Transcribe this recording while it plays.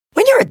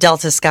a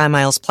Delta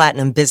SkyMiles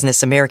Platinum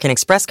Business American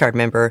Express card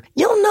member,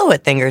 you'll know a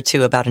thing or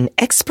two about an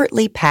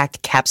expertly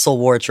packed capsule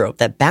wardrobe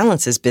that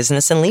balances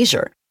business and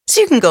leisure.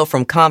 So you can go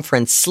from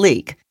conference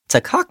sleek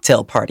to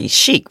cocktail party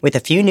chic with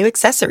a few new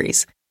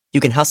accessories. You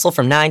can hustle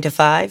from 9 to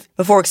 5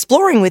 before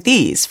exploring with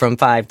ease from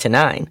 5 to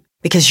 9.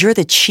 Because you're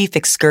the chief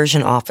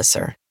excursion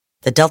officer.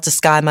 The Delta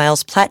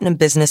SkyMiles Platinum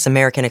Business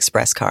American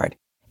Express card.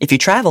 If you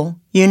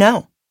travel, you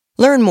know.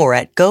 Learn more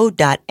at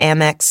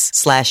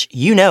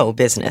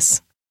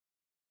go.amex/business.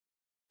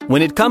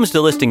 When it comes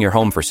to listing your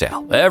home for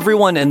sale,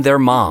 everyone and their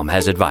mom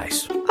has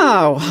advice.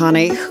 Oh,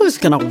 honey, who's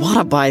gonna want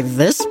to buy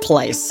this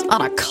place?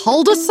 On a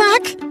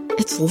cul-de-sac?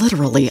 It's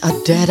literally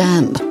a dead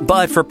end.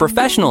 But for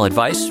professional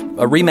advice,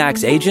 a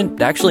RE/MAX agent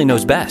actually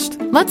knows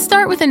best. Let's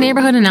start with a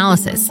neighborhood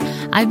analysis.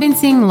 I've been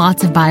seeing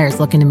lots of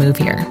buyers looking to move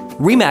here.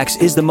 RE/MAX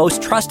is the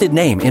most trusted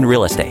name in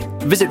real estate.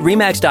 Visit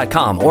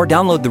RE/MAX.com or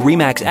download the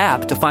RE/MAX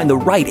app to find the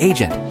right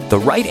agent. The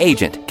right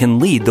agent can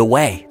lead the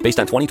way. Based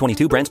on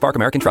 2022 BrandSpark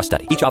American Trust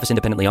Study. Each office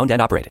independently owned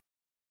and operated.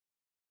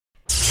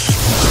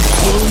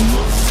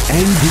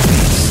 And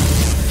Denise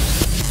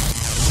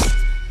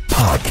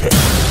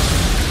Podcast.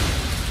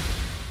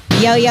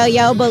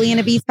 Yo, Bully and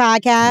the Beast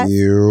podcast.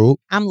 Yo.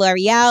 I'm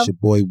L'Oreal. It's your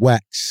boy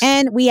Wax.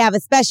 And we have a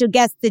special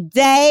guest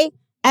today,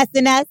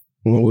 SNS.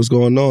 Well, what's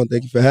going on?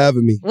 Thank you for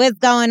having me. What's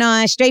going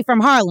on? Straight from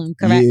Harlem,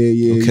 correct?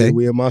 Yeah. Okay.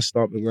 We at my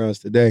stomping grounds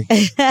today.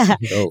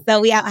 So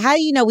how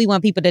do you know we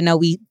want people to know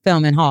we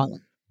film in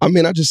Harlem? I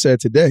mean, I just said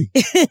today.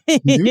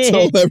 You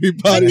told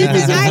everybody.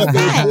 This is our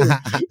set.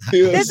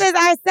 This is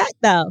our set,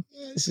 though.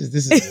 This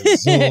is a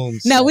Zoom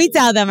set. No, we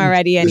tell them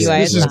already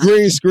anyway. This is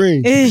green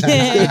screen.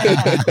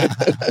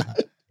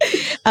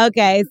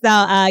 Okay,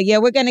 so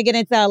we're going to get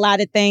into a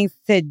lot of things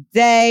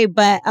today,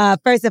 but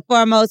first and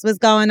foremost, what's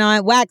going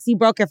on? Wax, you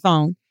broke your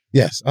phone.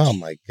 Yes. Oh,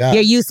 my God.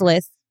 You're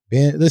useless.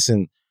 Man,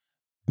 listen,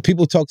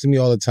 people talk to me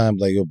all the time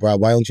like, yo, bro,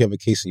 why don't you have a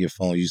case on your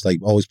phone? You're just like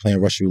always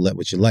playing Russian roulette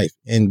with your life.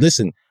 And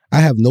listen,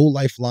 I have no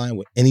lifeline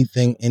with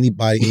anything,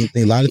 anybody,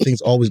 anything. A lot of things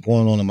always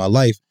going on in my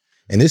life.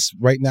 And this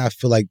right now, I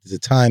feel like there's a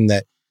time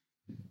that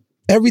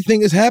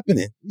everything is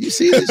happening. You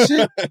see this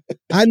shit?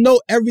 I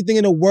know everything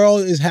in the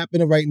world is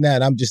happening right now,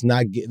 and I'm just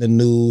not getting the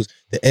news.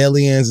 The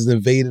aliens has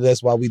invaded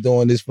us while we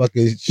doing this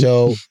fucking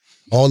show.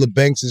 All the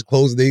banks is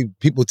closed.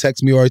 People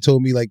text me or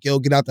told me like, yo,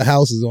 get out the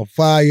house, it's on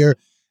fire.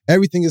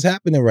 Everything is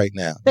happening right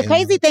now. The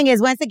crazy thing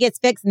is, once it gets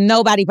fixed,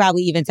 nobody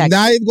probably even texts.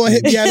 Not even going to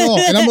hit me at all.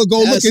 And I'm going to go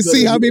look and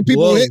see how many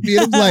people hit me.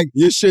 And I'm like,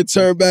 your shit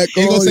turned back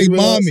on. You're going to say,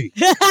 mommy.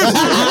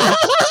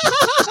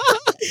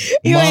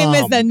 You ain't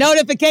missed a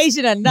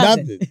notification or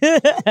nothing.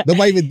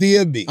 Nobody even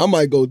DM me. I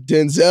might go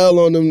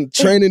Denzel on them,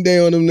 training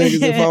day on them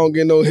niggas if I don't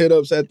get no hit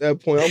ups at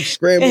that point. I'm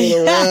scrambling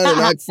around and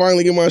I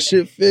finally get my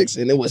shit fixed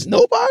and it was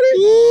nobody.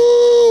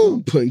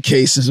 Ooh, putting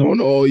cases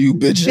on all you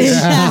bitches.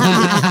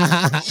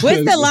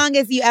 What's the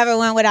longest you ever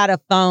went without a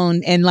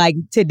phone in like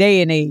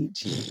today and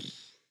age?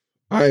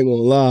 I ain't gonna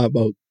lie,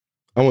 about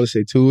I want to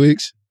say 2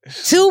 weeks.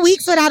 2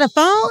 weeks without a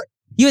phone?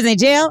 You was in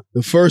jail?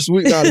 The first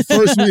week, I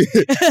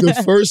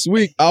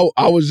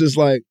was just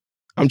like,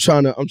 I'm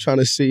trying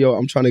to see, yo,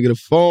 I'm trying to get a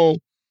phone.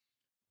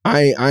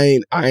 I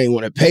ain't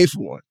want to pay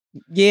for one.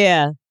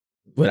 Yeah.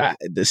 But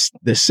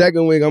the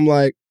second week, I'm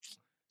like,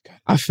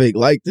 I fake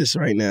like this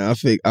right now. I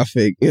fake,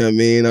 you know what I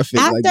mean? I fake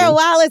After like a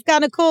while, it's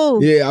kind of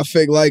cool. Yeah, I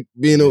fake like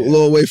being a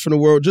little away from the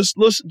world, just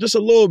a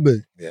little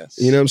bit. Yes.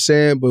 You know what I'm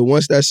saying? But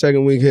once that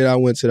second week hit, I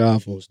went to the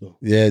iPhone store.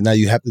 Yeah, now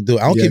you have to do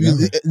it. I don't care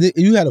if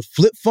you had a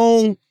flip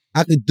phone,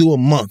 I could do a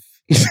month.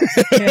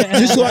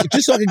 just so I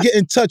could get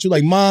in touch with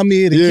like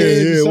mommy and the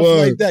kids and stuff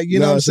like that. You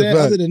know what I'm saying?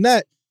 Other than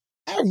that,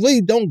 I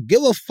really don't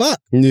give a fuck.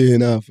 Yeah,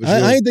 nah, for sure.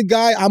 I ain't the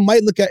guy. I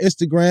might look at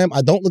Instagram.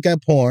 I don't look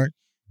at porn.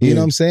 You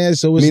know what I'm saying?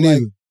 So it's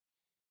like,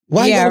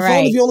 why you got a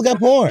phone if you don't look at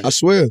porn? I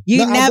swear.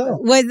 You never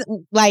was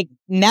like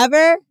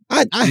never?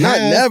 I not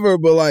never,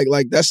 but like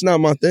that's not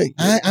my thing.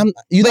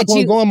 You're not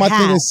gonna go on my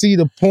thing and see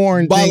the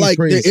porn by like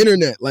crazy. The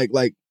internet, like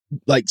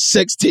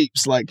sex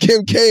tapes, like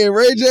Kim K and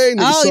Ray J.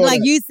 Oh,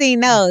 like you seen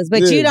those,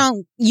 but you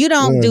don't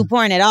do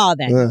porn at all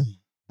then. Yeah.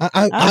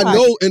 I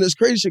know, and it's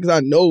crazy because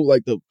I know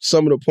like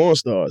some of the porn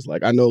stars.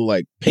 Like I know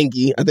like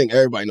Pinky. I think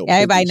everybody knows.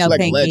 Everybody knows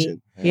like Pinky. A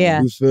legend.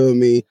 Yeah. You feel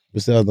me?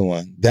 What's the other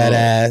one? That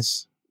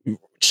ass.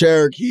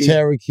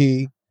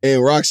 Cherokee.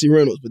 And Roxy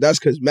Reynolds, but that's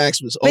because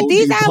Max was old. But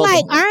these are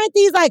like, aren't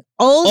these like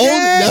older?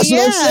 That's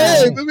what I'm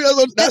saying. Maybe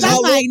that's how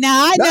like, nah,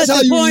 I know that's how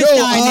the you porn know. star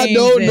I names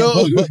don't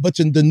know. But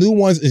the new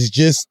ones is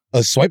just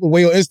a swipe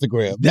away on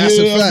Instagram. That's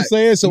you a know fact. What I'm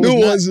saying? So new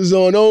ones is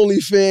on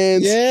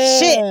OnlyFans. Yeah.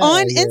 Shit,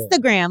 on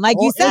Instagram. Like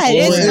you said,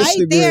 it's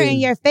right there in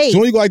your face. So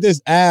when you go like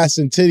this, ass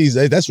and titties,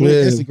 that's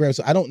really Instagram.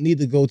 So I don't need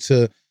to go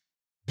to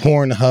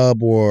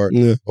Pornhub or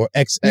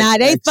XX. Nah,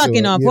 they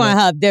fucking on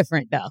Pornhub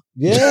different though.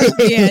 Yeah.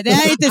 Yeah,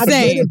 that ain't the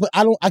same. But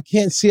I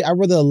can't see it. I'd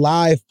rather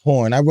live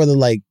porn. I'd rather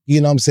like,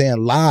 you know what I'm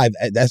saying, live.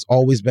 That's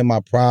always been my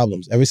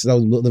problems. Ever since I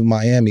was living in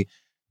Miami.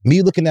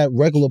 Me looking at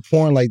regular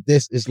porn like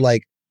this is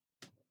like,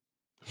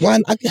 why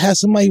I could have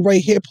somebody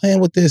right here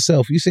playing with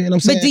themselves. You see what I'm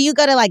saying? But do you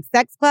go to like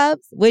sex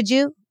clubs? Would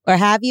you? Or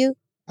have you?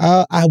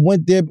 I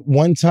went there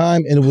one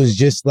time and it was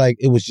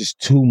just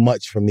too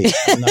much for me.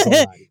 I'm not gonna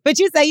lie. But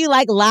you say you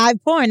like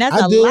live porn. That's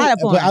I a do, lot of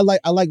porn. but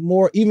I like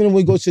more. Even when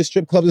we go to the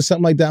strip clubs or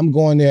something like that, I'm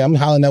going there. I'm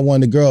hollering at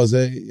one of the girls.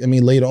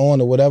 Later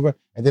on or whatever,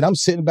 and then I'm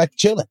sitting back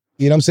chilling.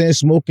 You know what I'm saying?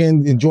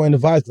 Smoking, enjoying the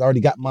vibes. 'Cause I already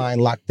got mine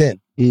locked in.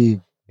 You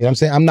know what I'm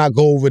saying? I'm not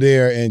go over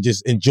there and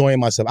just enjoying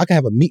myself. I can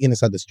have a meeting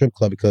inside the strip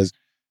club because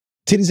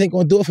titties ain't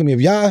gonna do it for me.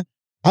 If y'all,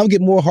 I'll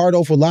get more hard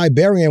over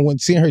librarian when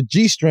seeing her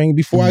G-string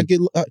before I get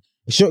a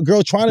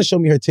girl trying to show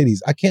me her titties.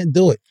 I can't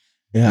do it.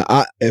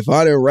 Yeah, if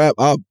I didn't rap,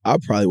 I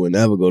probably would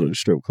never go to the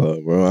strip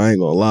club, bro. I ain't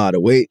gonna lie. The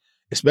way,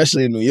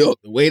 especially in New York,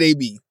 the way they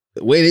be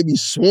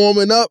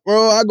swarming up,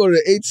 bro. I go to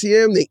the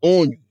ATM, they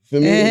on you. Feel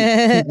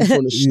me? People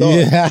from the start.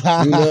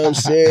 Yeah. You know what I'm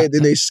saying?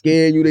 Then they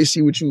scan you. They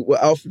see what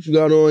outfit you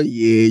got on.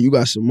 Yeah, you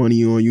got some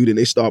money on you. Then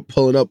they start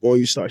pulling up on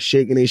you, start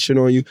shaking their shit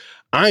on you.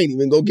 I ain't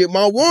even go get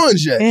my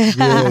ones yet.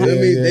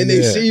 Then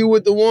they see you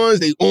with the ones,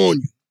 they on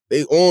you.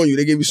 They on you.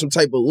 They give you some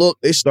type of look.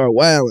 They start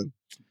wilding.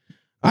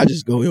 I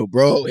just go, yo,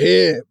 bro,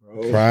 here,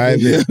 bro.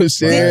 Private. You know what I'm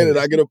saying? And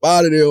I get up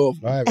out of there.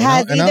 Private.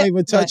 And I don't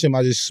even touch them.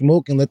 I just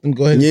smoke and let them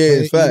go ahead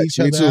and play each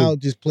other out.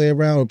 Just play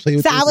around and play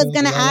with So I was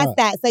going to ask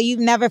that. So you've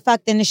never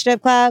fucked in the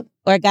strip club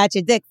or got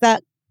your dick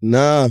sucked?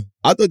 Nah.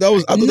 I thought that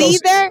was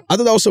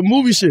some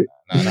movie shit.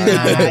 Nah,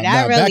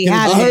 that really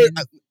happened.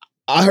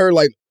 I heard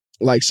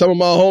like some of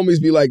my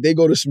homies be like, they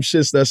go to some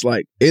shits that's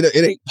like, it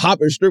ain't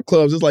popping strip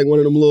clubs. It's like one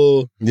of them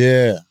little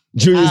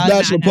Junior's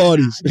bachelor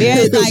parties.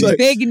 There's like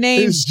big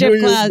name strip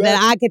clubs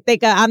that I could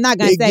think of. I'm not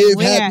going to say give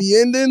where. Happy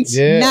endings?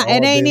 Yeah,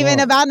 it ain't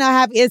even about no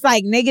happy. It's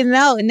like niggas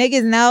know.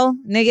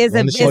 It's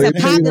a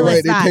popular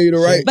spot. They pay you the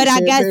right. But I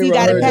guess you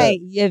got to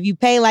pay. If you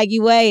pay like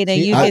you weigh, then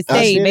you get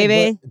stayed,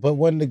 baby. But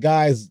one of the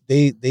guys,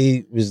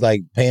 they was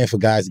like paying for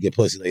guys to get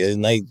pussy. Like at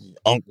night,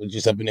 uncle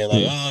just up in there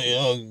like,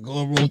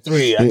 go room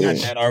 3. I got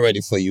that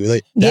already for you.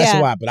 Like, that's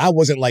why. But I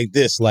wasn't like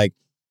this. Like,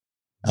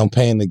 I'm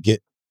paying to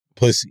get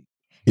pussy.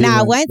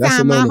 Now, one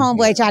time my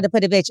homeboy tried to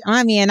put a bitch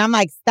on me and I'm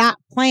like, stop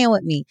playing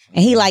with me.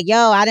 And he like,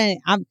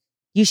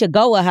 you should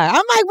go with her. I'm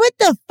like, what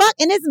the fuck?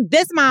 And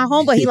this my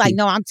homeboy. He like,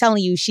 no, I'm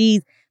telling you,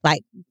 she's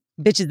like,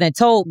 bitches that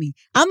told me.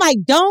 I'm like,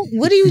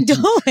 what are you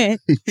doing?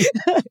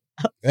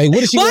 Hey,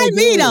 what is she Why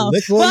me do? though?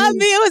 Why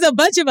me? It was a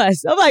bunch of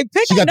us. I'm like,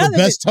 pick another. She got the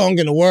best tongue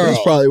in the world.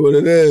 That's probably what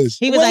it is.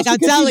 He was like, I'm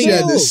telling you. She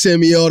had the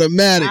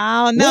semi-automatic.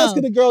 I don't know. What else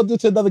could a girl do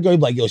to another girl?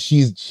 Like, yo,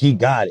 she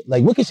got it.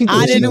 Like, what can she do?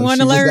 I didn't want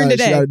to learn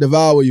today. She got to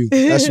devour you.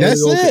 That's it.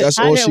 That's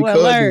all she could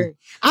do.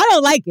 I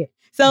don't like it.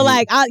 So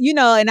like,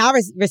 and I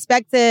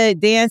respect to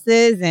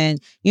dances and,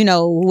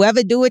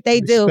 whoever do what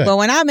they do. But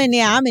when I'm in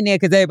there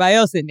because everybody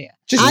else in there.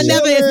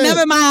 It's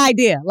never my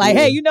idea. Like,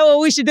 hey, you know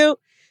what we should do?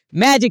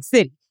 Magic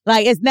City.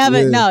 Like, it's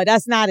never, no,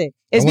 that's not it.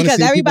 It's because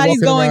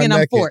everybody's going and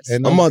I'm forced.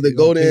 I'm about to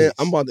go there.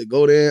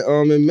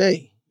 In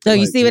May. So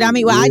you see what I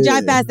mean? Well, I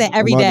drive past it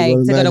every day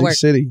to go to work.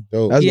 City.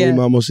 That's gonna be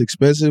my most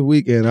expensive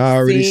weekend. I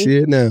already see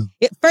it now.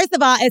 First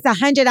of all, it's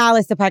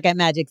 $100 to park at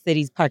Magic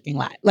City's parking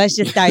lot. Let's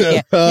just start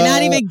there. You're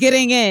not even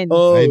getting in. It's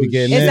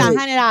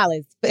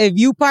 $100. If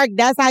you park,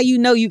 that's how you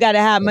know you got to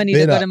have money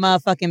to go to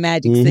motherfucking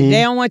Magic City.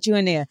 They don't want you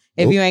in there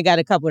if you ain't got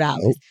a couple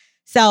dollars.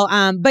 So,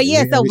 but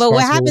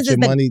what happens is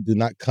money do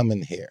not come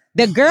in here.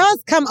 The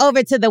girls come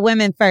over to the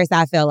women first,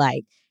 I feel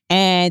like,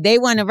 and they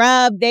want to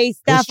rub they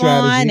stuff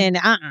on and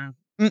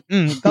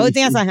go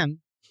dance on him.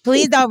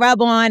 Please don't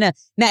rub on. Now,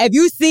 if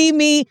you see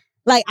me,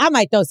 like, I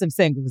might throw some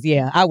singles.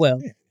 Yeah, I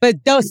will. But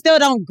still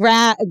don't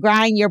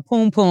grind your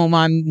poom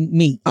on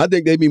me. I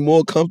think they'd be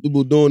more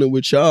comfortable doing it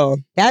with y'all.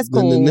 That's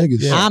cool. Than the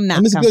niggas. Yeah. I'm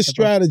not. It's a good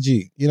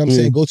strategy. You know what I'm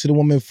saying? Go to the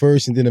woman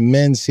first, and then the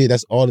men see it.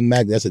 That's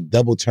automatic. That's a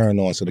double turn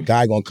on. So the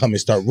guy gonna come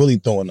and start really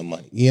throwing the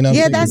money. You know? What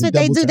I'm saying? That's what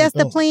they do. That's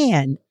the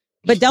plan.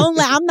 But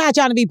I'm not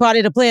trying to be part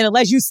of the plan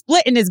unless you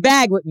split in this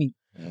bag with me.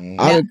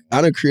 I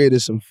done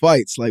created some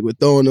fights, like with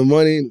throwing the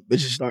money,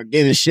 bitches start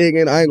getting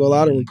shaking. I ain't gonna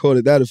lie, I done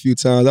recorded that a few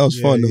times. That was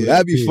fun, though.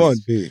 That'd be fun.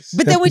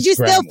 But then would you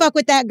still fuck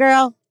with that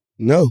girl?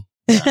 No.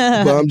 But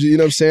I'm just, you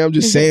know what I'm saying? I'm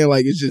just saying,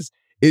 like,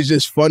 it's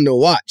just fun to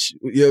watch.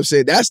 You know what I'm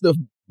saying? That's the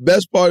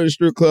best part of the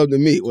strip club to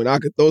me, when I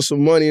could throw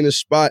some money in the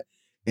spot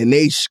and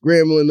they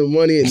scrambling the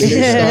money and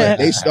then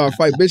they start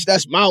fighting. Bitch,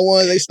 that's my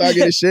one. They start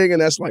getting shaking.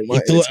 That's like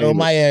my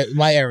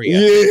area.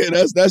 Yeah,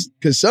 that's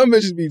because some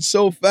bitches be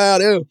so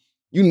foul.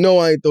 You know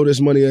I ain't throw this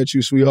money at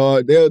you,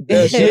 sweetheart. They'll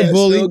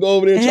still go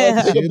over there and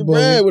try to pick up the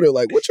brand with her.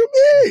 Like, what you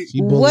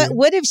mean?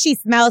 What if she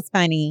smells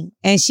funny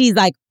and she's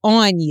like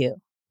on you?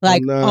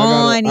 Like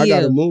I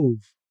gotta move.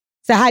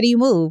 So how do you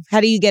move? How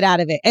do you get out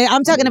of it? And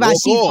I'm talking about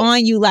she's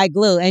on you like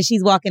glue and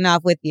she's walking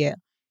off with you,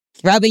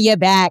 rubbing your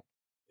back.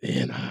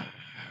 Yeah,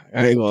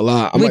 I ain't gonna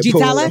lie. Would you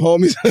tell her?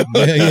 Homies.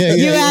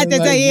 You had to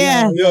say,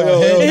 Yo. You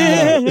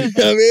know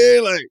what I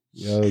mean?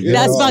 Like,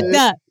 that's fucked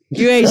up.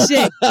 You ain't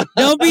shit.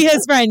 Don't be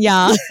his friend,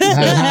 y'all.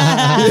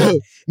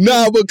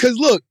 Nah, because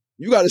look,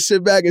 you got to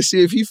sit back and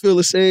see if he feel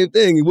the same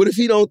thing. What if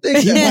he don't think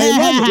he might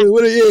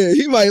love it?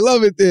 He might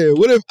love it then.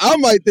 What if I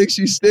might think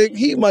she stink?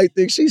 He might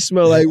think she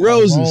smell like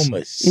roses.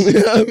 You know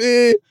what I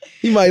mean?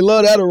 He might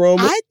love that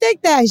aroma. I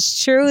think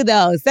that's true,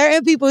 though.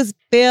 Certain people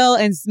feel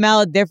and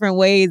smell different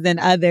ways than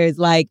others.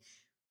 Like,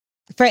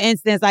 for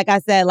instance, like I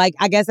said, like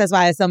I guess that's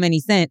why there's so many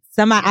scents.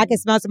 I can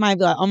smell somebody and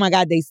be like, oh my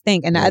God, they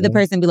stink. And the other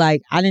person be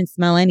like, I didn't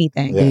smell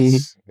anything.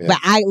 Yes. But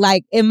I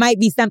like, it might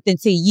be something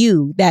to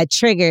you that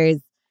triggers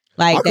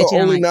like I that can you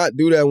don't only like. not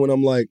do that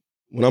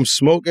when I'm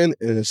smoking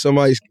and if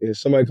somebody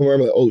come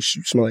around like, oh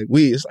shoot, smell like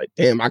weed. It's like,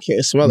 damn, I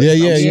can't smell it.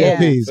 Yeah.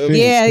 Peace.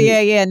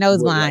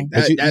 Nose blind.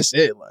 That's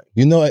it. Like,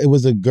 you know, it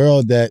was a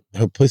girl that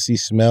her pussy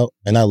smelled,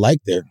 and I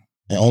liked her.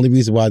 And the only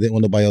reason why I didn't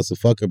want nobody else to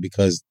fuck her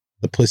because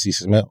the pussy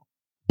smelled.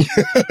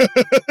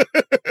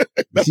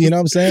 You know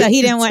what I'm saying? So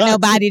he didn't want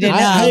nobody to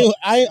know.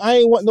 I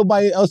ain't want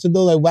nobody else to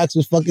know like Wax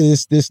was fucking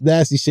this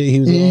nasty shit. He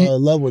was in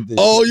love with this.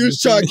 Oh, you was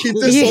trying to keep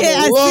this on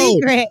the low.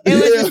 Secret. It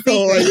was a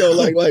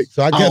secret. Like,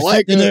 so I kept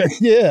fucking her.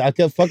 Yeah, I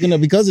kept fucking her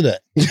because of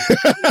that.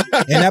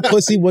 And that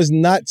pussy was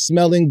not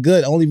smelling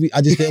good.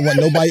 I just didn't want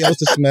nobody else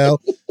to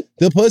smell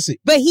the pussy.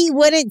 But he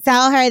wouldn't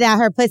tell her that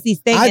her pussy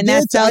stink, and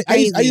that's so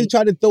crazy. I used to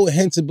try to throw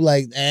hints and be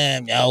like,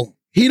 damn, yo.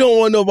 He don't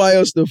want nobody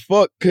else to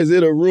fuck because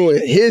it'll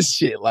ruin his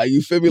shit. Like, you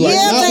feel me? Like,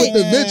 not with the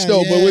bitch,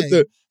 though, but with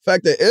the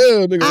fact that,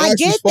 nigga, I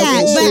get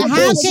that, but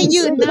how can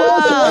you know?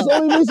 That's the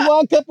only reason why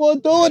I kept on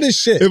doing this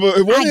shit. If one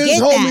of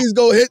his homies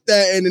go hit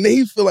that, and then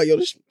he feel like, yo,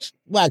 this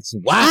Wax,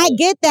 wow. I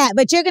get that,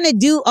 but you're gonna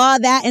do all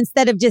that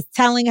instead of just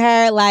telling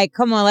her, like,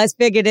 come on, let's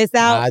figure this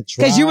out.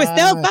 Because you were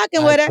still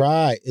fucking with her. I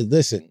tried.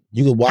 Listen,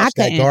 you can watch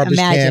that garbage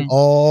imagine. can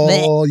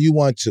all you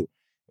want to.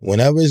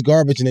 Whenever it's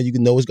garbage in there, you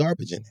can know it's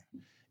garbage in there.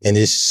 And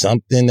it's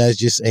something that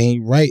just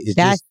ain't right. It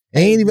just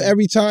ain't even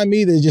every time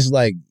either. It's just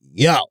like,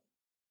 yo,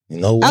 you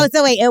know what? Oh,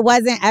 so wait, it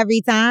wasn't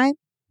every time?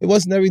 It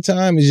wasn't every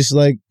time. It's just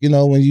like, you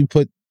know, when you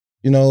put,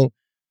 you know,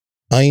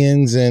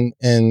 onions and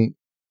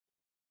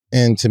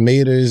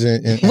tomatoes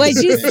and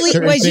was you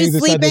sleeping?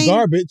 Inside the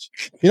garbage.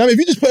 You know what I mean? If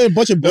you just put a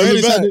bunch of bread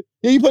inside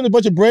you put a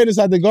bunch of bread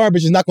inside the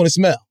garbage, it's not going to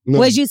smell. No.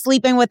 Was you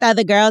sleeping with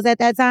other girls at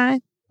that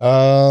time?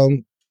 I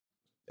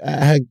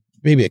had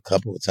maybe a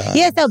couple of times.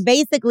 Yeah, so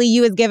basically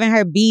you was giving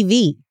her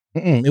BV.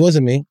 It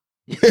wasn't me.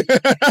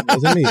 It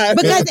wasn't me.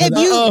 Because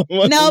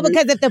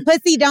if the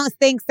pussy don't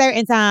stink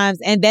certain times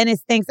and then it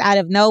stinks out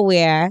of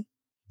nowhere.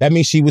 That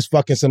means she was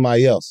fucking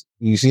somebody else.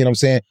 You see what I'm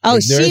saying?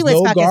 Oh, she was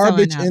fucking someone else.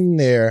 There's no garbage in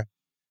there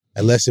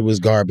unless it was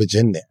garbage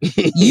in there.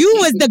 You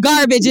was the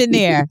garbage in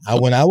there.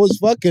 When I was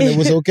fucking, it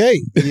was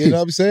okay. You know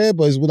what I'm saying?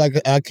 But it's when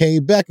I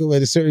came back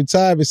at a certain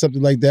time or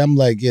something like that, I'm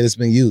like, yeah, it's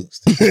been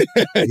used.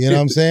 You know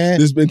what I'm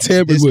saying? It's been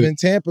tampered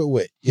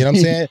with. You know what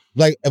I'm saying?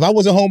 Like, if I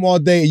wasn't home all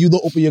day and you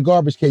don't open your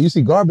garbage can, you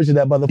see garbage in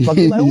that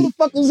motherfucker. Like, who the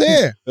fuck was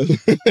there?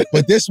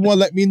 But this one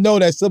let me know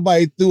that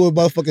somebody threw a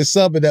motherfucking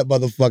sub in that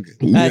motherfucker.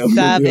 A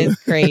sub is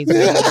crazy.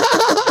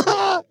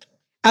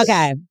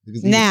 Okay,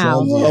 now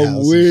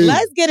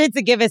let's get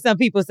into giving some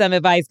people some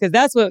advice because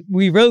that's what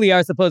we really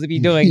are supposed to be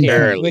doing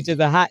here, which is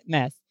a hot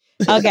mess.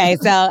 Okay,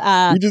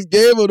 so you just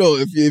gave her though.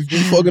 If you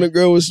fucking a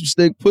girl with some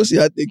steak pussy,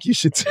 I think you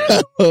should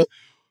tell her.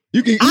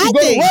 You can go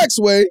the Wax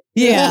way.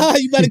 Yeah,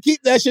 you better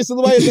keep that shit so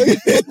the way.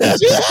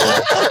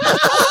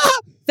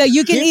 So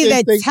you can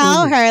either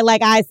tell her,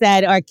 like I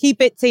said, or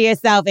keep it to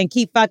yourself and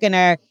keep fucking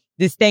her.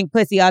 Distinct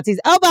pussy all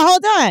teased. Oh, but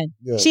hold on.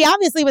 Yeah. She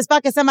obviously was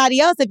fucking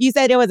somebody else if you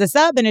said there was a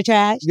sub in the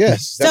trash.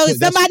 Yes. So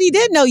somebody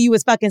did know you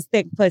was fucking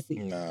stink pussy.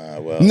 Nah,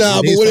 but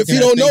what if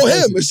you don't know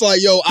him? Pussy. It's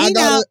like, yo, I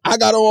got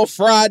it on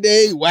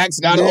Friday. Wax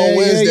got it on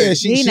Wednesday.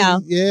 He know.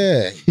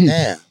 Yeah.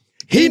 Damn.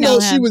 He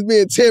knows she was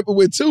being tampered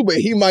with too, but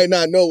he might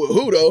not know with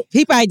who though.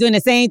 He probably doing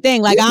the same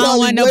thing. Like, I don't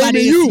want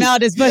nobody to smell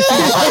this pussy.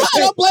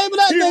 You're blaming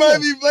that nigga. He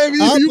might be blaming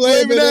you. You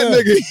blaming that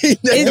nigga.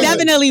 It's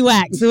definitely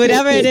Wax.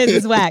 Whatever it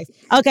is Wax.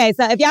 Okay,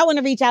 so if y'all want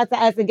to reach out to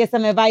us and get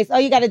some advice, all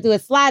you got to do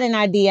is slide in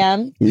our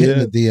DM.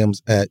 Hit the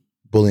DMs at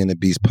Bully and the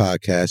Beast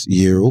Podcast.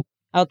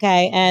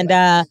 Okay,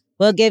 and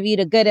we'll give you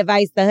the good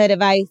advice, the hood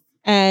advice,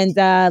 and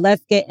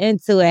let's get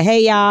into it.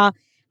 Hey, y'all.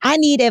 I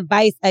need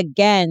advice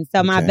again.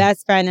 So my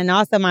best friend and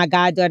also my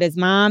goddaughter's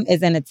mom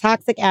is in a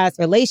toxic-ass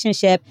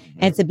relationship.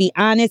 And to be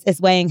honest,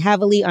 it's weighing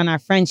heavily on our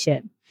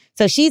friendship.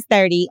 So she's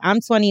 30, I'm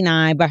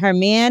 29, but her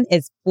man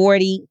is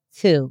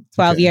 42,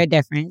 12-year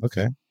difference.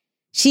 Okay.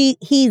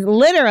 He's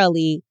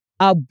literally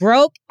a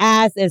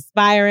broke-ass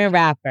aspiring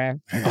rapper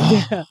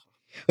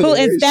who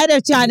instead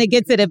of trying to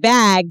get to the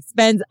bag,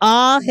 spends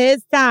all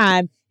his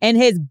time in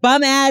his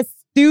bum-ass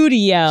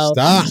studio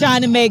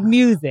trying to make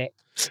music.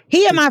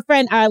 He and my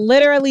friend are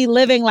literally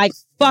living like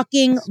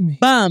fucking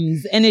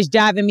bums and it's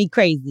driving me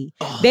crazy.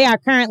 They are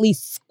currently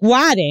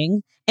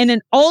squatting in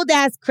an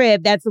old-ass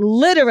crib that's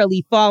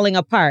literally falling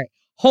apart.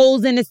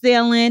 Holes in the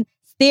ceiling,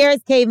 stairs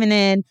caving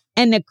in,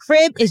 and the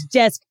crib is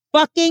just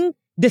fucking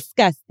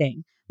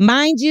disgusting.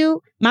 Mind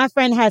you, my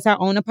friend has her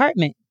own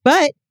apartment,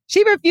 but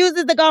she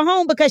refuses to go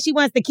home because she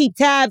wants to keep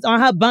tabs on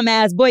her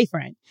bum-ass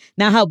boyfriend.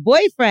 Now, her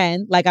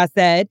boyfriend, like I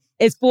said,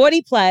 is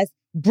 40 plus,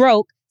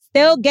 broke,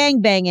 still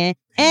gangbanging,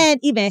 and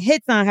even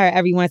hits on her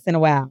every once in a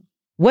while.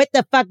 What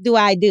the fuck do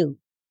I do?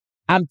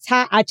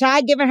 I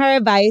tried giving her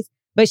advice,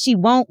 but she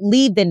won't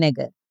leave the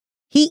nigga.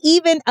 He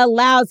even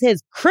allows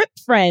his Crip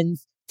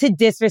friends to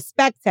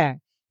disrespect her.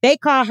 They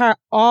call her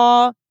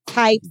all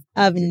types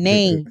of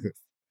names.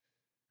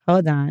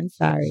 Hold on,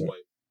 sorry.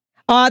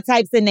 All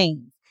types of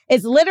names.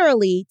 It's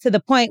literally to the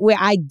point where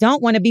I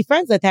don't want to be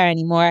friends with her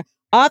anymore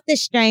off the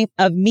strength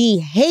of me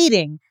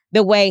hating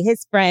the way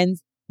his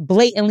friends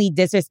blatantly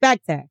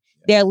disrespect her,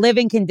 their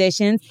living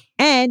conditions,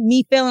 and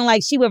me feeling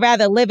like she would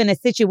rather live in a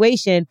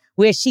situation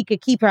where she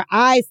could keep her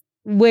eyes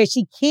where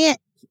she can't.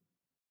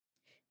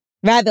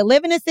 Rather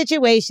live in a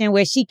situation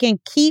where she can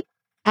keep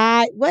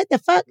what the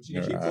fuck?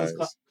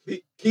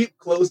 Keep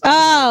close eyes.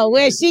 Oh,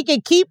 where she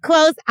can keep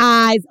close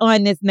eyes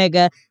on this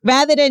nigga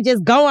rather than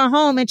just going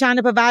home and trying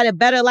to provide a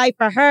better life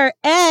for her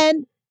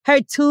and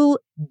her 2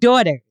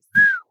 daughters.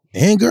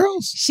 And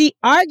girls? She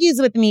argues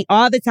with me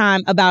all the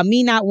time about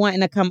me not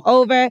wanting to come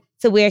over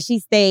to where she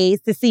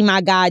stays to see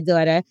my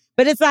goddaughter.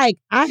 But it's like,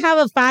 I have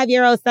a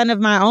 5-year-old son of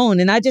my own,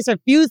 and I just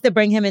refuse to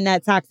bring him in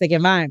that toxic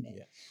environment.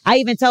 Yeah. I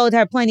even told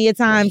her plenty of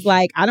times,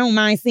 like, I don't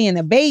mind seeing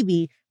the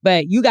baby,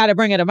 but you got to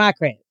bring her to my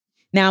crib.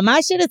 Now, my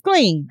shit is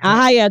clean. I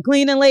hire a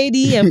cleaning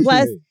lady, and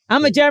plus,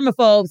 I'm a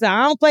germaphobe, so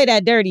I don't play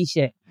that dirty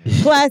shit.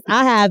 Plus,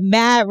 I have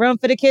mad room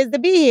for the kids to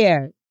be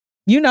here.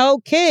 You know,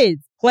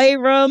 kids,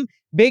 playroom,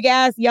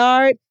 big-ass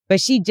yard, but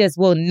she just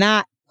will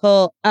not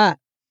pull up.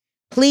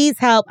 Please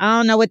help. I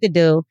don't know what to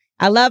do.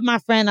 I love my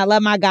friend. I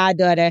love my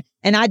goddaughter,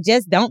 and I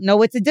just don't know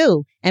what to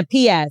do. And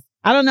P.S.,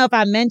 I don't know if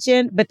I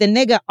mentioned, but the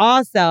nigga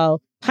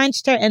also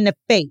punched her in the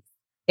face.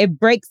 It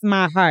breaks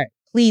my heart.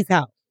 Please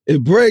help.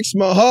 It breaks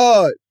my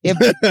heart. It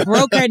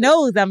broke her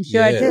nose, I'm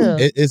sure, too.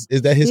 Is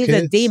that his kids?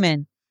 He's a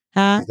demon.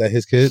 Huh? Is that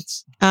his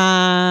kids?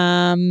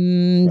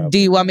 Do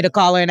you want me to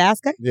call her and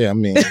ask her? Yeah, I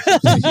mean, she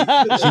left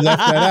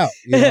that out.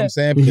 You know what I'm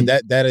saying? Because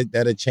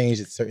that'd change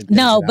certain things.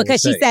 No,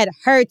 because she said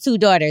her 2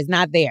 daughters,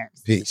 not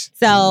theirs. Peace.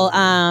 So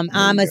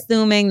I'm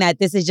assuming that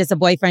this is just a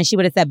boyfriend. She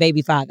would have said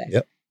baby father.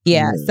 Yep.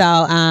 Yeah.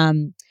 So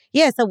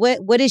so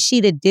what is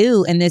she to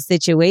do in this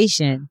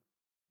situation?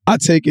 I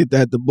take it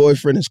that the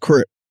boyfriend is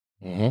Crip.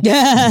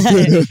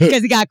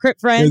 Because he got Crip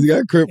friends. Because he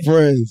got Crip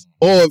friends.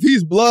 Or if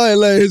he's blind,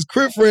 let his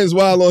Crip friends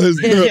wild on his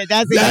Crip.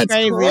 That's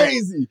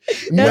crazy.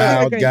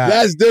 Wild guy.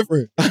 That's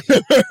different. I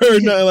never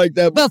heard nothing like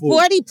that before.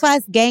 But 40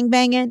 plus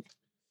gangbanging,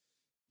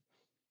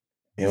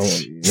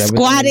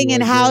 squatting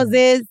in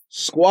houses.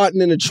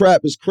 Squatting in the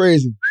trap is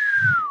crazy.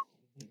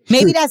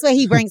 Maybe that's where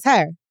he brings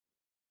her.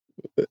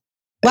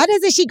 Why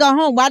doesn't she go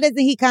home? Why doesn't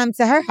he come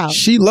to her house?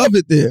 She love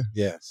it there.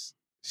 Yes.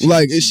 She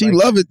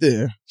love it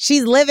there.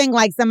 She's living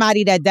like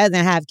somebody that doesn't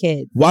have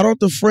kids. Why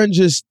don't the friend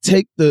just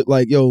take let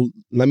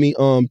me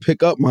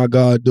pick up my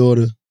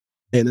goddaughter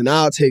and then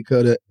I'll take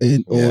her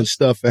on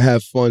stuff and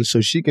have fun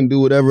so she can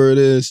do whatever it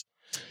is.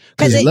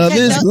 Because love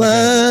is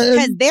blind.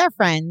 Because they're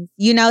friends,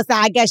 you know, so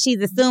I guess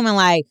she's assuming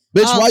like,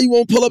 bitch, why you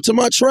won't pull up to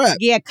my trap?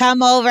 Yeah,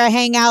 come over,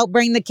 hang out,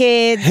 bring the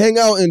kids. Hang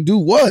out and do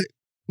what?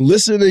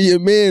 Listen to your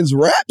man's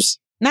raps?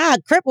 Nah,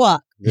 Crip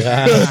walk. Like,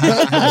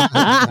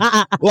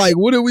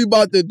 what are we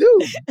about to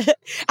do?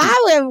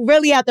 I would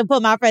really have to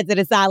put my friend to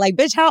the side. Like,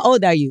 bitch, how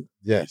old are you?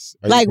 Yes.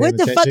 Like, what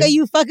the fuck are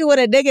you fucking with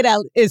a nigga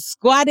that is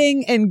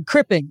squatting and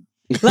cripping?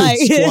 Like,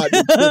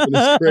 squatting and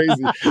cripping is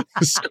crazy.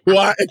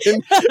 Squatting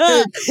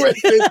and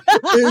cripping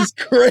is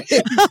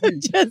crazy. I'm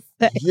just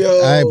saying. Yo.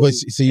 All right, but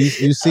so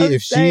you see,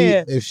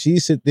 if she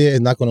sit there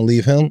and not going to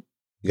leave him,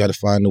 you got to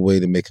find a way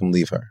to make him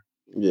leave her.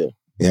 Yeah.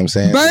 You know what I'm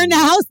saying? Burn the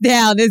house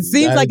down. It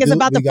seems like it's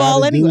about to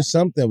fall anyway. Do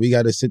something. We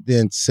got to sit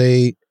there and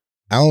say,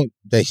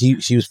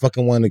 she was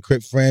fucking one of the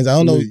Crip friends. I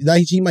don't know.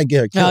 He might get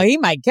her killed. No, he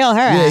might kill her.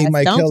 Yeah, ass. He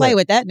might don't kill play her.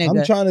 with that nigga.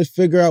 I'm trying to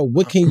figure out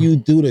what can you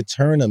do to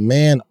turn a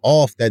man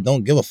off that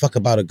don't give a fuck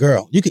about a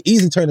girl. You can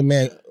easily turn a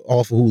man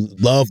off who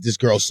loved this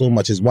girl so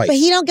much, his wife. But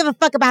he don't give a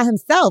fuck about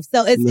himself.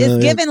 So it's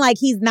given like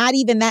he's not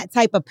even that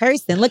type of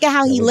person. Look at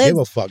how he lives. Give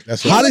a fuck.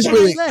 That's how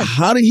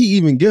did he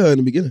even get her in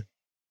the beginning?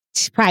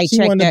 Probably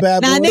tricked her.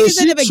 Nah,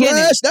 niggas in the beginning.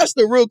 Trash? That's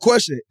the real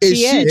question. Is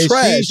she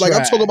trash? Like,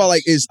 I'm talking about,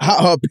 like, is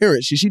her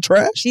appearance? Is she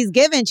trash? She's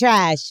giving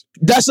trash.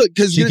 That's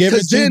because she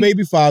giving 2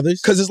 baby fathers.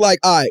 Because it's like,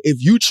 all right,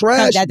 if you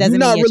trash, you're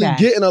not really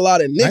getting a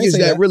lot of niggas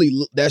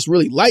that's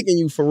really liking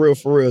you for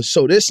real.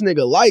 So this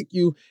nigga like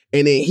you,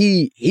 and then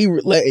he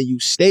letting you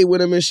stay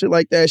with him and shit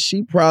like that.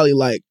 She probably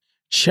like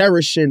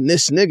cherishing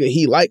this nigga.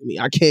 He like me.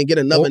 I can't get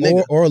another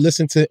nigga. Or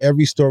listen to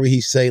every story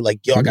he say, like,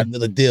 yo, I got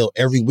another deal.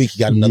 Every week he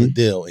got another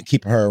deal, and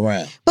keep her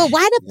around. But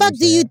why the fuck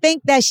do you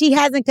think that she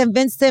hasn't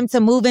convinced him to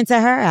move into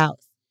her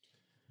house?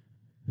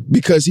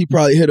 Because he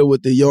probably hit her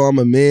with the, yo, I'm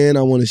a man,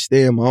 I want to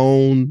stay in my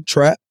own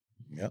trap.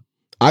 Yep.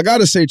 I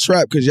gotta say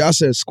trap because y'all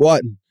said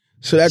squatting.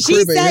 So that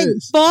crib ain't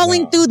his.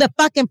 Falling through the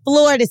fucking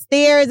floor, the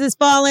stairs is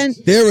falling.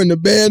 They're in the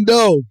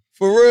bando.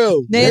 For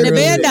real. They're in the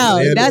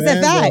bando. That's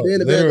a fact. They're in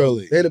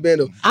the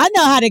bando. I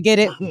know how to get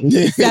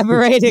it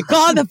separated.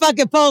 Call the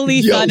fucking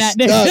police on that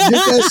nigga. Get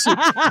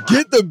that shit.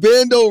 Get the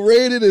bando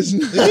rated as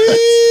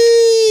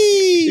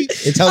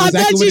It tells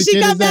exactly what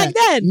she come back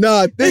then.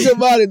 Nah, think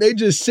about it. They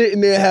just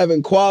sitting there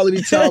having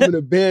quality time in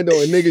the bando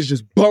and niggas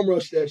just bum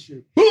rush that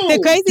shit. Boom, the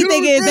crazy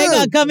thing is they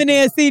gonna come in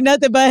there and see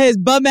nothing but his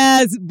bum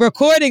ass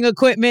recording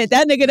equipment.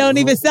 That nigga don't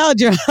even sell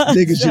drugs.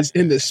 Niggas just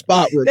in the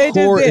spot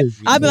recording.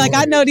 I be like,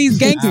 I know these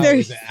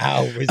gangsters.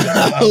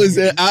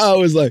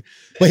 Hours like,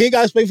 but he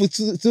got to pay for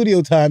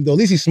studio time though. At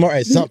least he's smart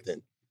at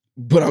something.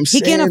 But I'm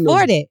saying he can't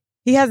afford it.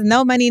 He has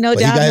no money, no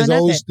But job, he got no his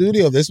nothing. own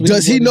studio. This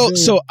Does he know?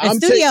 So The I'm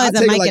studio I is a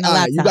take it mic like, and a all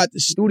right, you laptop. got the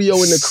studio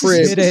in the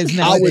crib. It is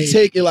I would nowadays.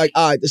 take it like,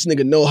 all right, this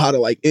nigga know how to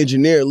like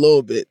engineer a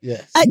little bit.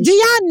 Yes. Do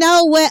y'all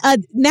know what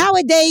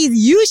nowadays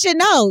you should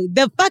know?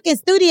 The fucking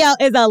studio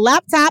is a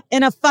laptop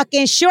and a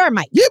fucking Shure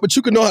mic. Yeah, but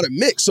you can know how to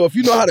mix. So if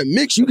you know how to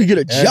mix, you can get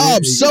a Yeah,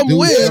 job you can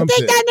somewhere. do You something.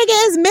 think that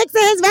nigga is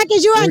mixing his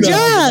records? You on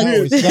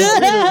drugs.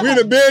 We in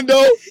a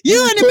bando.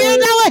 You in the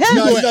band now with him?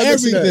 Nah, he's not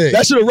mixing everything.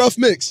 That shit a rough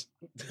mix.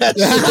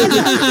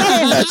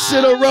 That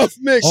shit a rough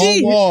mix.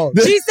 On wall.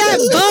 She said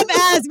bum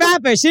ass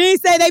rapper. She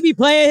didn't say they be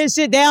playing his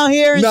shit down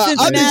here in Nah, I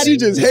Cincinnati. think she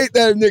just hate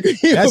that nigga.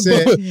 He That's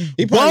a it.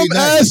 He probably bum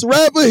nice. ass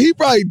rapper. He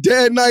probably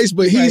dead nice,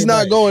 but he's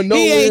not going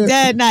nowhere. He ain't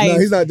dead nice. No,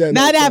 he's not dead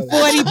Not nice. at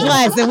 40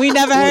 plus, and we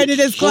never heard of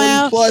this 40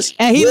 clown. plus.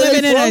 And he Where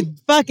living they in a from?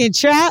 fucking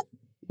trap.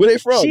 Where they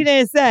from? She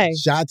didn't say.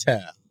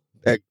 Chi-Town.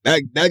 That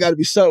got to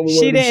be something. with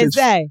She one of them didn't shits.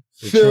 say.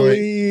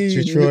 Philly,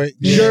 Detroit,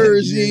 yeah,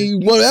 Jersey,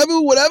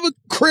 whatever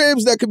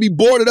cribs that could be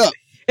boarded up.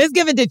 It's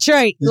giving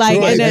Detroit, like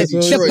Detroit, in that's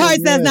the Detroit,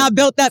 parts that's not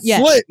built up yet.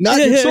 Flint, not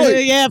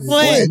Detroit. Yeah,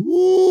 Flint.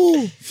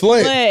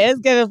 Flint. It's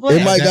giving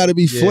Flint. It might got to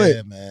be Yeah,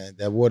 Flint. man.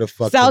 That water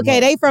fucked So him okay,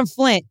 up. they from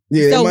Flint.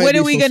 Yeah, they So might what be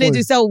are we from gonna Flint.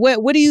 do? So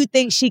what do you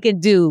think she can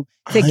do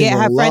to I ain't get her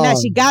gonna friend? Now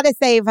lie. she gotta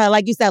save her.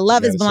 Like you said,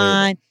 love is Gotta save her.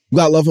 blind. You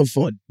gotta love her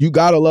for. You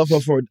gotta love her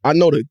for. I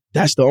know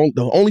that's the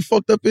only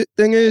fucked up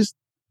thing is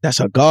that's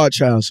her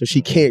godchild, so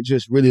she can't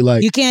just really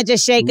like You can't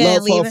just shake her love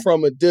and leave her her.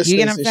 from a distance You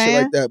get what and I'm shit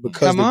saying? like that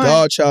because Come the on.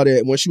 godchild.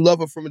 Once you love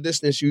her from a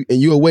distance,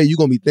 you away, you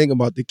gonna be thinking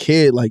about the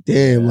kid. Like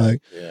damn, like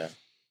Yeah.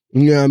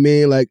 you know what I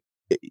mean. Like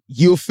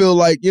you'll feel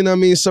like you know what I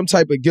mean, some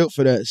type of guilt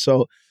for that.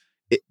 So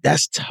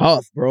that's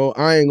tough, bro.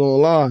 I ain't gonna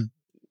lie.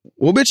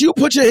 Well, bitch, you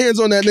put your hands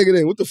on that nigga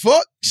then. What the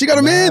fuck? She got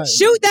a man?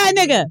 Shoot that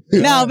nigga.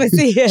 No, but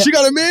see, She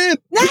got a man?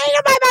 now ain't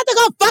nobody about to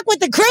go fuck with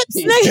the Crips,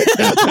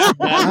 nigga.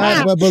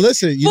 But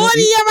listen, you know,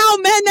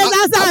 40-year-old men that's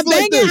I outside feel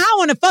like banging. this. I don't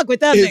want to fuck with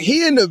them If niggas.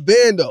 he in the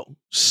band though,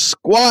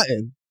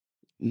 squatting,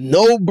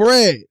 no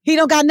bread, He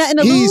don't got nothing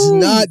to lose. he's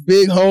not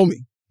big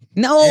homie.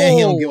 No. and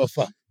he don't give a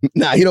fuck.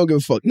 Nah, he don't give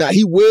a fuck. Nah,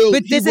 he will.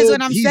 But he this is will-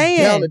 what I'm he's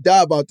saying. down to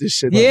die about this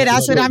shit. Yeah, Like,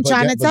 that's what I'm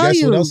trying to But tell guess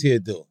you. what else he'll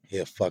do?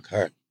 He'll fuck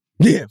her.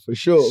 Yeah, for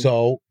sure.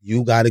 So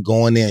you got to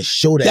go in there and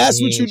show that. That's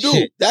he what you ain't do.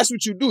 shit. That's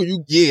what you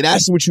do.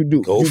 That's what you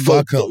do. Go you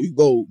fuck him. You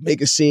go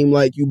make it seem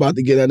like you about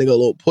to get that nigga a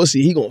little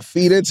pussy. He gonna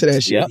feed into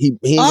that shit. Yep. He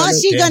ain't All gonna,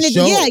 she gonna do,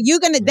 show. yeah, you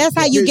gonna. That's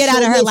how you Yeah, get out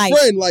show of her your life.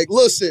 friend, like,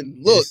 listen,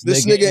 look,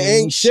 this nigga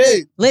ain't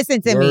shit.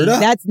 Listen to me. Word up.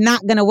 That's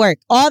not gonna work.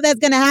 All that's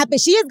gonna happen,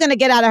 she is gonna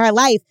get out of her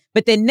life,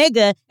 but the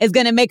nigga is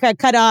gonna make her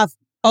cut off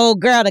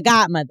old girl, the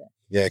godmother.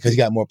 Yeah, because he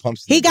got more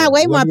pumps. He got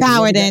way more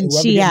power than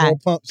she had. More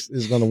pumps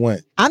is gonna win.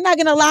 I'm not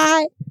gonna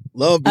lie.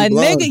 Love be A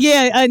blind.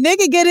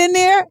 nigga get in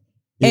there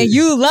and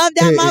you love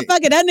that Hey,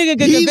 motherfucker. That nigga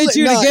could He convince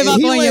you to nah, give up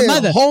he on your laying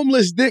mother.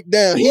 homeless dick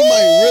down. He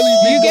might really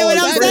be You get what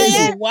going I'm crazy.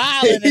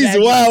 saying? He's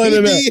wilding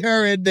in He that. beat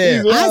her in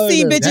there. He's I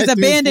seen That's bitches 3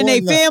 abandon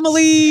their 4 nuts.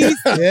 families,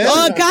 Yeah.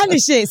 all kind of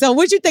shit. So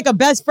what you think a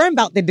best friend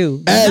about to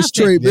do?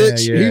 Ashtray, Yeah,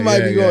 bitch. yeah, he might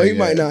yeah, be going. yeah, He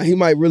might yeah. not. He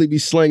might really be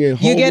slinging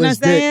homeless You get what I'm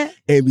saying? dick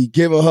and be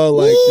giving her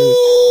like the,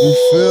 you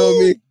feel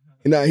me?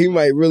 Nah, he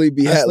might really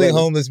be I hat seen level.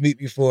 homeless meat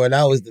before, and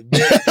I was the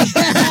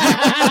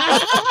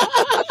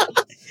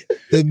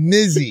the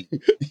Mizzy.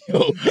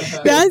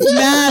 That's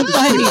not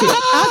funny.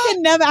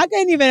 I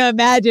couldn't even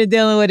imagine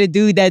dealing with a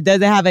dude that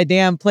doesn't have a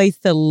damn place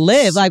to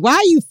live. Like, why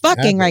are you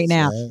fucking right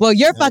now? man. Well,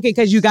 you're fucking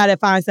because you got to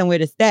find somewhere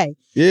to stay.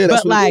 Yeah,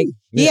 that's But what it like, is.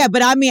 yeah,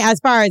 but I mean, as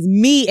far as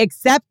me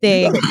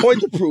accepting, You got a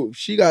point to prove.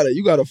 You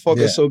gotta fuck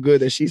her Yeah. so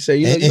good that she say,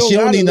 you know, And you she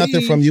don't gotta need nothing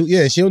leave. from you.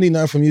 Yeah, she don't need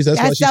nothing from you. That's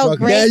why That's she's so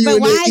fucking. great. Now you But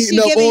in why there is she eating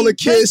up all giving the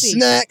kids' pussy?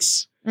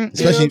 snacks. Especially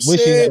You know when what she I'm ain't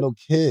saying? got no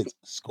kids.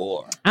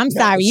 Score. I'm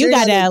sorry, If you she got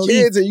ain't to got at no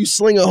least. kids and you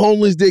sling a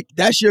homeless dick.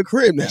 That's your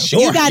crib now.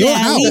 Sure. You gotta your at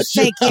house, least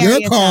take care your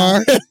of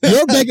car,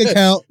 your bank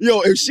account.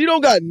 Yo, if she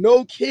don't got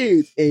no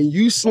kids and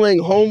you sling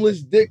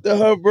homeless dick to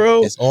her,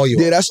 bro, It's all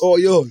yours. yeah, that's all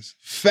yours.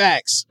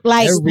 Facts.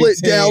 Like, Split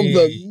down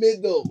the Everything.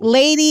 middle.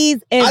 ladies,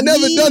 if I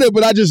never he, done it,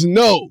 but I just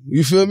know.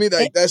 You feel me?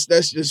 Like that's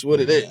just what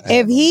it is.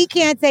 If he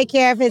can't take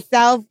care of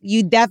himself,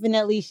 you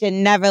definitely should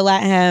never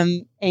let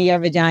him in your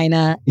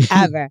vagina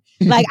ever.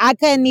 Like, I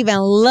couldn't even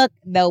look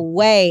the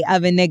way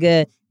of a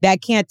nigga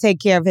that can't take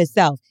care of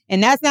himself.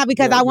 And that's not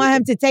because Yeah, I want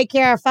him to take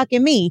care of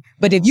fucking me.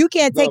 But if you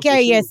can't take No, care for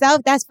of sure.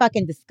 yourself, that's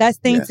fucking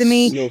disgusting Yes. to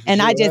me. No, for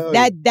And I sure. just, Hell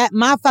yeah. that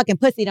my fucking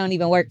pussy don't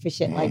even work for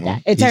shit like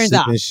that. It You turns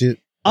off sipping Shit.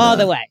 all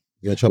Nah. the way.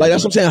 You're in trouble. Like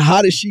that's what I'm saying.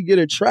 How did she get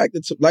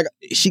attracted to? Like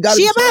she got to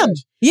She be a bum. trash.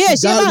 Yeah, she a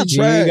gotta bum. be She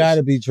trash.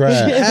 gotta be She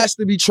trash. has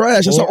to be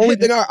trash. That's the only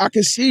thing I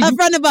can see. Up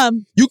front of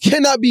bum. You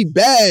cannot be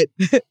bad.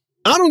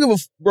 I don't give a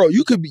bro.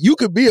 You could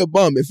be a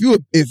bum if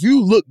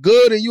you look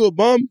good and you a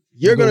bum.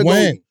 You're gonna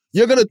win. go.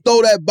 You're gonna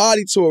throw that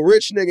body to a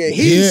rich nigga. And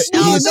Yeah, he's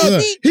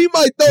good. he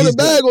might throw He's the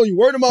bag on you.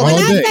 Word of my All When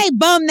mouth. day. I say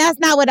bum, that's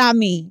not what I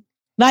mean.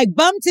 Like,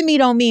 bum to me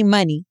don't mean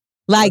money.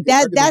 Like,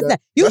 I can do that's that. the,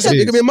 you That's can,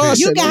 it could be a mindset.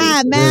 you can man.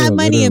 have mad Yeah,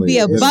 money and be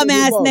a literally, bum yeah.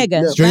 ass Yeah.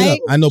 nigga, Straight right? up,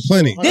 I know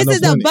plenty. I This know is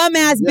a plenty. bum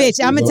ass Yes,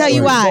 bitch. I'm gonna yes, tell you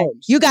yes. why.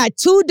 Bums. You got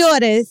 2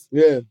 daughters,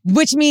 Yeah,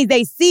 which means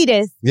they see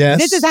this. Yes.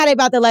 This is how they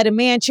about to let a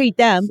man treat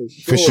them.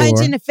 For sure.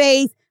 Punch in the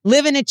face,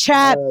 live in a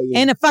trap, Hell yeah.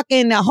 in a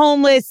fucking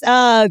homeless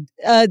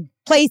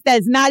place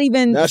that's not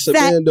even That's a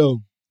set. bando.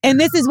 And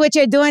this is what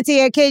you're doing to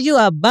your kids. You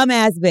a bum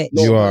ass bitch.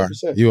 No, You are.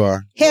 100%. You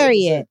are.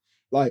 Period.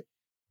 Like,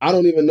 I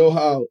don't even know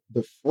how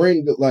the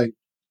friend, like,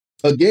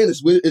 again,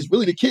 it's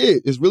really the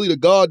kid. It's really the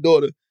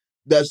goddaughter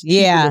that's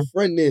keeping the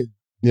friend in.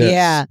 Yes.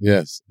 Yeah.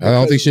 Yes. I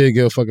don't think she'd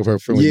give a fuck if her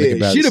friend was making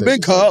bad she'd have been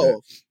decisions cut like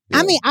off. that.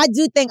 I mean, I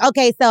do think,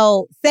 okay,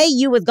 so say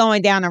you was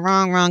going down the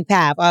wrong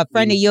path, or a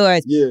friend of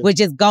yours was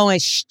just going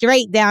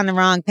straight down the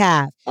wrong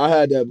path. I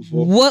had that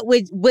before.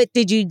 What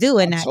did you do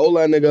in that? I told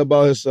that nigga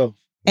about himself.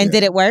 And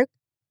did it work?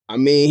 I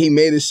mean, he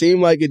made it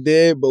seem like it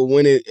did, but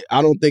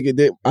I don't think it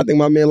did. I think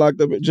my man locked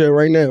up in jail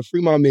right now.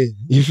 Free my man.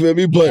 You feel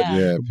me? But,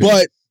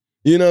 but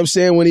you know what I'm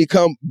saying? When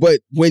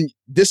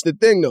this the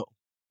thing though.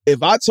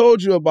 If I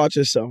told you about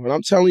yourself and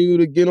I'm telling you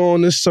to get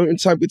on this certain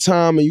type of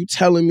time and you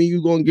telling me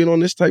you gonna get on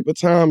this type of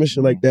time and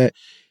shit like that,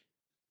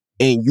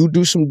 and you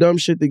do some dumb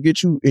shit to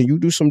get you,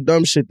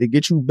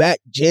 back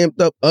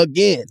jammed up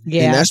again.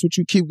 Yeah. And that's what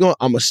you keep going.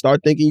 I'm gonna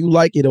start thinking you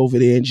like it over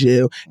there in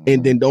jail,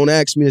 and then don't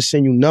ask me to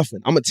send you nothing.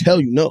 I'm gonna tell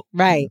you no.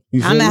 Right.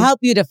 You feel I'm gonna me? help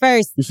you the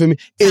first. You feel me?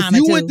 If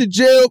you went to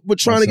jail but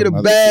trying to get a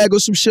bag or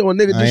some shit, or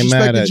nigga I ain't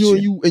mad disrespected at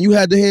you and you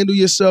had to handle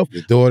yourself,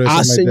 Your daughter,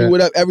 I something send like you that.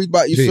 whatever.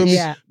 Everybody, you feel me?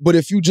 Yeah. But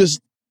if you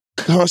just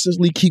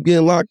constantly keep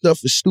getting locked up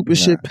for stupid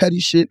shit, petty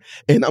shit,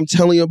 and I'm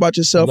telling you about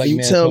yourself, Like and you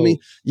man tell told. me,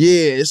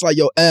 it's like,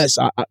 yo, ass,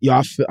 I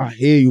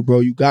hear you, bro.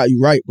 You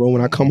right, bro.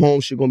 When I come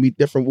home, shit gonna be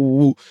different, woo,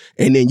 woo.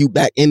 And then you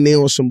back in there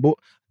on some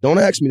don't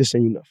ask me to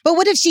send you nothing. But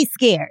what if she's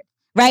scared?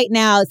 Right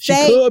now, She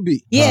say could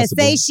be. Yeah,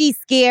 Possible. say she's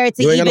scared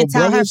to You ain't got even no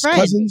tell her brothers, friend.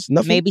 cousins,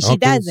 nothing? Maybe she Uncles?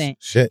 doesn't.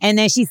 Shit. And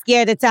then she's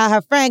scared to tell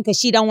her friend because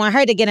she don't want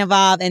her to get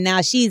involved, and now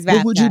she's wrapped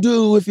What would you up.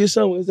 do if your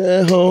son was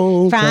at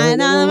home?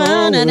 Crying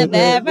alone in the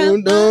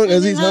bedroom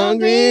because he's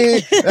hungry.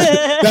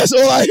 That's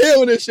all I hear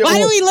with this shit. Why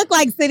do we look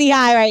like City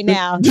High right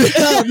now?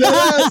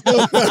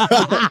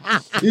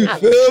 You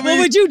feel me? What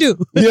would you do?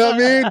 You know what I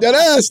mean? That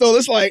ass though,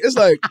 it's like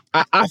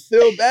I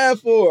feel bad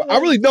for her. I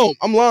really don't.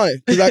 I'm lying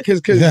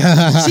because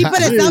She put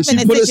herself in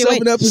she a put herself situation.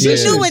 in that She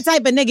position. knew what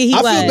type of nigga he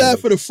I was. feel bad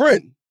for the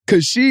friend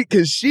because she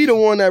the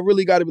one that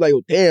really got to be like,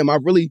 oh damn, I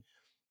really.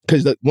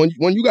 Because when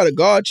you got a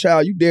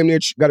godchild, you damn near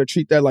got to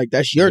treat that like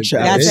that's your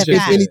child. That's a if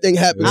fact. anything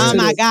happens, Oh to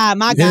my them- God,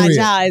 my Period.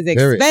 godchild is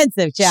Period.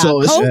 expensive,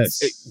 child. So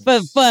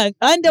Coats for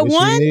under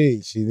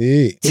one. She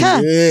need.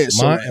 Huh. Yeah,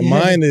 so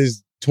Mine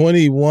is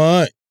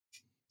 21.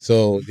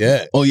 So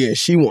yeah. Oh yeah,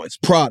 she wants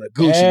Prada,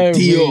 Gucci,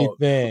 Dior.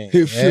 Everything.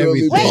 You feel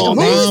me? Wait,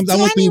 who is Proms. I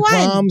went through 21?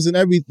 proms and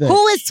everything.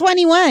 Who is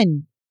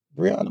 21?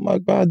 Brianna, my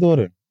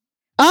goddaughter.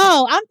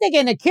 Oh, I'm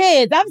thinking the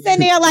kids. I'm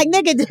sitting there like,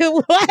 nigga,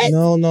 do what?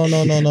 No. Oh,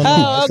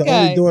 That's the okay.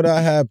 only daughter I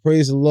had.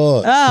 Praise the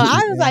Lord. Oh, I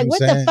was You know like,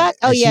 what I'm the saying? fuck?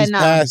 Oh, And yeah, she's no.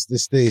 past the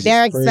stage.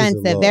 They're Praise the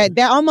expensive. Lord.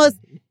 They're almost.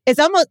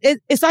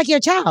 It's like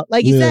your child,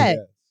 like you Yeah. said.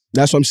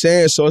 That's what I'm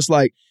saying. So it's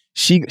like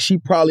she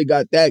probably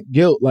got that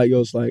guilt. Like, yo,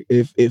 it's like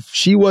if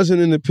she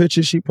wasn't in the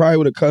picture, she probably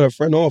would have cut her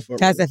friend off.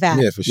 That's a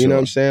fact. Yeah, for sure. You know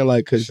what I'm saying?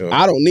 Like, because Sure.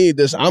 I don't need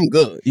this. I'm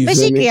good. You But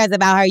feel she me? cares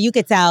about her. You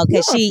could tell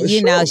because Yeah, she, for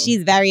you know, sure.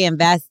 she's very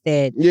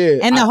invested. Yeah.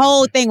 And the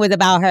whole thing was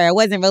about her. It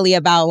wasn't really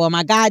about, well,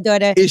 my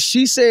goddaughter. Is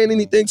she saying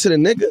anything to the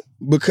nigga?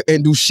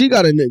 And do she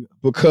got a nigga?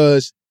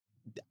 Because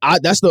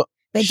that's the.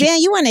 But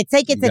then you want to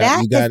take it to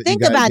that? Because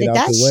think about it.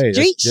 That's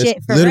street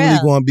shit for literally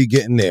real. going to be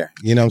getting there.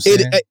 You know what I'm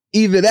saying?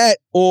 Either that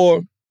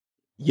or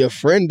your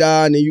friend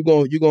died and then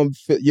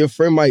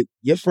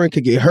your friend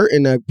could get hurt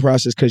in that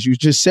process because you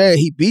just said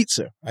he beats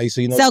her.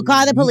 So, you know, So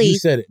call the police. You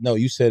said it. No,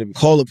 you said it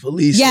before. Call the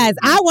police. Yes,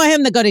 I want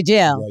him to go to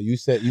jail. Yo, you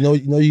said, you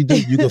do.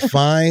 You can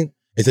find,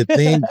 it's a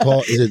thing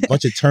called, it's a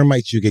bunch of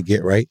termites you could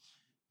get, right?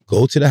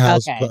 Go to the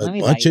house, Okay, put let a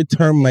me bunch write of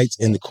termites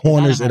in the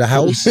corners of the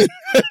house,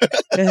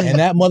 and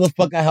that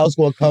motherfucking house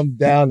gonna come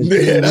down. In 2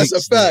 Yeah, that's a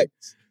weeks, fact.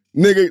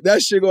 Nigga,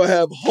 that shit gonna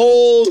have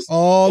holes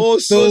all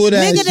sorts through of-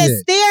 that Nigga, shit. the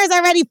stairs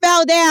already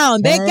fell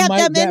down. They kept Termite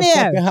them in that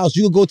there. fucking house.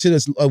 You can go to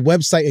this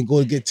website and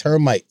go get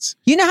termites.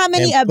 You know how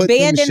many And put them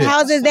abandoned shit.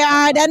 houses there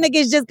are? That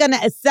nigga's just gonna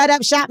set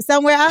up shop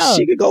somewhere else.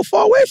 She could go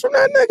far away from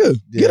that nigga.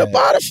 Get Yeah. up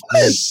out of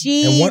Flint.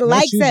 She And once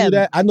likes you do him.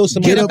 that, I know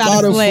somebody. Get up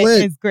out of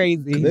Flint. It's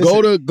crazy. Listen.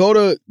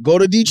 Go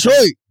to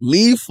Detroit.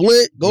 Leave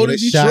Flint. Go to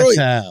Detroit.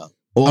 Chi-town.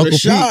 Or Uncle the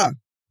Chi.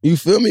 You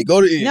feel me?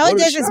 Go to No go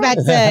to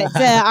disrespect Chi.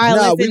 to our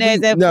Nah, listeners. we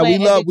in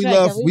love Detroit, we but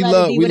love we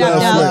love be what up,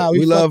 though.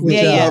 we love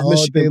Yeah, yeah. love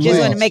Michigan. Just Please.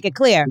 want to make it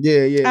clear.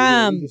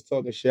 Yeah. We just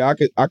talking shit. I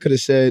could have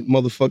said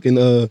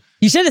motherfucking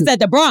You should have said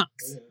the Bronx.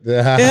 shit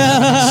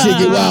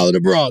get wild in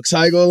the Bronx.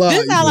 I ain't gonna lie.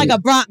 This sounds like a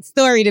Bronx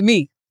story to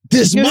me.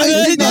 This might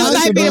This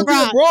might be the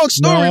Bronx.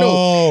 story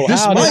though.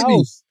 This might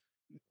be.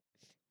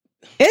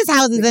 There's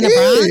houses in the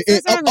Bronx. Yeah,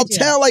 What's wrong with you?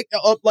 uptown,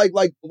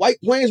 like White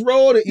Plains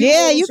Road. And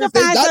Yeah, you can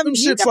find some.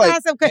 You can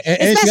find some,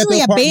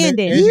 especially abandoned.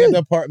 And she got the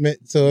apartment,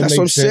 so it That's makes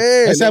what I'm sense.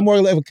 saying. That sound more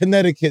like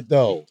Connecticut,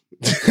 though.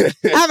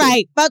 All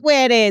right, fuck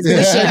where it is.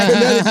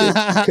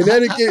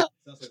 Connecticut.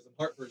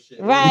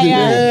 Right.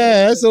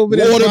 Yeah, that's over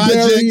there. Waterbury.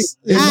 Projects.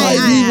 It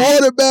might be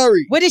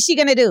Waterbury. What is she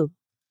gonna do?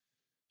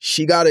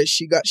 She gotta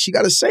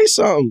say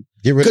something.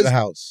 Get rid of the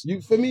house.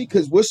 You for me?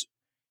 Because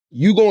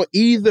you gonna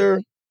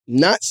either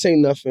not say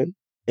nothing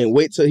and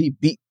wait till he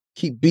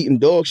keep beating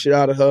dog shit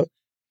out of her,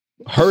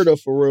 hurt her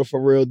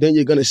for real, then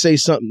you're gonna say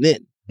something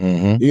then.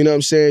 Mm-hmm. You know what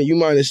I'm saying? You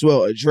might as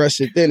well address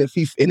it then. If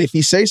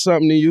he say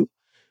something to you,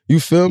 you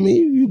feel me?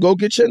 You go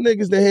get your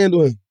niggas to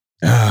handle him.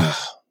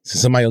 So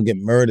somebody gonna get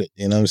murdered,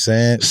 you know what I'm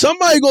saying?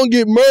 Somebody gonna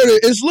get murdered.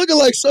 It's looking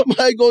like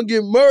somebody gonna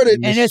get murdered.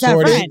 And it's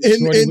her friend.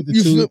 And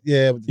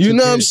you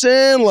know what I'm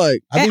saying?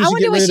 Like, I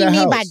wonder what she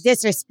mean by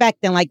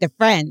disrespecting, like the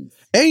friends.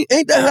 Ain't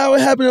that how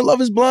it happened in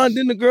Love Is Blind?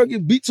 Didn't the girl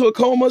get beat to a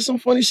coma or some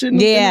funny shit in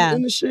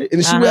the shit?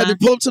 And she had to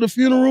pull up to the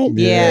funeral?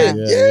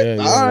 Yeah.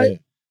 All right.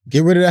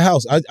 Get rid of the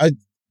house.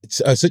 It's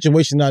a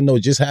situation I know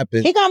just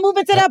happened. He gonna move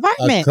into the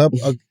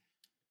apartment.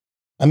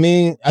 I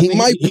mean, he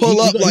might pull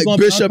up like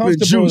Bishop and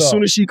Juice. As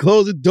soon as she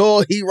closed the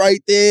door, he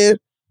right there.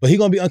 But he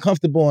gonna be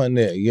uncomfortable in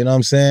there. You know what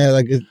I'm saying?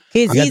 Like,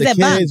 he's got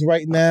the kids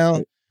right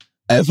now.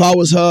 If I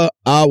was her,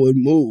 I would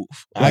move.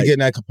 I get in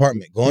that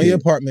apartment. Go in your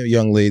apartment,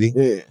 young lady,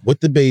 with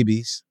the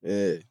babies.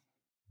 Yeah.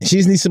 She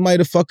just needs somebody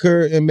to fuck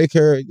her and make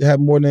her have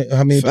more than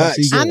how many bucks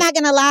he I'm not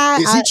gonna lie.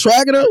 Is he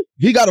tracking her?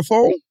 He got a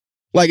phone?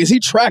 Like, is he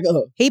tracking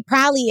her? He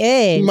probably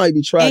is. He might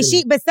be tracking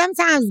her. But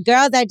sometimes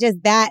girls are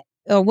just that,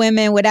 or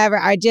women, whatever,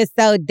 are just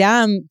so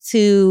dumb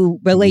to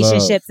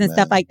relationships and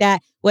stuff like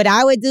that. What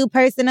I would do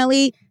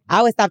personally,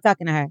 I would stop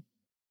talking to her.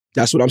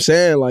 That's what I'm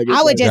saying. Like,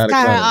 I would just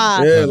cut her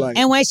off. Yeah,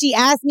 and when she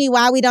asked me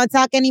why we don't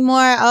talk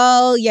anymore,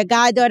 oh, your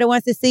goddaughter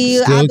wants to see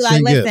you, I'll be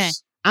like, listen,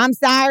 I'm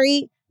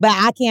sorry, but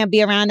I can't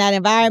be around that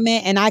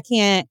environment, and I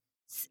can't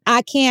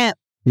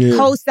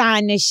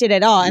co-sign this shit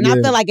at all. And I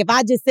feel like if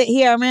I just sit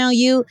here around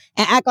you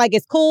and act like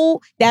it's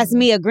cool, that's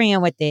me agreeing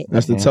with it.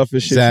 That's the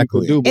toughest shit you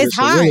could do. But it's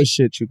hard. The realest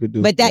shit you could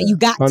do. But that you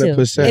got 100%. to.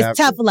 It's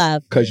tough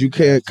love. Because you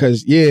can't,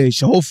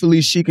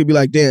 hopefully she could be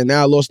like, damn,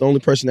 now I lost the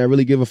only person that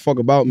really give a fuck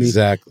about me.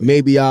 Exactly.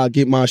 Maybe I'll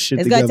get my shit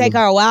together. It's going to take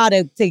her a while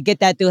to get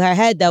that through her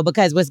head, though,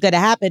 because what's going to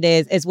happen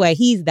is where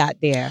he's not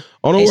there.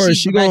 Oh, don't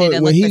worry.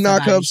 When he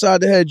knock her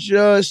upside the head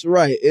just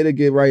right, it'll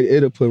get right.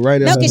 It'll put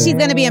right in her. No, because she's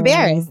going to be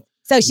embarrassed.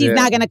 So she's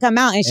not going to come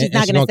out and she's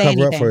not going to say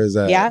anything. Up for his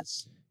ass. Yeah.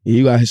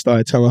 You got to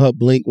start telling her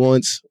blink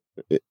once,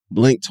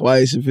 blink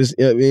twice if it's,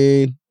 you know what I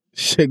mean?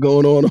 Shit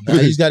going on. Nah,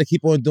 you just got to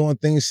keep on doing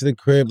things to the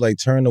crib, like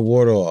turn the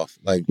water off.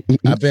 Like,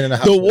 I've been in the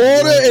house. The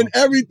water and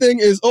everything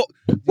is... Oh,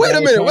 wait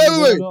a minute.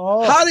 Wait.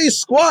 How they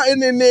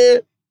squatting in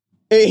there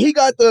and he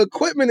got the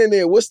equipment in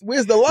there? Where's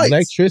the lights?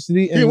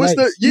 Electricity and lights.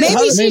 Maybe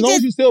as long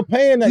as you're still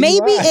paying that.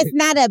 Maybe it's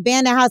not an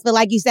abandoned house, but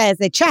like you said,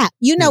 it's a trap.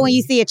 You know when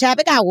you see a trap,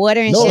 it got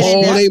water and shit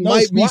in there. They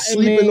might be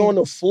sleeping on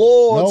the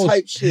floor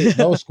type shit.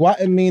 No,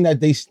 squatting mean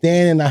that they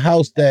stand in a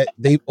house that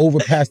they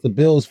overpassed the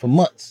bills for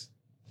months.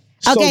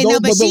 Okay,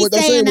 but she's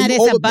saying that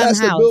it's a bum house.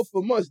 The bill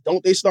for months.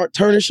 Don't they start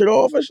turning shit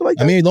off and shit like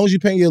that? I mean, as long as you're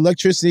paying your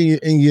electricity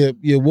and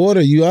your water,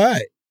 you all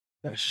right.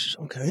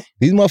 Okay.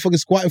 These motherfuckers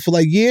squatting for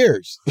like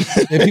years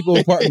in people's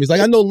apartments.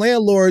 Like, I know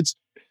landlords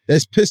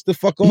that's pissed the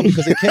fuck off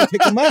because they can't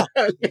kick them out.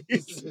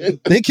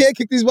 They can't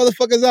kick these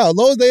motherfuckers out. As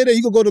long as they're there,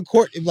 you can go to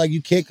court if like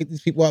you can't kick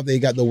these people out. They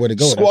got nowhere to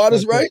go.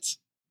 Squatters' rights?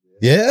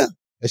 Yeah.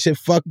 That shit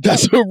fucked up.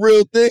 That's a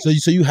real thing.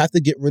 So you have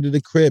to get rid of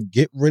the crib.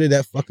 Get rid of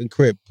that fucking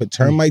crib. Put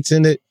termites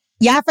in it.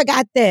 Yeah, I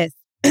forgot this.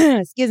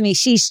 Excuse me.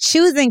 She's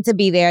choosing to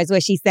be there is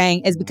what she's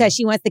saying is because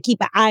she wants to keep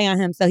an eye on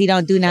him so he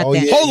don't do nothing. Oh,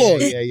 yeah,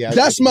 hold on. Yeah.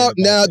 That's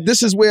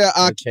this is where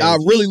I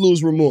really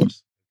lose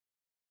remorse.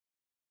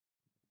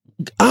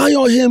 Eye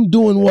on him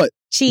doing what?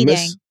 Cheating.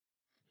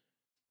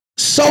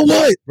 So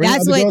what?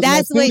 That's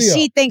what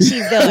she thinks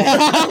she's doing.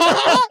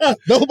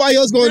 Nobody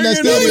else going in that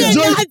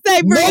studio.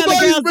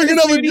 Nobody's bringing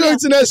other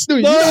joints in that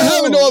studio. You're not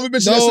having no other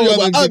bitch in that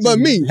studio but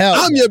me.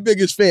 I'm your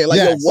biggest fan. Like,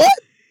 yo, what?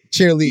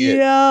 Cheerleader.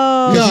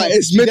 Nah,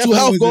 it's mental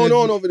health going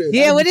on over there.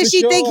 Yeah, what does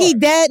she think he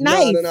dead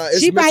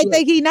nice? She probably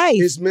think he nice.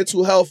 It's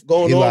mental health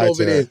going on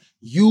over there.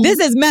 This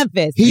is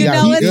Memphis.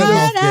 It's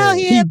hard out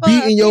here. He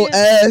beating your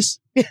ass.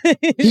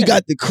 He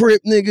got the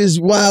Crip niggas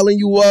wiling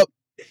you up.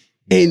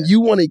 And you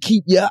want to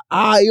keep your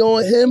eye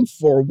on him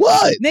for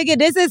what? Nigga,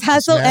 this is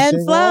hustle and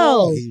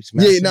flow. He was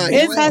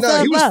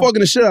fucking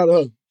the shit out of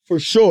her. For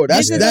sure.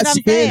 That's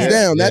hands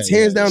down. That's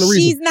hands down the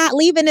reason. She's not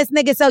leaving this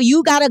nigga, so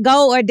you gotta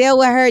go or deal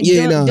with her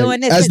doing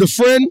this. As the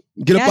friend,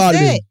 get up out of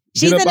there.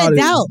 She's an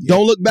adult.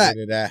 Don't look back.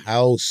 Get that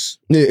house.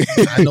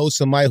 I know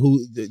somebody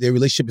who their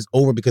relationship is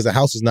over because the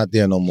house is not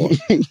there no more.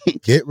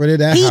 Get rid of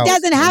that house. He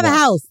doesn't have a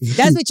house.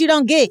 That's what you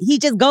don't get. He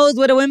just goes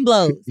where the wind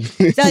blows.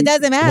 So it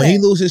doesn't matter. When he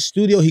loses his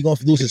studio, he gonna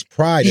lose his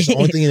pride. That's the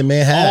only thing the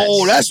man has.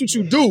 Oh, that's what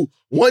you do.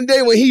 One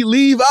day when he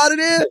leave out of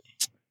there,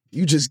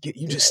 you just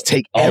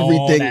take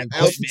everything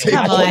out. Get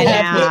up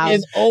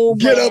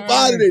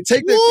out of there.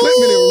 Take the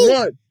equipment and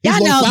run. He's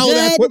going to follow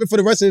that equipment for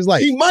the rest of his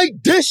life. He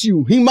might dish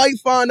you. He might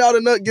find out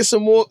enough, get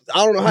some more.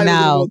 I don't know how to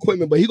get more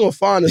equipment, but he going to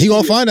find He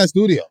going to find that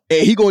studio.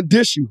 And he going to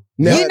dish you.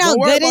 Now, you know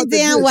good and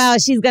damn well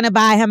she's going to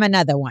buy him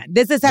another one.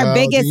 This is her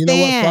biggest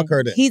fan. Fuck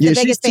her then. He's the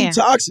biggest fan. She's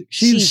too toxic.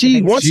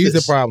 She wants She's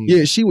this. The problem.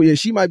 Yeah,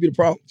 she might be the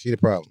problem. She's the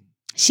problem.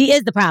 She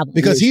is the problem.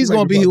 Because he's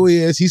going to be who he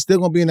is. He's still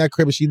going to be in that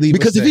crib and she leaves.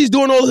 Because if he's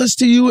doing all this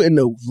to you and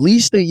the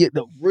least thing,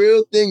 the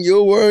real thing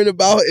you're worrying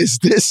about is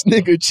this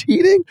nigga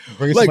cheating.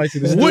 Like, what's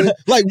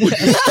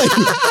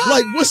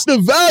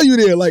the value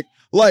there?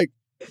 Like,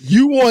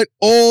 you want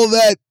all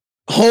that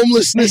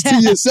homelessness to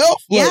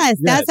yourself. Like, yes,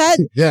 that's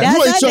her. Yes. That's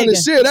you ain't her trying to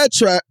nigga. share that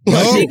trap.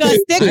 She gonna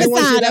stick I ain't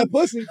want to beside share him. that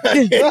pussy.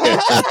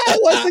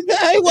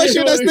 I ain't want to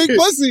share that stink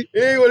pussy. He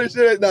ain't want to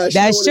share that. Nah, she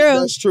That's don't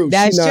wanna- true.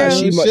 That's true.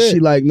 That's true. She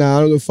like, nah, I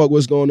don't give a fuck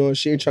what's going on.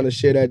 She ain't trying to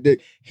share that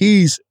dick.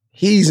 He's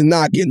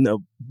knocking the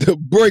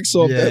brakes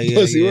off that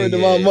pussy. Word to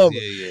my mother.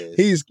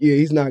 He's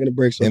knocking the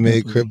brakes off. They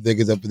made crib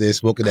niggas up there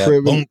smoking that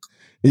Crib- bunk.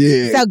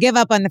 Yeah. So give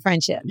up on the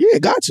friendship. Yeah,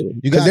 got to.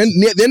 You got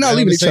They're not Y'all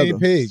leaving on the each same other.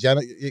 page.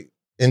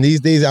 And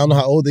these days, I don't know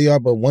how old they are,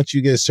 but once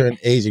you get a certain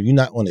age, if you're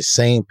not on the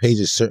same page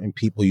as certain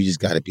people, you just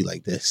got to be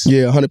like this.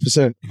 Yeah,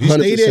 100%. If you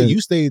stay there,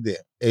 you stay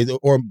there.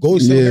 Or go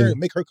to her and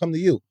make her come to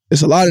you.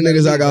 It's a lot of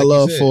niggas I got like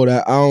love for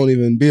that I don't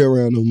even be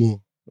around no more.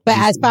 But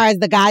as far as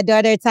the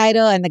goddaughter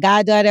title and the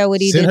goddaughter, what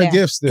do you do Send her there?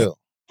 gifts still.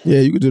 Yeah,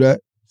 you could do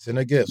that. Send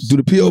her gifts. Do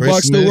the P.O.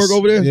 box still work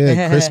over there?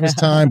 Yeah, Christmas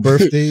time,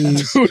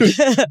 birthdays. Do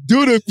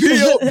the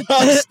P.O.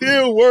 box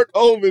still work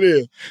over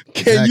there?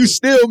 Can you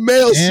still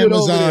mail shit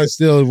over there? Amazon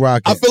still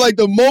rocking. I feel like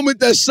the moment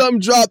that something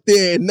dropped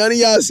there and none of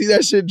y'all see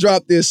that shit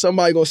drop there,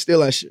 somebody gonna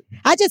steal that shit.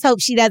 I just hope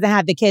she doesn't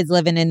have the kids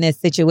living in this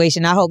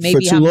situation. I hope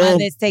maybe too her long.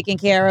 mother's taking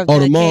care of Oh,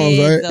 the the moms,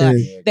 kids right? or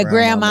Yeah. the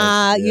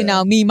grandma, you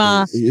know,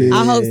 Mima. Yeah.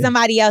 I hope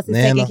somebody else is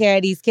Nana. taking care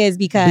of these kids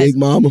because, Big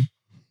mama.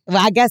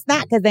 well, I guess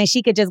not, because then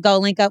she could just go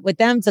link up with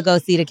them to go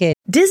see the kids.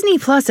 Disney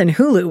Plus and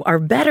Hulu are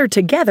better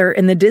together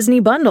in the Disney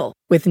Bundle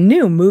with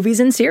new movies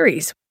and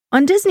series.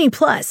 On Disney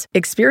Plus,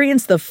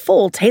 experience the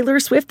full Taylor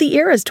Swift The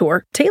Eras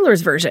Tour,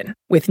 Taylor's version,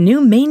 with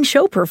new main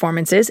show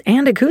performances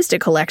and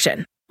acoustic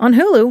collection. On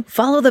Hulu,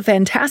 follow the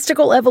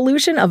fantastical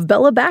evolution of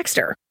Bella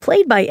Baxter,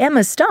 played by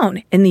Emma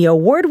Stone in the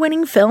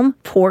award-winning film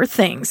Poor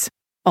Things.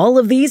 All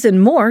of these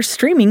and more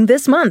streaming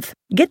this month.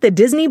 Get the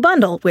Disney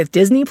Bundle with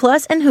Disney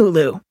Plus and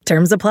Hulu.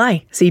 Terms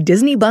apply. See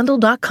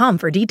DisneyBundle.com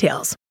for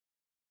details.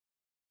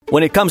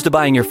 When it comes to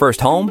buying your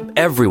first home,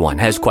 everyone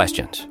has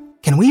questions.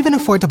 Can we even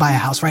afford to buy a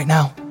house right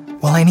now?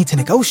 Well, I need to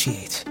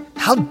negotiate.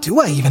 How do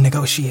I even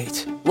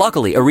negotiate?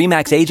 Luckily, a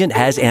RE/MAX agent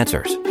has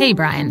answers. Hey,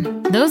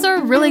 Brian, those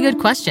are really good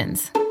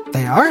questions.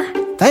 They are?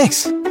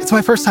 Thanks. It's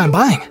my first time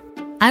buying.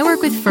 I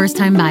work with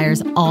first-time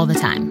buyers all the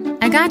time.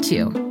 I got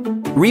you.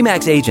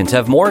 RE/MAX agents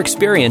have more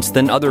experience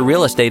than other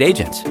real estate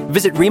agents.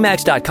 Visit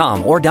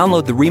RE/MAX.com or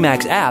download the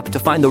RE/MAX app to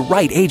find the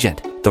right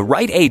agent. The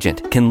right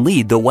agent can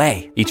lead the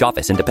way. Each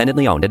office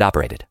independently owned and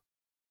operated.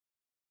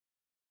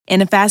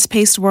 In a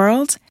fast-paced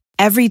world,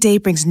 every day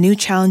brings new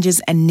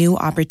challenges and new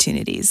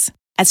opportunities.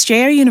 At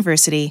Strayer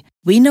University,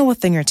 we know a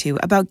thing or two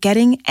about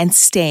getting and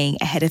staying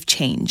ahead of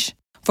change.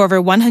 For over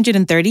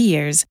 130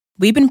 years,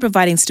 we've been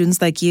providing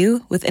students like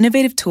you with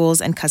innovative tools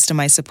and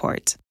customized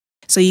support,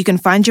 so you can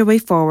find your way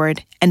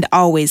forward and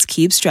always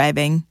keep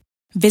striving.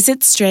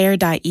 Visit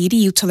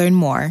strayer.edu to learn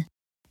more.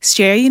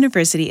 Strayer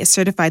University is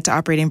certified to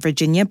operate in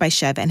Virginia by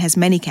Chev and has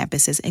many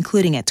campuses,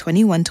 including at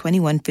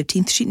 2121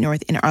 15th Street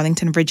North in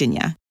Arlington,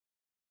 Virginia.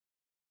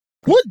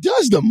 What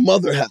does the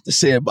mother have to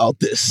say about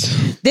this?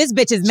 This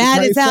bitch is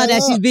mad as hell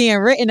that she's being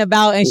written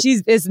about, and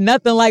it's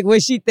nothing like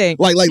what she thinks.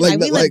 Like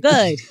we look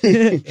good.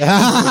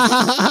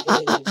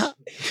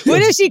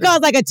 What if she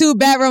calls like a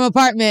 2-bedroom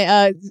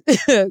apartment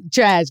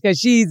trash? Because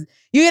she's,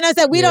 you know what I'm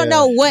saying? We don't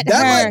know what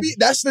her.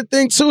 That's the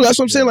thing too. That's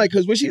what I'm saying. Like,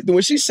 because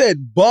when she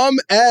said bum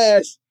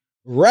ass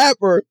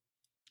rapper,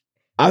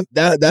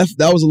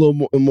 that was a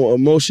little more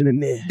emotion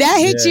in there. That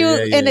hit you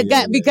in the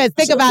gut because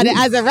think about it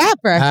as a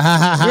rapper,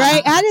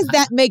 right? How does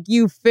that make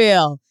you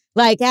feel?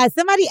 Like, has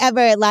somebody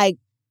ever like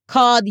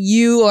called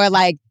you or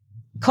like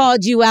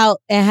called you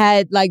out and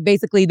had like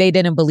basically they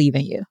didn't believe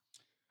in you?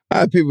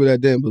 I had people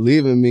that didn't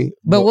believe in me.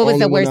 But what was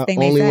the worst thing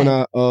they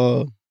said?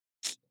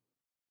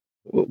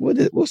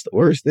 What's the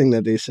worst thing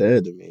that they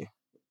said to me?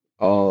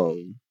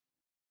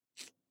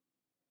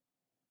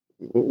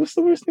 What's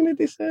the worst thing that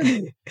they said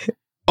to me?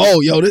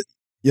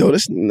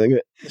 This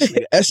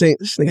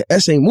nigga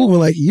S ain't moving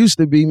like he used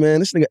to be, man.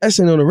 This nigga S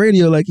ain't on the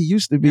radio like he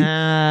used to be.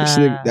 This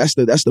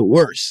nigga, that's the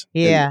worst.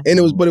 Yeah. And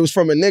it was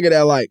from a nigga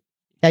that like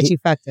that you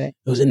fucked with.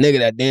 It was a nigga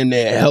that damn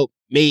near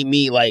made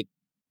me like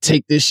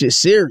take this shit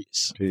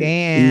serious.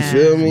 Damn. You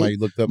feel me? Somebody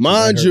looked up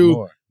Mind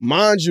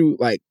you,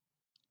 like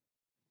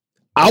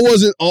I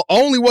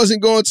only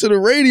wasn't going to the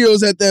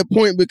radios at that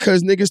point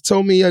because niggas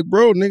told me like,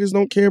 bro, niggas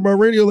don't care about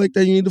radio like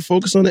that. You need to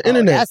focus on the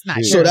internet. That's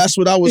not So true. that's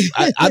what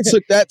I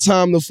took that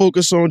time to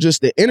focus on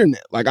just the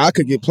internet. Like I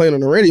could get played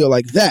on the radio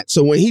like that.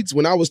 So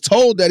when I was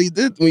told that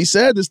when he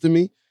said this to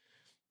me,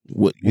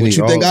 what you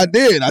think I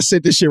did? I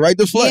sent this shit right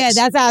to Flex. Yeah,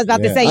 that's how I was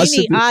about to say.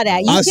 You need all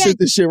that. I sent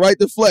this shit right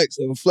to Flex.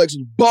 And Flex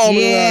was bombing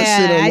around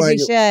shit. I'm as like,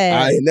 you should.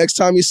 all right, next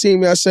time you see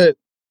me, I said,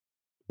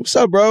 what's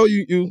up, bro?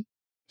 You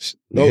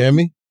hear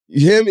me? You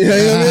hear me? You know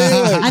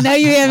what I mean? I know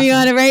you hear me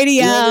on the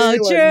radio. You know what I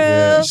mean? Like,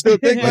 True. you still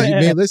think like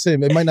Man,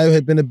 listen, it might not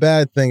have been a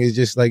bad thing. It's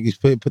just like you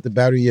put the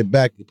battery in your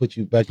back, it put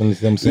you back on the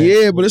same saying.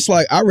 Yeah, but it's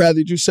like I'd rather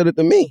you said it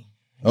to me.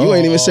 You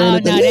ain't even saying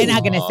it to me. No, they're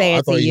not gonna say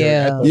it to you.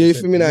 Yeah, you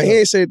feel me? Now he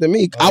ain't say it to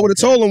me. I would have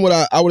told him what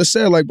I would have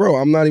said. Like, bro,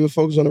 I'm not even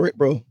focused on the radio,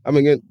 bro. I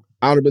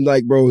would have been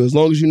like, bro, as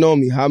long as you know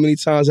me, how many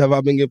times have I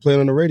been getting played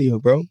on the radio,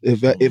 bro?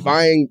 If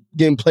I ain't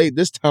getting played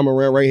this time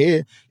around right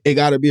here, it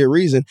got to be a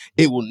reason.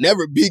 It will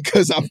never be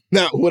because I'm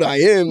not what I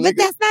am. But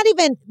that's not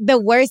even the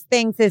worst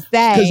thing to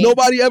say. Because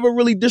nobody ever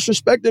really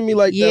disrespected me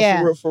like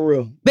that, for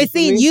real. But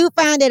see, you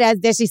found it as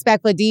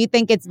disrespectful. Do you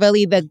think it's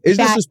really it's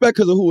disrespect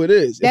because of who it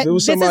is. If it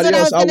was somebody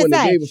else, I wouldn't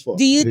have gave a fuck.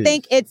 Do you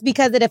think it's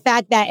because of the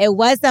fact that it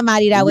was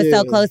somebody that was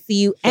so close to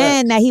you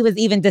and that he was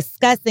even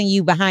discussing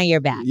you behind your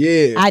back?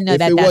 Yeah. I know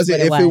that's what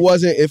it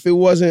was. If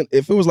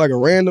it was like a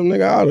random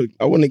nigga,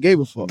 I wouldn't have gave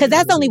a fuck. Because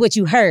that's only what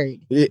you heard.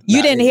 You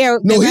didn't hear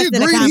the rest of the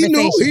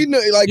conversation. He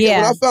knew. Like,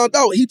 when I found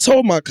out, he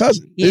told my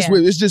cousin.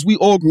 It's just we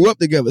all grew up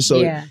together.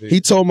 So he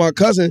told my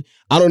cousin.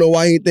 I don't know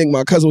why he didn't think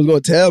my cousin was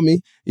going to tell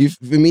me.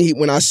 For me,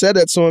 when I said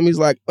that to him, he's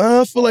like,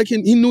 I feel like he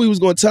knew he was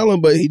going to tell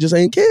him, but he just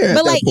ain't care.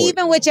 But like,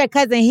 even with your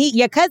cousin,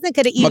 your cousin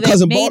could have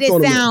even made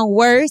it sound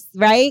worse,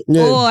 right?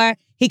 Yeah. Or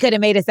he could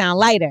have made it sound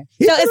lighter.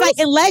 So it's like,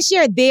 unless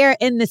you're there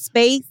in the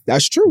space,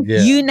 that's true.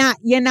 Yeah.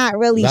 You're not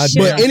really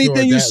sure. But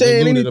anything you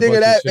say, anything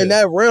in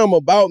that realm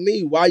about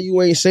me, why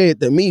you ain't say it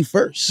to me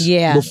first?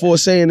 Yeah. Before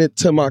saying it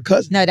to my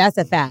cousin. No, that's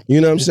a fact. You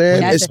know what I'm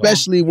saying?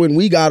 Especially when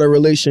we got a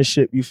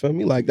relationship. You feel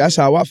me? Like, that's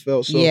how I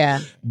felt. So,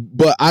 yeah.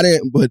 But I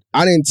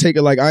didn't take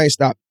it like I ain't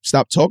stop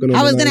talking to him.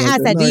 I was gonna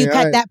ask that. Do you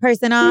cut that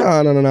person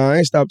off? No. I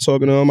ain't stopped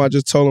talking to him. I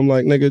just told him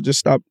like, nigga, just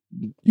stop.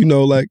 You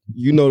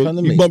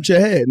bumped your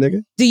head,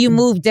 nigga. Do you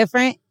move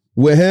different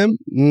with him?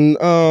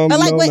 But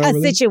like with a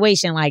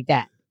situation like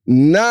that.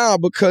 Nah,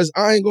 because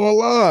I ain't gonna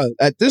lie.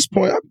 At this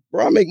point,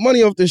 I make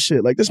money off this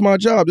shit. Like, this is my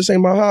job. This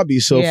ain't my hobby.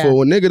 So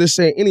for a nigga to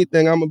say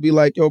anything, I'm gonna be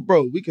like, yo,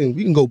 bro, we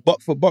can go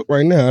buck for buck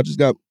right now.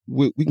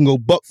 We can go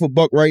buck for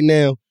buck right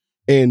now.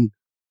 And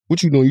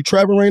what you doing? You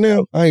trapping right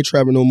now? I ain't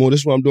trapping no more.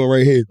 This is what I'm doing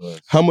right here.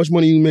 Right. How much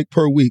money you make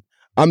per week?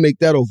 I make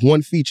that off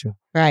one feature.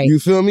 Right. You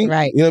feel me?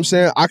 Right. You know what I'm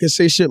saying? I can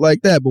say shit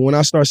like that, but when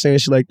I start saying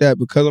shit like that,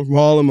 because I'm from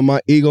Harlem and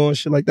my ego and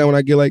shit like that, when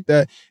I get like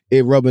that,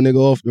 it rub a nigga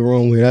off the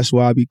wrong way. That's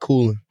why I be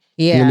cooling.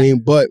 Yeah. You know what I mean?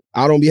 But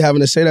I don't be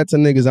having to say that to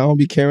niggas. I don't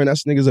be caring.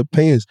 That's niggas'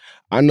 opinions.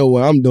 I know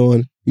what I'm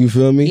doing. You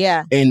feel me?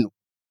 Yeah. And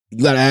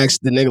you gotta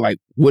ask the nigga, like,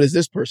 what is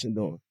this person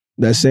doing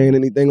that's saying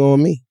anything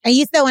on me? And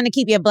you still want to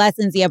keep your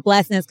blessings,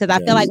 because I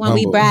feel like when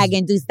we brag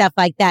and do stuff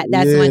like that,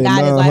 that's when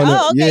God is like,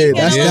 oh, okay.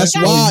 Yeah, that's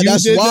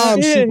why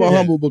I'm super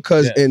humble,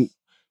 because and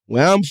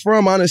where I'm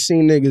from, I done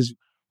seen niggas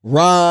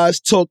rise,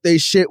 talk they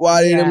shit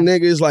while they them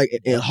niggas. Like,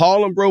 in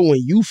Harlem, bro,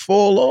 when you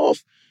fall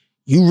off,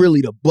 you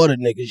really the butt of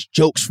niggas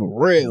jokes for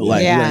real.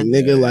 Like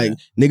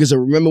niggas will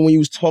remember when you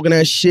was talking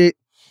that shit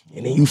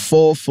and then you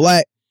fall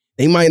flat.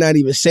 They might not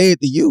even say it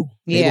to you.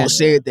 They gonna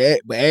say it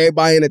to but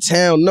everybody in the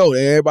town know.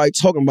 Everybody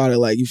talking about it.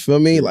 Like, you feel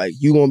me? Like,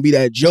 you gonna be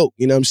that joke.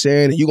 You know what I'm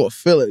saying? And you gonna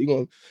feel it.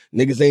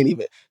 Niggas ain't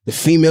even, the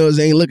females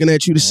ain't looking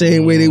at you the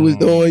same way they was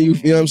doing you.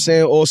 You know what I'm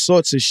saying? All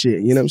sorts of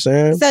shit. You know what I'm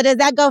saying? So does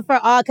that go for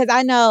all? Because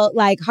I know,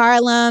 like,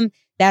 Harlem,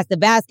 that's the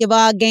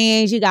basketball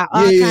games. You got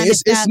all kinds of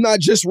stuff. It's not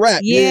just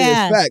rap.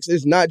 Yeah, it's facts.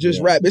 It's not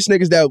just rap. It's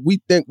niggas that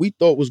we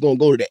thought was gonna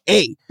go to the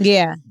A.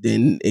 Yeah.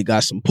 Then it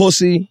got some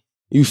pussy.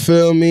 You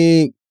feel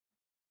me?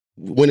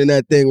 Winning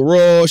that thing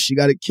raw, she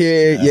got a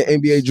kid, your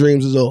NBA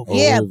dreams is over.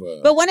 Yeah,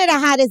 but one of the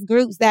hottest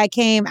groups that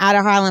came out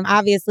of Harlem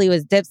obviously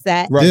was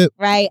Dipset,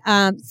 right?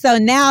 So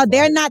now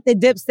they're not the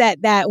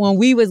Dipset that when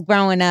we was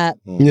growing up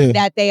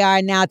that they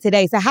are now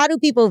today. So how do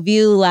people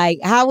view, like,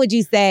 how would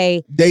you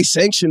say? They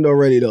sanctioned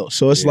already though,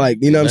 so it's like,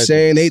 you know what I'm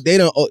saying? They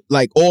don't,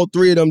 like, all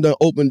three of them done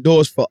open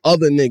doors for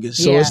other niggas.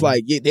 So it's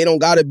like, they don't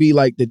gotta be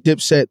like the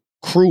Dipset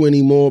crew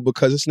anymore,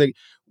 because it's nigga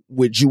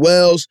with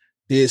Jewels.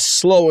 There's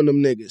slowing them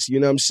niggas, you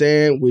know what I'm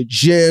saying? With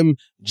Jim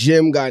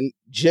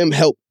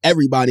helped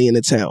everybody in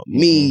the town.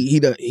 Me,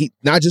 he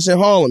not just in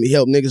Harlem. He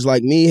helped niggas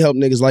like me. He helped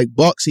niggas like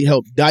Bucks. He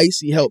helped Dice.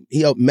 He helped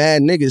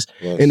mad niggas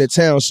in the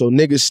town. So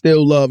niggas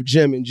still love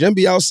Jim, and Jim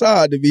be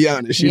outside, to be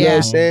honest. You know what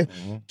I'm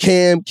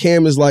saying?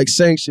 Cam is like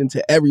sanctioned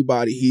to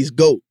everybody. He's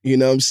GOAT. You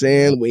know what I'm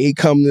saying? When he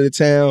come to the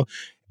town,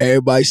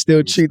 everybody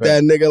still treat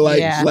that nigga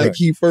like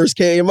he first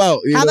came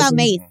out. You How know about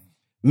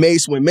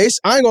Mace? When Mace,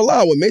 I ain't gonna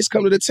lie, when Mace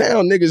come to the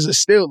town, niggas are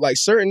still, like,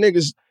 certain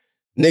niggas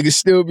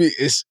still be,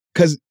 it's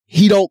because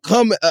he don't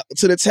come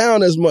to the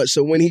town as much.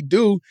 So when he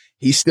do,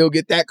 he still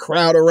get that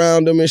crowd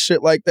around him and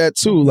shit like that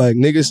too. Like,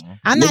 niggas.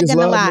 I'm not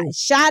gonna lie.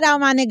 Shout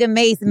out my nigga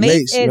Mace.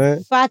 Mace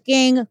is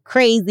fucking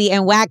crazy.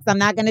 And Wax, I'm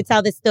not gonna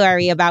tell the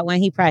story about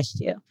when he pressed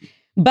you.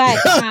 But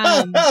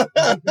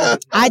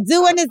I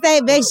do want to say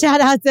big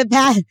shout out to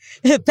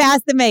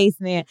Pastor Mace,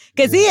 man.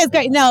 Because he is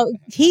great. No,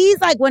 he's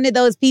like one of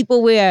those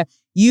people where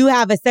you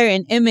have a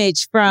certain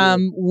image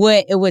from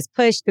what it was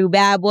pushed through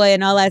Bad Boy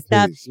and all that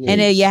stuff. And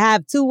then you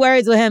have 2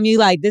 words with him, you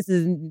like, this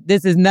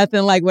is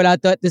nothing like what I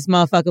thought this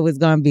motherfucker was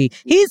gonna be.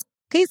 He's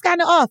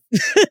kind of off.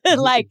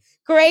 Like,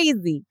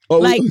 crazy. Oh,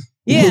 like,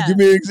 yeah. Give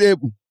me an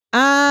example.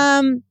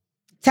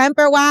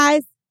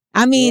 Temper-wise,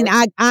 I mean,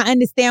 I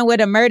understand where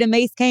the murder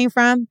Mace came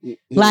from.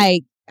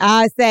 Like,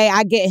 I say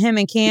I get him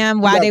and Cam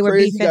while they were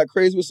beefing. You got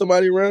crazy with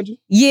somebody around you?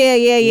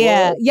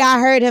 Yeah. What? Yeah, I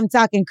heard him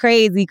talking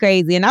crazy.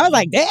 And I was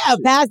like,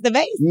 damn, Pastor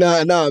Mace.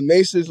 Nah,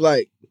 Mace is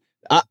like...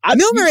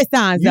 numerous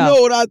times, though. You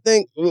know what I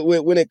think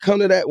when it came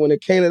to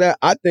that,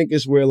 I think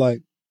it's where,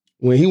 like,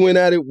 when he went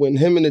at it, when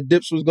him and the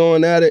Dips was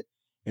going at it,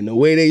 and the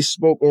way they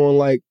spoke on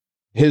like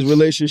his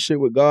relationship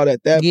with God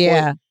at that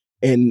point,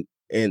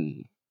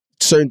 and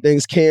certain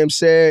things Cam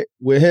said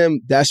with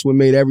him, that's what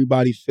made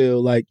everybody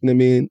feel like, you know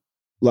what I mean,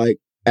 like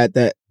at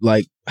that,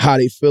 like how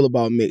they feel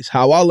about Mace.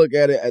 How I look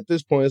at it at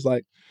this point is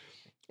like,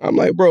 I'm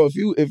like, bro, if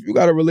you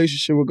got a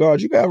relationship with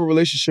God, you can have a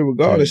relationship with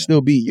God and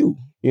still be you.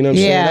 You know what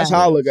I'm saying? That's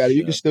how I look at it.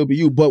 You can still be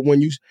you. But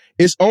when you,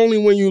 it's only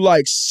when you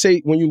like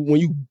say, when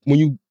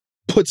you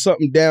put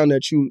something down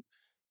that you,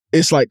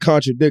 it's like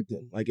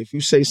contradicting. Like if you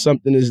say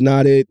something is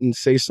not it and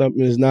say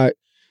something is not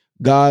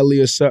godly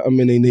or something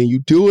and then you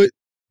do it,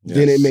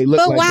 then it may look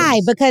like. But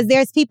why? Because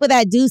there's people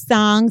that do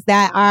songs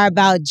that are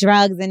about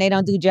drugs and they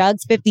don't do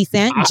drugs. 50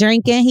 Cent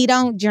drinking, he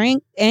don't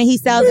drink and he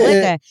sells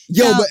liquor.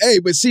 Yo,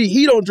 but see,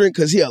 he don't drink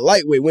because he a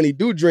lightweight. When he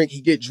do drink, he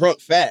get drunk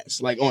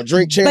fast. Like on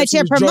Drink Champs. But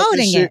you're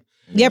promoting it.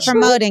 You're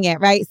promoting it,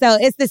 right? So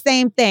it's the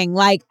same thing.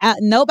 Like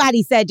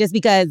nobody said just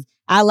because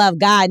I love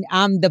God,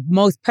 I'm the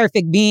most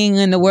perfect being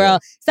in the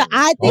world. So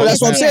I think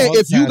that's what I'm saying.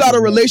 If you got a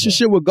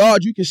relationship with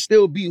God, you can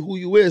still be who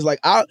you is. Like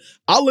I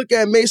look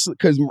at Mesa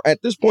because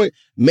at this point,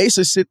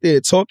 Mesa sit there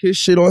and talk his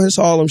shit on his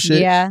Harlem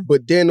shit. Yeah.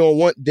 But then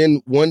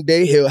one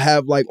day he'll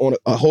have like on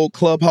a whole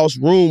clubhouse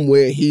room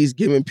where he's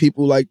giving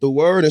people like the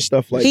word and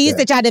stuff like that. He used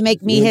to try to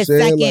make me his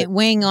second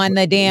wing on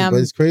the damn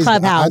it's crazy.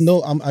 clubhouse. I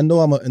know I'm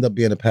gonna end up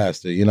being a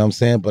pastor. You know what I'm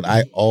saying? But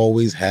I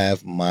always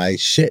have my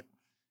shit.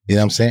 You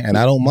know what I'm saying? And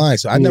I don't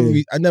mind. So I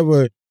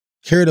never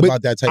cared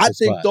about that type of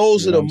stuff. I think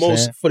those are the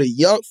most, for the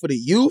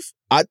youth,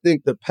 I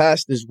think the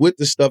pastors with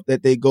the stuff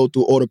that they go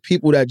through or the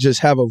people that just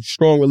have a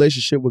strong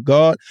relationship with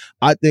God,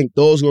 I think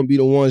those are going to be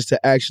the ones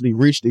to actually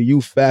reach the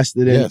youth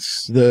faster than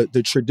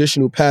the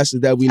traditional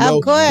pastors that we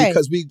know.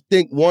 Because we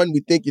think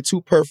you're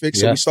too perfect,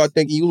 so we start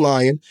thinking you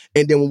lying.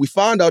 And then when we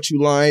find out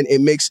you lying,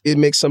 it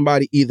makes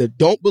somebody either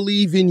don't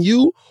believe in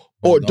you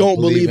or don't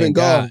believe in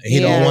God.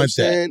 He don't want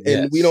that.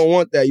 And we don't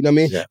want that, you know what I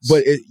mean? Yes.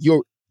 But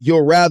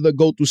you'll rather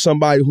go through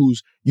somebody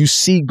who's you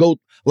see go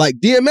like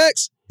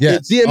DMX.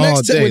 Yes.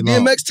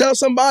 DMX tell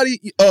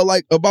somebody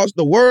like about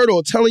the word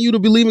or telling you to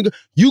believe in God,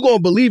 you gonna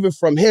believe it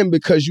from him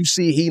because you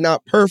see he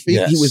not perfect.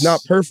 Yes. He was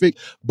not perfect,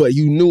 but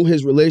you knew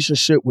his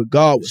relationship with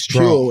God was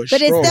pure.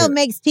 But it still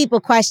makes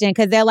people question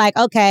because they're like,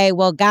 okay,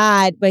 well,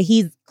 God, but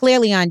he's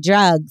clearly on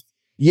drugs.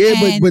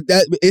 Yeah, but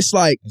that it's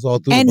like it's all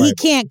through and the he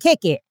can't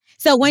kick it.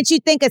 So once you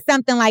think of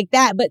something like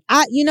that, but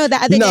the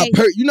other day,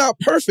 you're not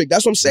perfect.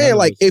 That's what I'm saying.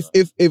 Like if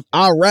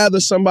I'd rather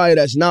somebody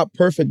that's not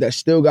perfect that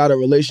still got a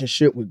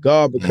relationship with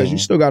God because you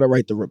still got a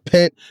right to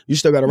repent, you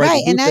still got a right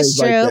to do and that's things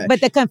true. like that. But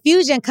the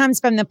confusion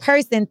comes from the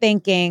person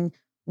thinking,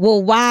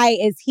 well, why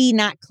is he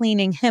not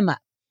cleaning him up?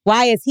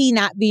 Why is he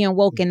not being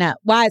woken up?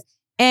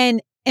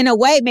 And in a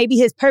way, maybe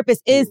his purpose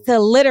is to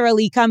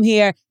literally come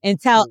here and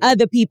tell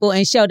other people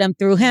and show them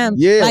through him,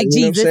 like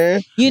Jesus. Know what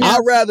I'm saying? I'd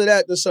rather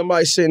that than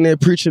somebody sitting there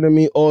preaching to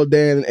me all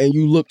day and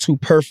you look too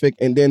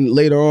perfect. And then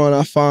later on,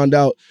 I found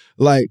out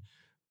like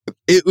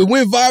it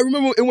went viral.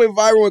 Remember, it went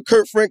viral when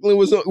Kirk Franklin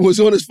was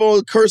on his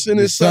phone cursing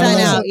his son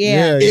out.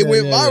 It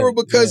went viral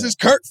because it's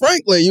Kirk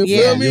Franklin. You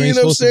feel me? You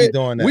know what I'm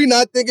saying? We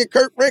not thinking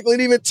Kirk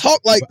Franklin even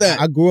talk like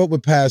that. I grew up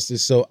with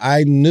pastors, so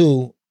I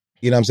knew.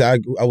 You know what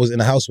I'm saying? I was in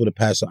a house with a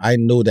pastor. I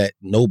know that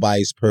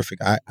nobody's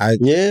perfect. I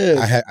knew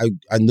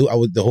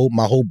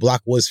my whole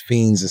block was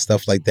fiends and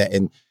stuff like that.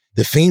 And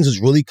the fiends was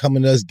really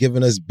coming to us,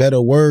 giving us better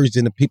words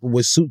than the people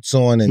with suits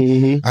on.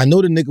 And I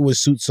know the nigga with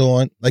suits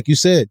on, like you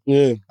said.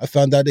 Yeah. I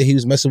found out that he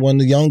was messing with one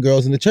of the young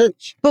girls in the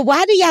church. But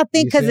why do y'all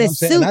think because it's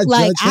suits?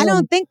 Like, I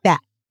don't think that.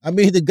 I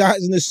mean, the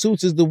guys in the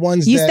suits is the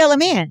ones you still a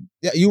man.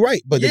 Yeah, you're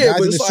right. But the guys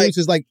in the suits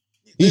is like,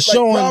 he's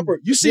showing proper.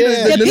 You see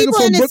the people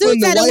from in the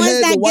Brooklyn, suits are the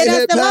ones that get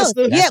us the most.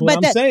 Yeah, but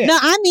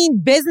I mean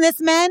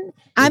businessmen.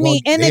 I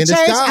mean in the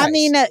church. I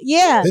mean,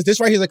 This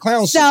right here is a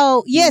clown suit.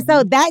 So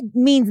so that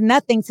means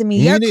nothing to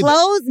me. Your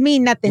clothes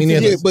mean nothing to me.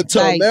 Yeah, but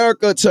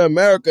to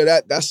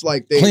America, that's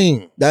like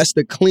clean. That's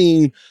the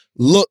clean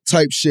look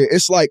type shit.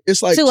 It's like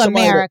to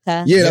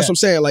America. Yeah, that's what I'm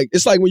saying. Like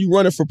it's like when you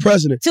running for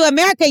president. To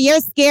America, you're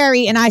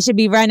scary, and I should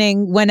be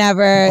running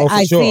whenever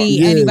I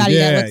see anybody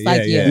that looks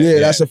like you. Yeah,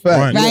 that's a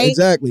fact. Right? Yeah,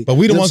 exactly. But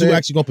we the ones who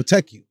actually gonna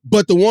protect you.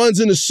 But the ones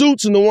in the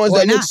suits and the ones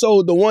that look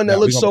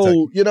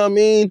so, you know what I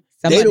mean?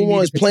 They the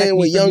ones playing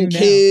with young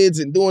kids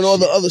and doing all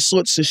the other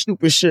sorts of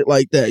stupid shit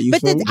like that. You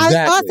feel me?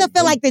 I also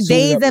feel like the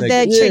days of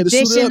the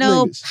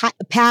traditional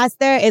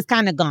pastor is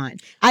kind of gone.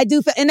 I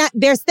do feel, and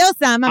there's still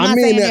some. I'm not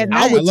saying there's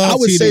not. I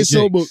would say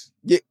so, but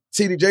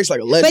TD Jakes like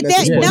a legend. But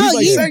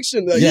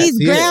he's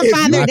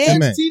grandfathered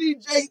in.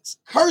 TD Jakes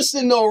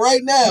cursing though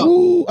right now.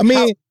 Ooh, I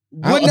mean,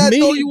 wouldn't that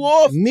throw you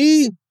off?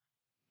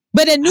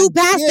 But a new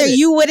pastor,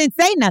 you wouldn't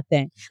say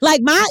nothing.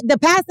 Like the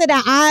pastor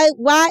that I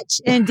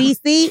watch in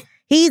DC.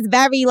 He's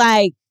very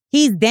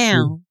he's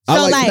down. So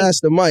I like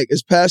Pastor Mike.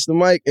 It's Pastor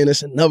Mike and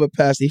it's another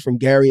pastor. He's from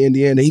Gary,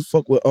 Indiana. He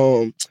fuck with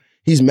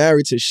he's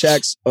married to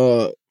Shaq's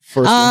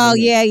first. Oh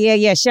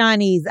yeah.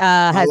 Shawnee's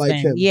husband. I like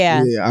him.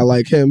 Yeah, I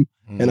like him,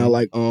 and I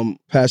like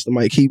Pastor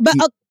Mike. They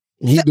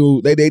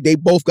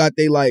both got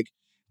they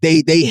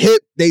they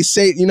hip, they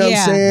say, you know what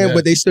I'm saying,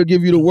 but they still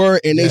give you the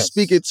word and they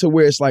speak it to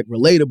where it's like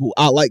relatable.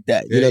 I like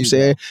that. You know what I'm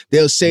saying?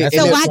 They'll say.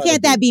 So why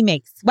can't that be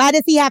mixed? Why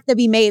does he have to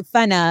be made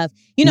fun of?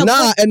 You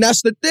know, and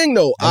that's the thing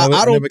though.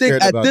 I don't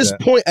think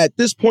at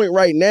this point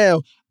right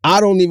now, I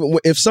don't even,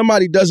 if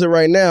somebody does it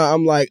right now,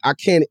 I'm like,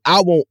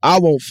 I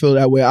won't feel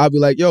that way. I'll be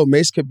like, yo,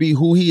 Mace could be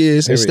who he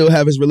is and still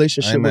have his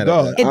relationship with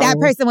God. If that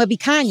person would be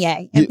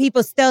Kanye and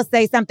people still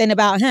say something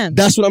about him.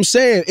 That's what I'm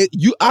saying.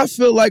 I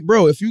feel like,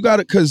 bro, if you got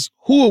it, because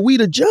who are we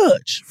to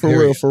judge? For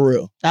real.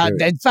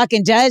 The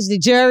fucking judge, the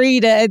jury,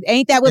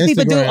 ain't that what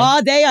people do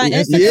all day on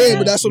Instagram? Yeah,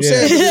 but that's what I'm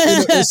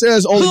saying. It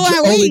says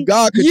only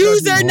God could judge.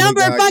 User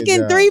number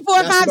fucking 3,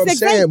 4, 5,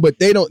 6, 8. But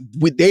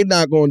they're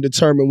not going to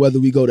determine whether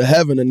we go to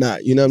heaven or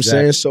not. You know what I'm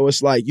saying? So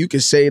it's like, you can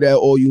say that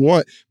all you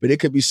want, but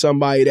it could be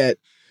somebody that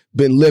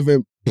been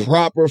living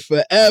proper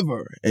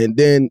forever. And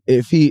then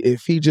if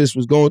he just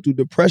was going through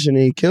depression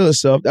and he killed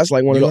himself, that's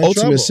like one of the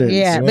ultimate sins.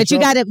 Yeah, but you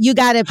gotta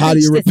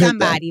preach to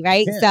somebody,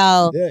 right?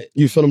 So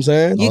you feel what I'm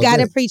saying? You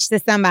gotta preach to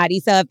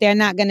somebody. So if they're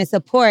not gonna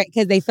support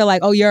because they feel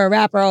like, oh, you're a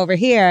rapper over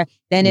here,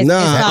 then it's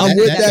I'm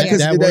with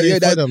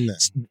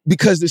that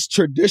because it's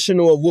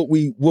traditional of what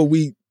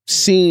we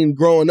seen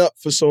growing up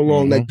for so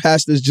long. Like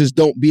pastors just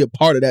don't be a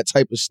part of that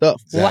type of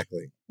stuff.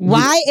 Exactly.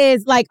 Why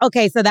is like,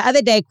 okay, so the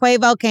other day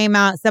Quavo came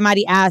out,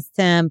 somebody asked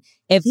him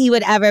if he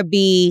would ever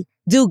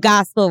do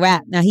gospel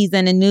rap. Now he's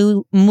in a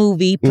new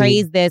movie,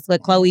 Praise This,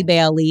 with Chloe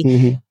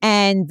Bailey.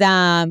 And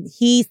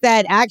he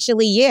said,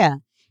 actually, yeah.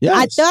 Yes.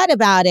 I thought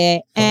about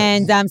it.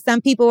 And some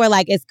people were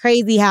like, it's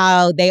crazy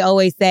how they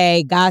always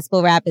say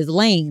gospel rap is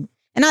lame.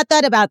 And I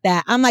thought about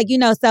that. I'm like,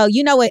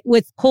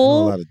 what's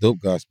cool? A lot of dope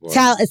gospel.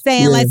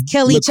 Saying let's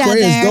kill each other.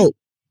 Is dope.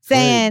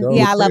 Saying,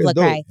 I love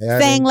Lecrae.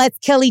 Saying let's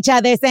kill each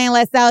other, saying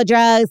let's sell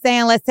drugs,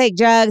 saying let's take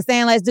drugs,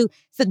 saying let's do.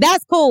 So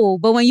that's cool.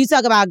 But when you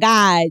talk about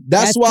God,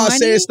 that's why I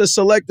say it's the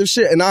selective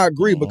shit. And I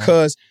agree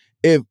because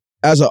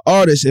as an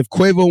artist, if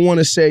Quavo want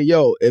to say,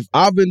 yo, if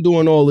I've been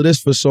doing all of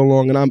this for so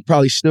long and I'm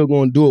probably still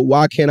going to do it,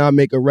 why can't I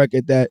make a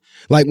record that,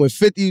 like when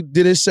 50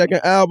 did his second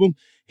album,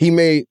 he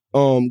made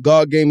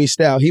God Gave Me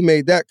Style. He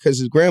made that because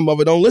his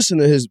grandmother don't listen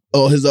to his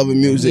other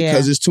music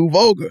because it's too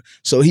vulgar.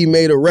 So he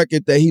made a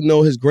record that he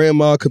know his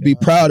grandma could be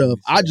proud of.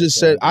 I just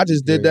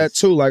did that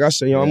too. Like I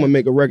said, I'm gonna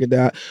make a record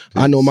that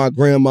I know my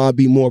grandma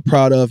be more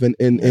proud of and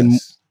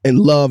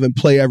love and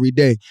play every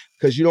day.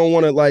 Because you don't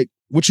want to like.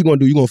 What you gonna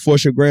do? You gonna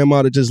force your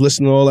grandma to just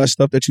listen to all that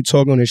stuff that you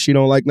talking and she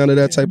don't like none of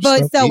that type of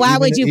stuff? But so why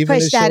would you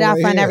push that off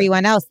on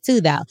everyone else too,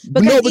 though?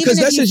 Because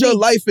that's just your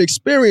life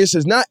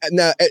experiences. Now,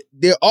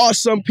 there are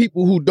some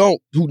people who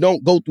don't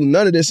go through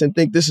none of this and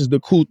think this is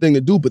the cool thing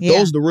to do. But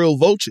those are the real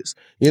vultures.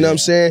 You know what I'm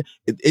saying?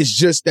 It's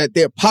just that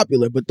they're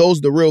popular. But those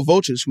are the real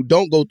vultures who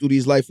don't go through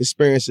these life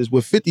experiences.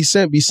 What 50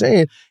 Cent be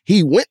saying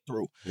he went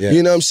through. Yeah.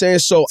 You know what I'm saying?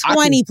 So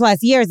 20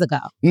 plus years ago.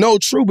 No,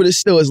 true, but it's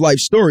still his life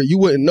story. You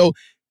wouldn't know.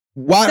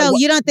 So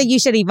you don't think you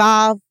should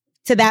evolve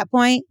to that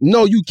point?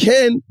 No, you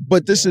can,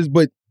 but if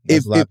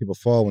a lot of people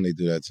fall when they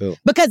do that too.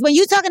 Because when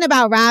you're talking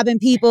about robbing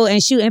people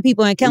and shooting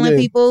people and killing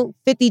people,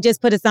 50 just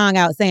put a song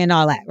out saying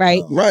all that,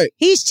 right? Right.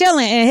 He's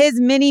chilling in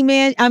his many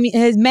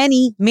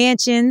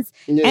mansions,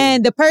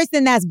 and the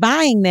person that's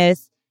buying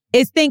this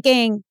is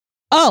thinking,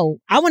 oh,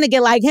 I want to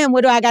get like him.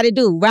 What do I got to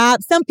do?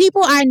 Rob? Some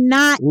people are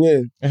not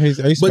wired right.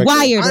 I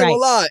ain't gonna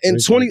lie. In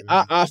 20,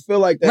 I feel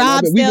like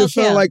that. We've been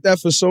feeling like that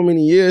for so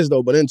many years,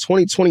 though. But in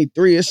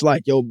 2023, it's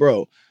like, yo,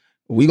 bro,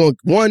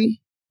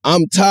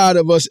 I'm tired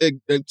of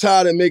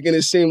making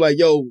it seem like,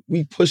 yo,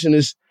 we pushing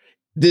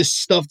this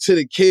stuff to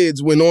the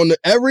kids when on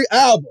every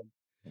album,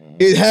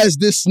 it has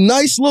this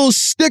nice little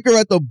sticker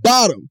at the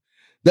bottom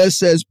that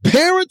says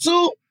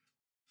parental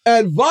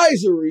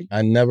advisory.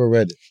 I never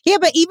read it. Yeah,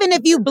 but even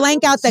if you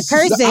blank out the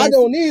curses, I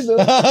don't either.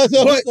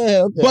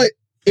 But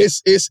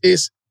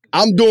it's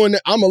I'm doing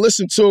it. I'm gonna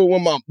listen to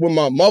it when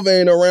my mother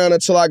ain't around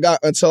until I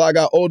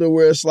got older.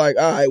 Where it's like,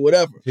 all right,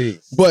 whatever.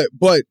 Peace. But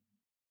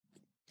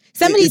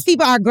some of these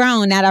people are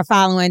grown that are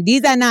following.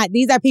 These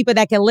are people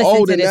that can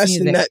listen to this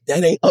music.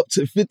 That ain't up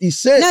to 50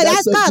 Cent. No,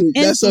 that's called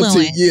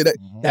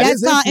influence.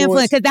 That's called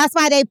influence because that's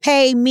why they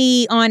pay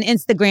me on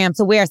Instagram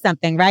to wear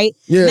something, right?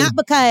 Yeah. Not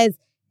because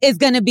it's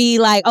going to be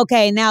like,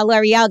 okay, now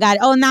L'Oreal got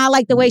it. Oh, now I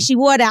like the way she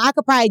wore that. I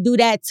could probably do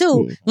that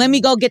too. Let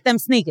me go get them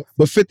sneakers.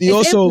 But 50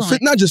 it's also,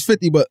 not just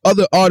 50, but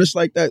other artists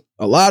like that,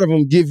 a lot of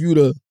them give you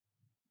the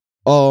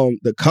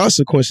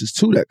consequences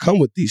too that come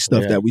with these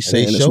stuff that we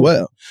saying as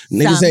well.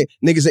 Niggas ain't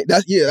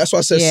that's why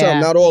I said some,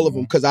 not all of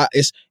them, because I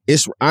ain't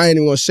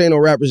even gonna say no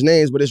rappers'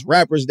 names, but it's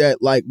rappers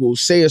that like will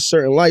say a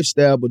certain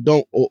lifestyle but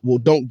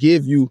don't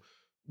give you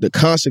the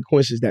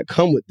consequences that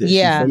come with this.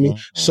 Yeah. You feel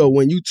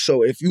me?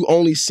 So if you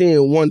only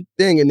seeing one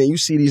thing and then you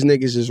see these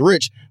niggas is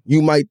rich,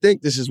 you might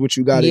think this is what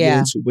you gotta get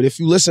into. But if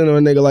you listen to a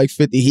nigga like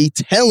 50, he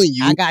telling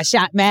you I got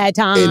shot mad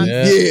times.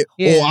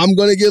 Or I'm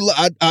gonna get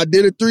I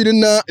did a 3 to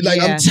 9.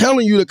 Like I'm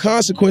telling you the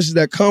consequences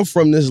that come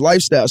from this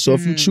lifestyle. So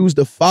if you choose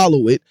to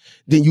follow it,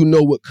 then you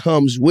know what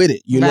comes with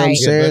it. You know what I'm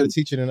saying? Better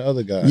teach it than the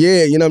other guy.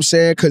 Yeah, you know what I'm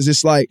saying? Cause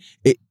it's like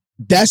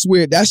that's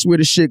where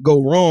the shit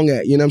go wrong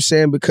at. You know what I'm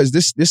saying? Because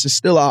this is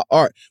still our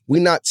art.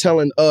 We're not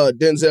telling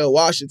Denzel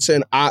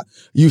Washington,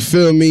 you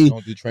feel me?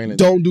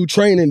 Don't do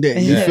training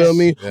day. You feel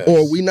me? Yes.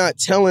 Or we not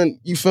telling,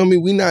 you feel me?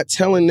 We not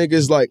telling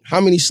niggas like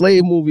how many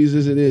slave movies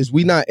is.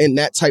 We not in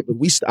that type of,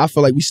 I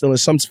feel like we still in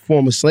some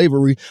form of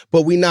slavery,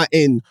 but we not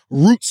in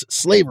roots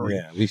slavery.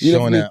 Yeah, we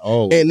showing that.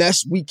 Oh, and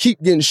we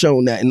keep getting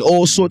shown that in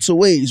all sorts of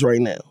ways right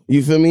now.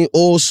 You feel me?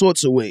 All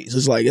sorts of ways.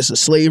 It's like it's a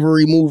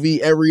slavery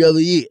movie every other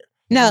year.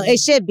 No, it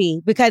should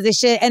be, because it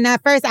should. And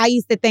at first I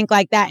used to think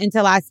like that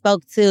until I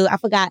spoke to, I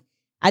forgot,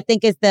 I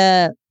think it's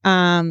the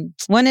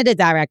one of the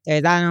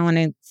directors. I don't want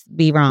to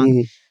be wrong.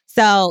 Mm-hmm.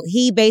 So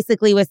he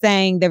basically was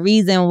saying the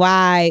reason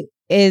why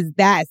is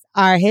that's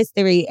our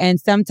history. And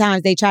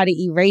sometimes they try to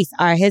erase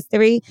our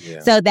history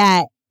so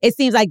that it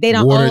seems like they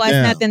don't owe us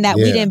nothing, that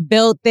we didn't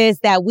build this,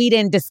 that we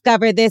didn't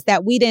discover this,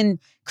 that we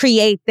didn't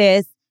create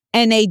this.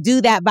 And they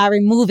do that by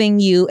removing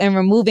you and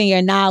removing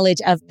your knowledge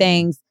of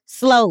things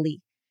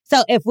slowly.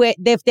 So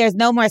if there's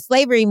no more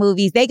slavery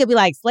movies, they could be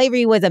like,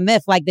 slavery was a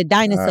myth, like the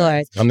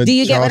dinosaurs. Do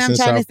you get what I'm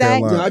trying to say?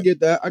 Yeah, I get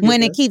that.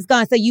 It keeps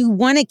going. So you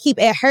want to keep,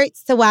 it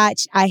hurts to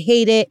watch. I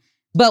hate it.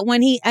 But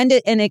when he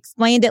ended and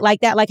explained it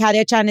like that, like how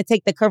they're trying to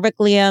take the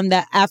curriculum,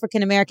 the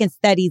African-American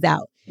studies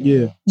out.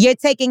 Yeah. You're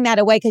taking that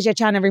away because you're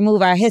trying to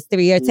remove our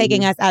history. You're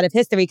taking us out of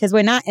history because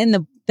we're not in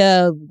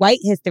the white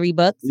history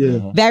books.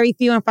 Yeah. Very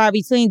few and far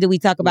between do we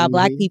talk about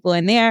black people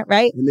in there,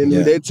 right? And then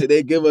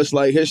they give us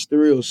like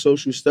history or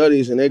social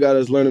studies, and they got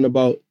us learning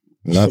about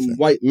some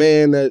white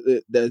man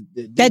that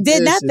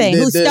did nothing,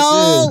 who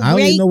stole, I don't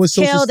even know what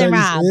social killed, and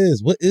studies robbed.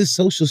 is. What is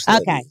social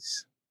studies? Okay.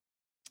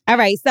 All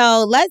right,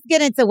 so let's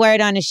get into Word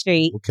on the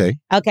Street.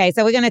 Okay,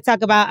 so we're going to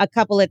talk about a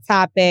couple of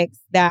topics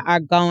that are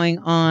going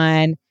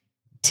on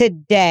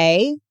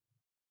today.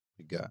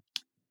 We got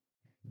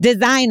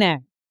Designer.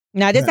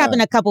 Now, this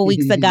happened a couple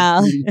weeks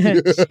ago.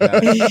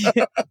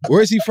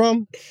 Where is he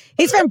from?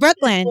 He's from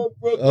Brooklyn.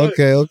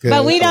 Okay.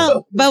 But we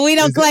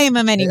don't claim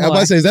him anymore. I'm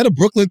about to say, is that a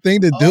Brooklyn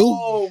thing to do?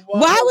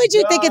 Why would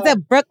you think it's a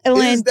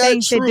Brooklyn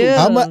thing to do?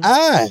 I'm an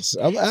ass.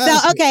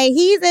 So, okay,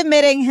 he's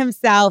admitting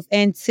himself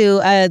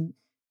into a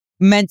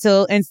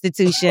mental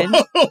institution.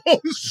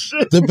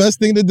 The best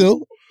thing to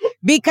do?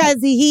 Because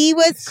he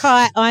was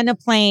caught on a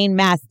plane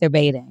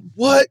masturbating.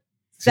 What?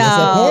 So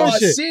I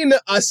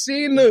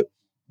seen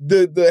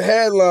the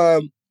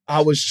headline.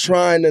 I was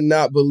trying to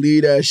not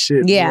believe that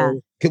shit. Yeah.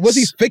 Bro. Was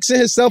he fixing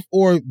himself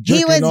or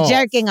jerking off? He was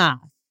jerking off.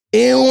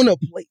 And on a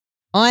plane.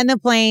 On the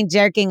plane,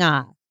 jerking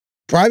off.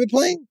 Private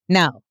plane?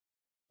 No.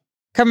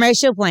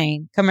 Commercial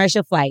plane.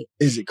 Commercial flight.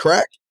 Is it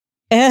crack?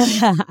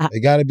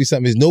 It gotta be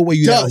something. There's no way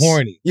you that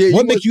horny. Yeah,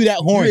 what makes you that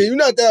horny? Yeah, you're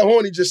not that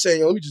horny just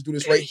saying, let me just do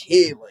this right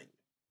here, like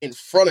in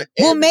front of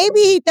everyone. Well,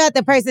 maybe he thought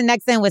the person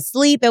next to him was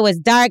asleep. It was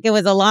dark. It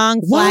was a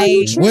long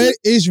flight. What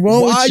is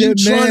wrong with you,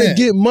 trying to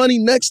get money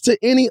next to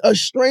a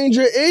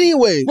stranger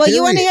anyway? Well,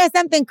 you want to hear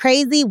something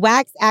crazy?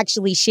 Wax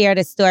actually shared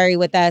a story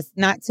with us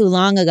not too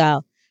long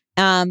ago.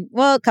 A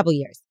couple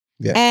years.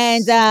 Yes.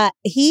 And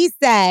he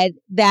said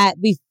that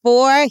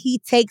before he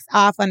takes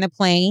off on the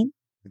plane,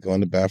 go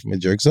in the bathroom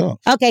and jerks off.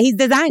 Okay, he's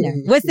designer.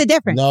 What's the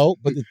difference? No,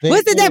 but the thing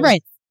What's the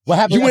difference? What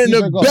happens? You went in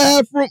the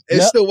bathroom.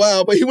 It's still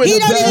wild, but he went in the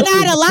bathroom. He don't even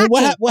know how to lock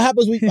it. What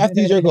happens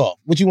after you jerk off?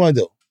 What you want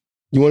to do?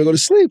 You want to go to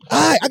sleep? All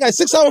right, I got a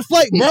 6-hour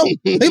flight, bro.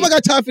 Maybe I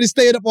got time for to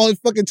stay up all the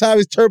fucking time.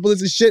 It's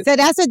turbulence and shit. So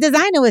that's what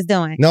designer was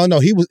doing. No,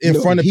 he was in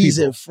front of people. He's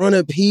in front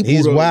of people.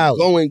 He's wild.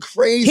 Going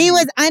crazy. He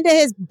was under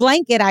his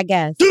blanket, I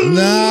guess.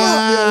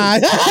 Nah.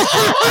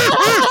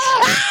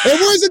 And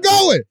where's it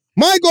going?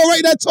 Mine go right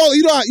in that toilet.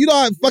 You know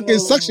how fucking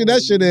suction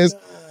that shit is.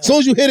 As soon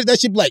as you hit it, that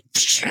shit be like.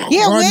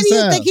 Yeah, where do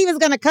you think he was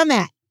gonna come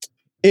at?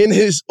 On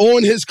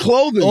his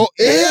clothing. Oh,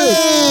 ew.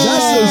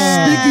 That's a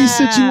sticky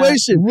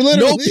situation. Literally.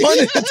 No pun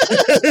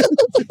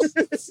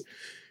intended.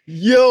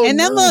 Yo, and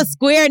them little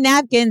square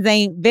napkins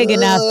ain't big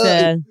enough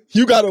to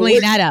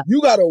clean that up.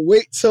 You gotta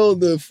wait till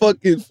the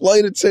fucking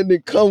flight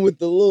attendant come with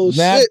the little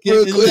napkin.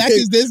 Shit real quick.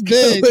 Napkin's this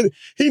big.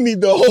 He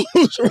need the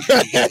hose.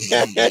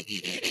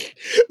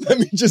 Let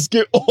me just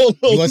get all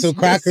those. You want some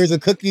crackers or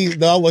cookies?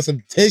 No, I want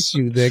some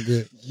tissue,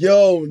 nigga.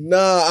 Yo,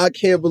 nah, I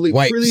can't believe.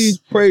 Wipes. Please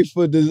pray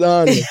for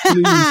designer,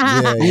 please.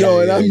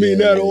 And I mean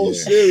that all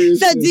serious.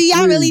 So, do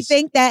y'all really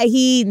think that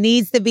he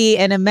needs to be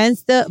in a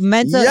mental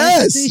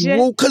institution?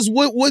 Yes, because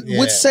what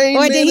sane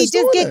or man did he is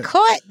just doing get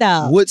caught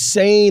though? What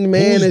sane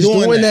man is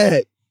doing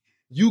that?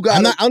 You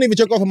got. I don't even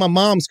jerk off at my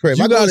mom's crib.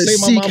 You I gotta seek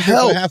stay my mom's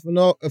help. for half an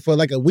hour for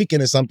like a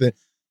weekend or something.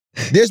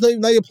 There's no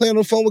you're playing on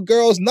the phone with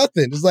girls.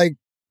 Nothing. It's like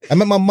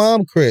I'm at my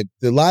mom's crib.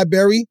 The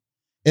library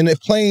and the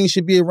plane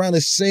should be around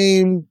the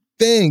same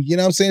thing. You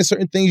know what I'm saying?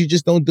 Certain things you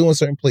just don't do in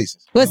certain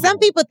places. Well, some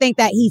people think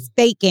that he's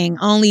faking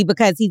only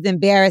because he's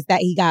embarrassed that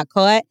he got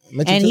caught,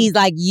 and he's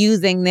like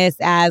using this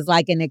as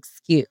like an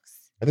excuse.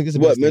 I think it's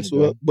what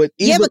mental, but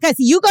because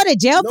you go to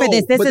jail for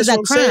this. This is a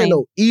crime.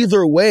 Saying,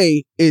 either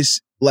way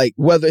is like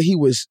whether he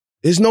was.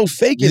 There's no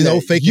faking. There's no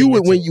faking.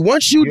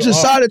 Once you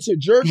decided to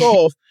jerk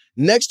off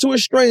next to a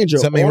stranger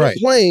on a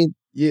plane,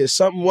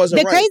 something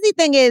wasn't right. The crazy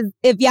thing is,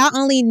 if y'all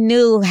only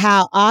knew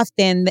how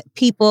often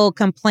people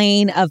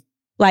complain of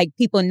like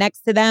people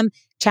next to them,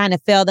 trying to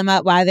fill them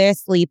up while they're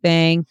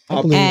sleeping.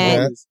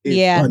 And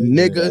if a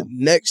nigga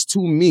next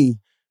to me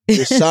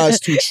decides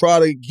to try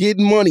to get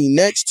money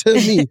next to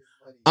me,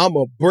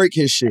 I'ma break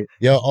his shit.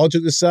 Yo, all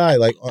jokes aside,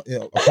 like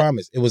I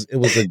promise, it was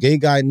a gay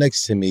guy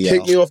next to me.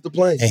 Kick me off the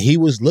plane, and he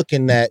was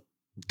looking at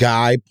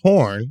guy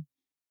porn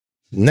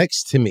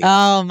next to me.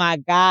 Oh my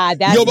God,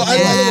 that's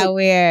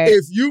weird.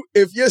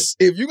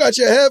 If you got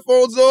your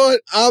headphones on,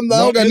 I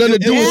don't got nothing to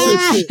do with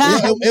this shit.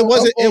 It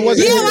wasn't. Yeah,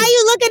 why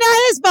you looking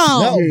at his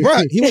phone? No,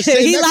 bro, he was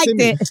saying he next liked to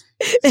me. it.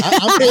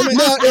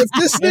 Now, if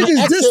this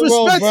nigga's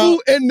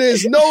disrespectful and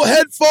there's no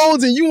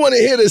headphones and you want to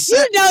hear the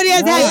set, you know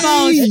there's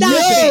headphones. Stop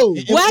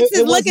it. Wax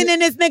is looking in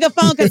this nigga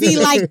phone because he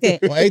liked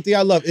it. Well, anything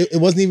I love, it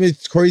wasn't even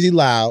crazy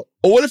loud.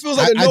 Or what if it was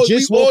like a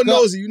nosy? We all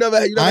nosy. You never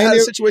had a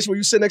situation where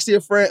you sit next to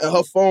your friend and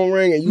her phone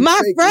ring and you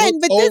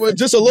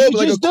just a little bit,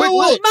 like a quick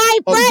look. My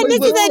friend,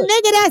 this is a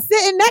nigga that's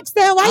sitting next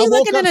to him. Why you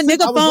looking at a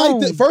nigga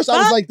phone? First, I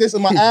was like this,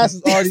 and my ass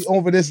is already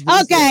over this. Okay,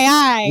 all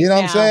right. You know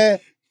what I'm saying?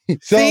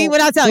 So, see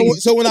what I tell you?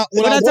 So when I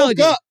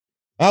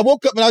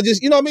woke up and I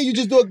just, you know what I mean? You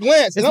just do a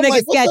glance. And I'm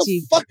like, what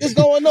the fuck is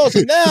going on?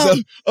 So now, now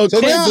I'm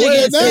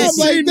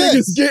like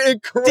this. Getting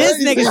crazy.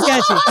 This nigga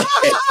sketchy.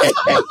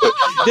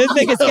 This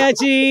nigga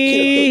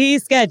sketchy.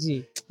 He's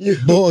sketchy.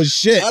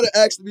 Bullshit. I'd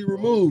have asked to be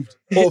removed.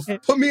 Or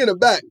put me in the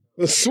back.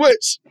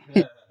 Switch.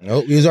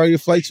 Nope, he was already a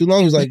flight too long.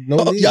 He was like, no.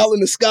 Y'all in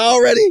the sky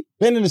already?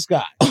 Been in the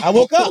sky. I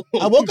woke up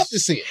to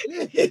see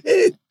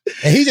it.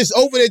 And he just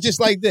over there just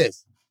like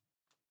this.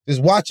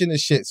 Just watching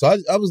this shit. So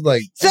I was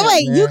like, so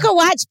wait, man. You can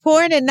watch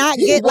porn and not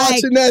get like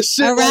watching that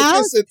shit aroused?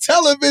 Like it's a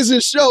television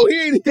show.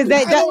 He ain't I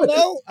don't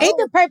know. Ain't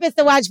the purpose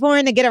to watch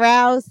porn to get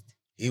aroused?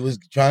 He was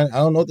trying. I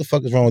don't know what the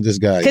fuck is wrong with this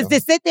guy. Because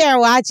to sit there and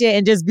watch it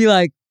and just be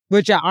like,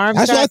 with your arms.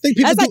 That's what I think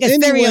people do like a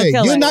anyway.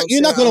 Killer.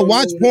 You're not gonna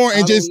watch porn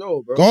and just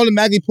go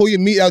automatically pull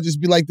your meat out,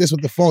 just be like this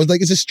with the phone. It's like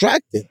it's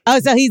distracting. Oh,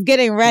 so he's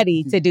getting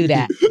ready to do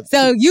that.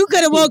 So you could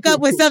have woke up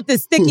with something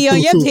sticky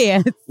on your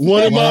pants.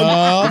 One of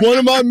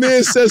my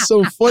men said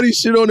some funny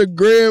shit on the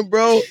gram,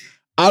 bro.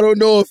 I don't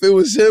know if it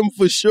was him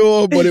for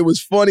sure, but it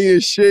was funny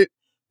as shit.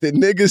 The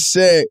nigga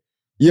said,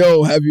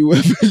 yo, have you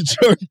ever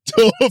jerked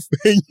off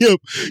and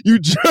you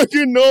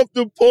jerking off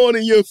the porn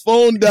and your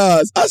phone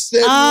dies? I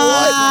said,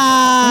 what?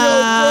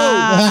 Yo, bro.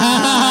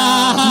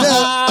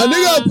 Now, a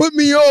nigga put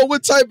me on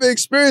what type of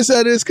experience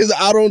that is because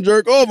I don't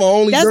jerk off. I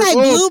only jerk like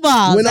off blue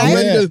balls, when I'm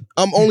ready to.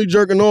 I'm only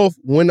jerking off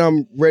when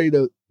I'm ready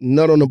to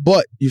nut on the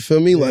butt. You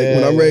feel me? Like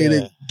when I'm ready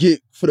to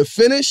get for the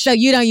finish. So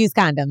you don't use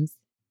condoms?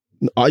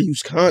 I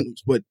use condoms,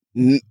 but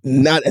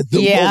not at the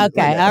moment. Yeah,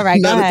 okay, all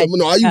right, not go at ahead.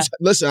 No, I use.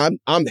 Listen,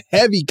 I'm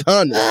heavy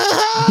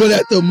condoms, but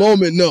at the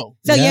moment, no.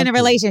 So you're in a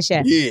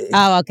relationship? Yeah.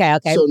 Oh, okay.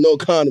 So no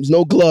condoms,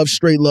 no gloves,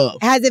 straight love.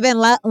 Has it been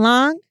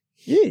long?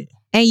 Yeah.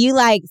 And you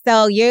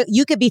so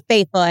you could be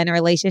faithful in a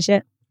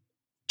relationship?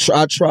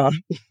 I try.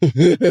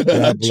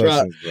 I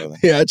try.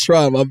 Yeah, I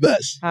try my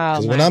best.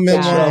 Oh, when I'm in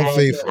one, I'm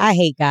faithful. I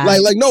hate guys.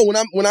 Like no, when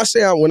I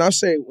say I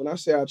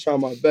try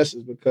my best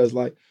is because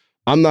like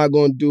I'm not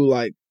gonna do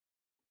like.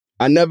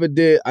 I never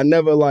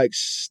like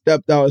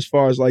stepped out as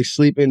far as like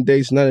sleeping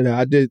dates, none of that.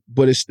 I did,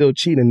 but it's still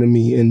cheating to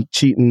me and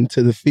cheating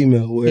to the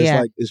female where it's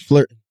like, it's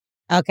flirting.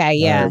 Okay,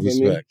 yeah.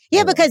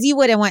 Yeah, because you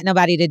wouldn't want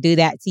nobody to do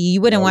that to you.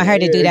 You wouldn't want her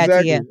to do that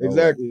to you.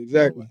 Exactly.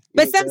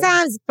 But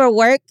sometimes for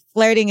work,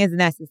 flirting is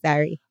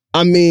necessary.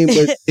 I mean,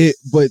 until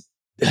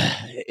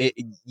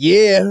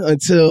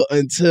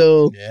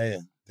Yeah.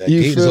 That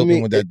gate's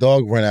open when that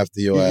dog run after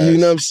your ass. You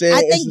know what I'm saying?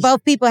 I think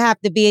both people have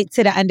to be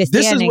to the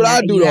understanding. This is what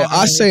I do though.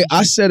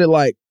 I said it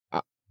like,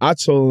 I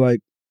told her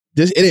like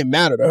this. It didn't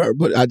matter to her,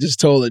 but I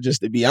just told her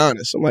just to be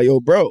honest. I'm like, yo,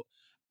 bro,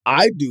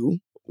 I do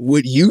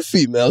what you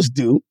females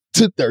do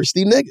to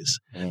thirsty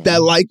niggas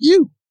that like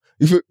you.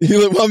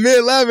 My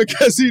man laughing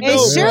because he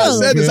knows. True. I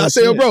said this. I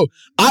said, yo, bro,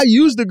 I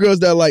use the girls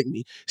that like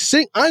me. I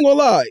ain't gonna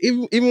lie.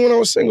 Even when I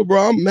was single,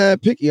 bro, I'm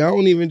mad picky. I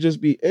don't even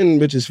just be in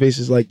bitches'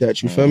 faces like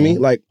that. You feel me?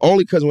 Like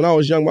only because when I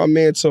was young, my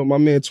man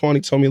 20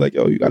 told me like,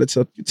 yo, you gotta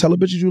tell the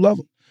bitches you love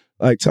them.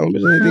 Like, tell them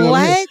anything.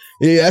 What?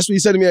 Yeah, that's what he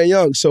said to me at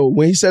young. So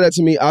when he said that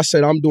to me, I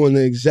said, I'm doing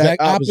the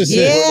exact opposite.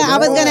 Yeah, I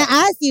was going to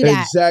ask you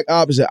that. Exact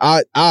opposite.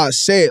 I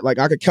say it like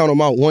I could count on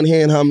my one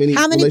hand how many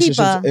relationships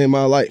people? In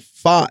my life.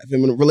 5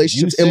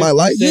 relationships in my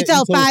life. You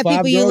told 5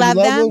 people you love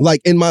them?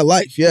 Like in my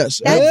life, yes.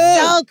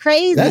 That's so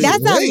crazy. That's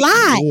a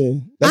lot. Yeah.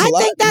 I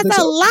think that's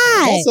a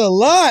lot. That's a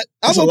lot.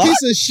 I'm a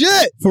piece of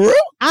shit. For real?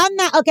 I'm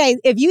not, okay,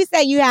 if you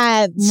say you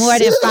have more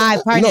than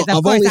 5 partners, no,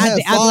 of course, I've only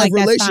had 5 like,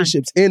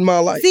 relationships in my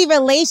life. See,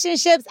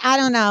 relationships, I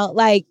don't know,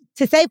 like,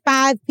 to say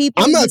 5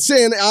 people. I'm not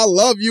saying I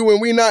love you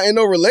when we not in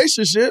no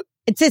relationship.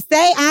 To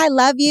say I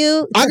love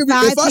you,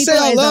 if I say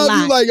I love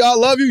you, like, I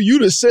love you, you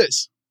the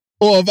sis.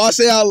 Or if I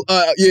say you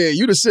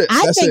the sis.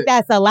 I think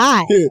that's a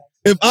lie. Yeah.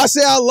 If I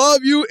say I love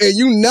you and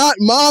you not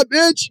my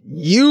bitch,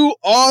 you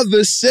are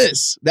the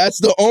sis. That's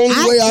the only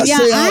way I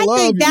say I love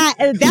you. That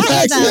is a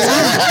lie.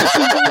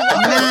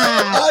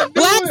 Nah.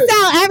 Let's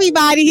tell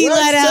everybody he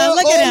let up.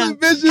 Look at him.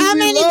 How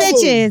many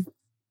bitches?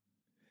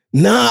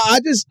 Nah, I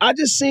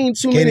just seen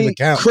too many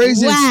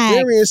crazy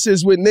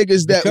experiences with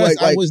niggas that because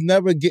like I was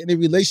never getting in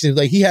relationships.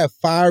 Like he had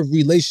 5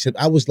 relationships.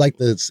 I was like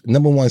the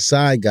number one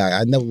side guy.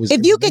 I never was.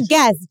 If you could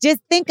guess,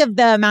 just think of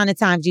the amount of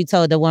times you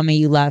told the woman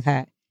you love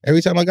her.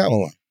 Every time I got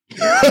one.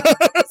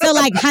 So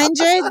like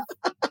hundreds?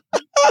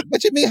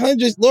 What you mean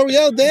hundreds?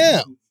 L'Oreal,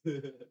 damn.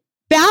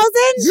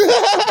 Thousands?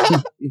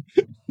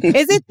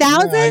 Is it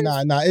thousands?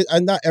 Nah.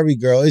 Not every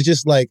girl. It's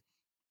just like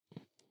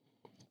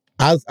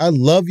I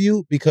love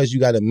you because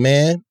you got a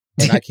man.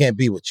 And I can't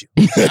be with you.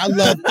 I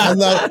love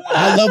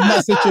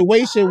my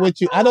situation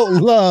with you. I don't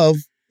love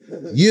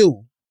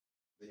you.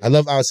 I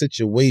love our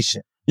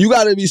situation. You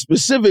got to be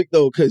specific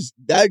though, because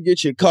that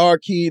gets your car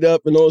keyed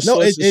up and all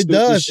sorts of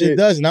stupid shit. It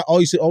does. And I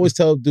always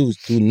tell dudes,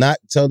 do not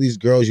tell these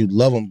girls you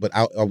love them. But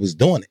I was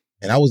doing it,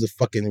 and I was a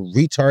fucking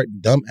retard,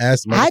 dumb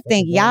ass. I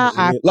think y'all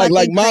are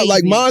like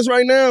crazy. mine's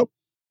right now.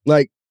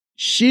 Like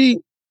she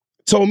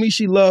told me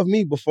she loved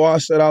me before I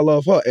said I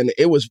love her. And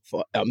it was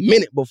for a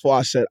minute before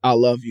I said I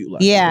love you.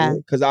 Like, yeah.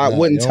 Because I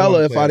wouldn't tell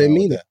her if I didn't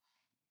mean it.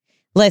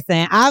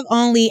 Listen, I've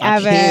only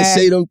ever... I can't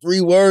say them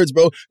 3 words,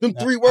 bro. Them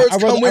 3 words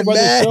come with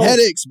mad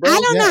headaches, bro. I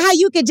don't know how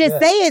you could just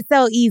say it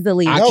so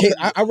easily. I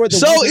read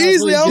so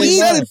easily. I only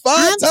said it 5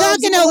 times. I'm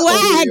talking to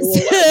wax.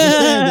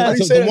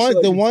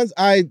 The ones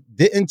I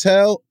didn't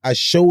tell, I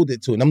showed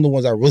it to. And them the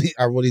ones I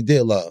really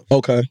did love.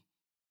 Okay.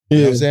 You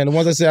know what I'm saying? The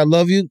ones I say I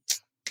love you...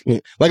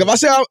 Like if I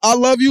say I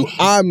love you,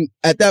 I'm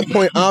at that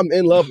point I'm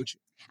in love with you.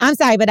 I'm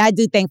sorry, but I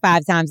do think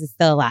 5 times is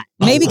still a lot.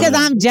 Maybe because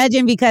I'm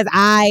judging because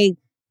I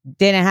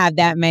didn't have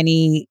that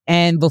many,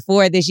 and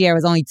before this year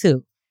was only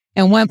 2,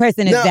 and one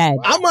person is dead.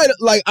 I might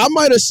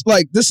have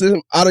this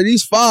is out of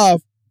these 5,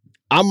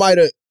 I might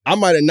have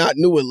not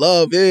knew what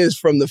love is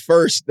from the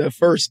first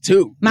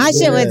 2. My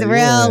shit was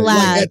real loud.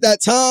 Like at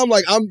that time,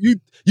 like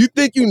you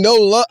think you know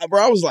love,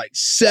 bro? I was like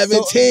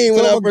 17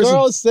 when so that a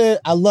girl said,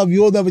 "I love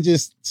you." You'll never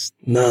just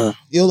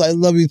You'll like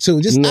love you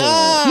too. Just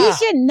You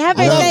should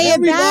never say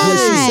it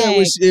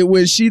back.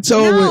 When she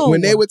told when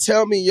they would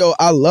tell me, "Yo,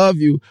 I love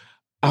you,"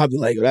 I'd be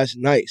like, oh, "That's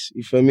nice."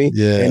 You feel me?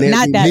 Yeah. And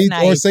not that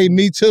nice. Or say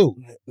me too.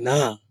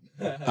 Nah.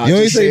 You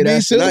ain't say me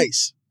that's too.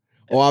 Nice.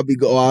 Or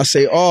I'll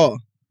say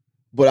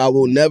but I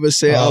will never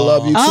say I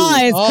love you too. Oh,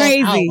 it's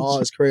crazy. Oh,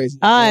 it's crazy.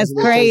 Oh, it's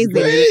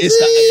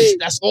crazy.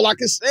 That's all I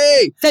can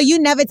say. So you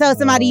never told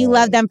somebody you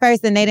love them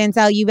first and they didn't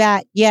tell you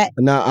back yet?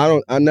 Nah,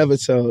 I never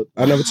told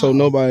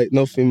nobody,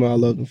 no female I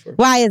love them first.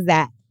 Why is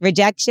that?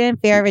 Rejection?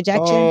 Fear of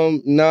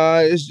rejection? Nah,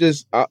 it's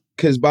just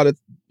because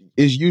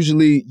it's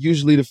usually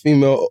the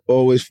female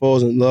always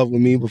falls in love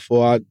with me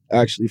before I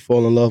actually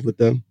fall in love with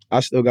them.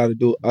 I still got to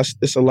do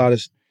it's a lot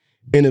of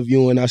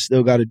interviewing I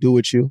still got to do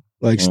with you.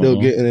 Like, still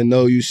getting to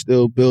know you,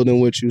 still building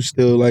with you,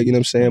 still, like, you know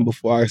what I'm saying,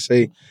 before I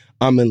say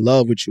I'm in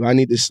love with you. I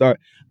need to start.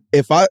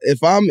 If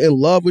I'm in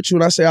love with you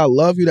and I say I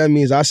love you, that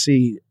means I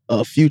see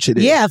a future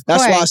there. Yeah, of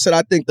course. That's why I said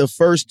I think the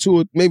first 2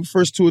 or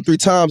 3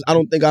 times, I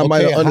don't think I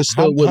might have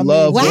understood what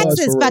love was. Wax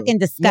is fucking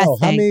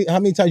disgusting. No, how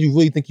many times you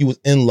really think you was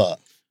in love?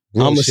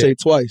 I'm going to say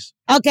twice.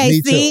 Okay,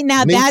 Me see, too.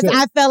 now Me that's, too.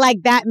 I feel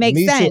like that makes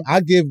Me sense. too.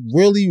 I give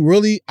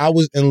really, I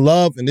was in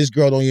love, and this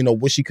girl don't even know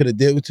what she could have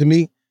did to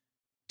me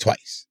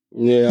twice.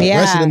 Yeah. The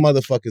rest of the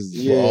motherfuckers,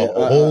 a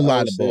whole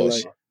lot of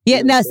bullshit.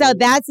 Yeah, no, so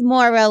that's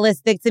more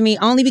realistic to me,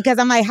 only because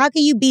I'm like, how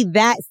can you be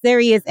that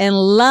serious in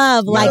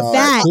love like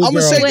that? I'm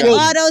gonna say with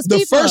all those the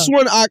people? first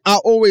one I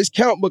always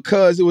count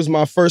because it was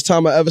my first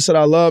time I ever said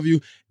I love you,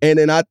 and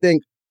then I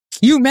think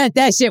you meant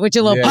that shit with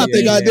your little puppy. I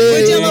think I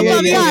did. With your little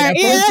puppy heart.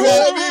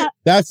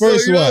 That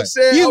first you know one. what I'm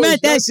saying? You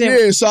meant that shit.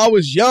 Yeah, so I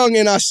was young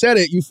and I said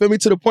it. You feel me?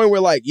 To the point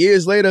where like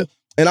years later,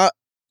 and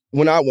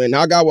when I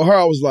got with her,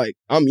 I was like,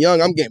 I'm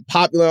young, I'm getting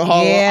popular in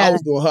Harlem. Yeah.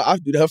 I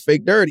do her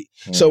fake dirty.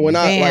 So when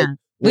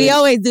we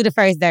always do the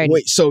first dirty.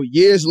 So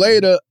years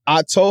later,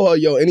 I told her,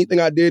 yo, anything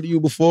I did to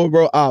you before,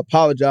 bro, I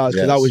apologize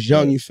because I was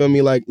young, you feel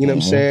me? Like, you know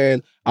what I'm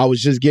saying? I was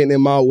just getting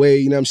in my way,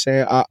 you know what I'm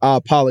saying? I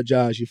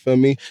apologize, you feel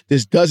me?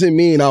 This doesn't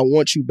mean I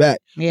want you back,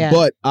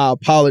 but I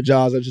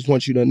apologize. I just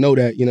want you to know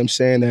that, you know what I'm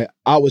saying? That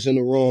I was in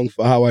the wrong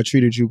for how I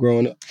treated you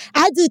growing up.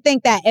 I do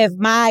think that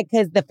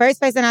because the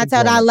first person I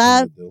told I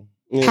love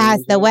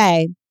passed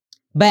away,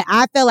 but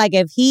I feel like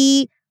if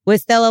he was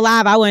still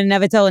alive, I would have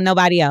never told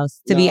nobody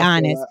else, to be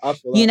honest.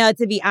 You know,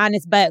 to be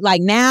honest. But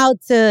like now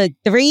to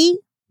 3,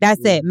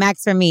 that's it,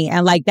 max for me.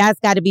 And like that's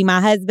got to be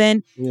my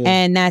husband,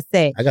 and that's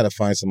it. I got to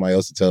find somebody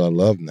else to tell I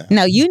love now.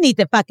 No, you need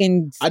to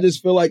fucking I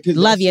just feel like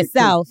love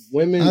yourself.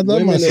 Women, I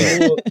love myself.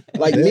 More,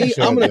 like me,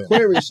 I'm an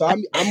Aquarius, so I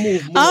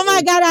move more. Oh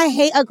my God, I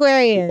hate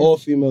Aquarius. All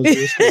females do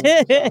this.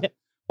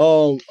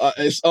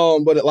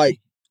 But like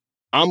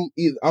I'm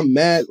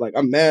mad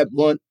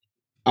blunt.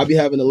 I be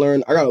having to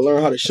learn. I gotta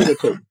learn how to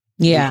sugarcoat.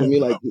 Yeah. For me,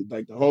 like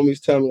the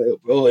homies tell me,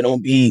 like, bro,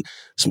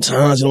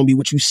 sometimes it don't be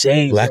what you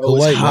say, black bro. or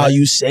white, it's how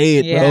you say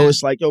it, bro.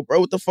 It's like, yo,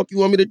 bro, what the fuck you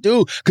want me to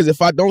do? Because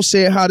if I don't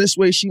say it how this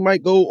way, she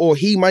might go, or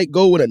he might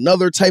go with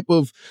another type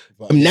of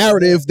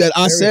narrative that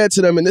I said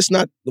to them, and it's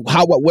not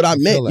what I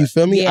meant. You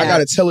feel me? I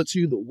gotta tell it to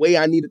you the way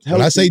I need to tell it.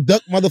 When I say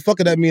duck,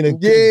 motherfucker, that mean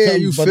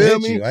you feel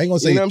me? I ain't gonna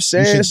say you know what I'm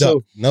saying.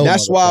 So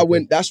that's why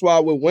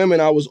with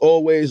women, I was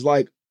always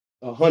like,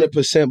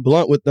 100%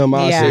 blunt with them.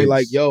 I'll say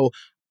like, yo,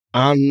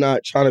 I'm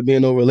not trying to be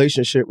in no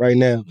relationship right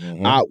now.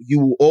 You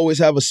will always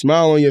have a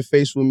smile on your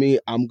face with me.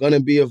 I'm going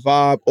to be a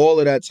vibe, all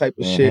of that type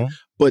of shit.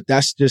 But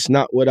that's just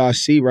not what I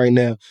see right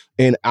now.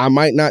 And I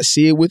might not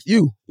see it with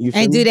you. You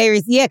feel and me? do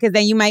they, because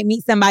then you might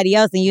meet somebody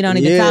else and you don't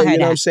even tell her you know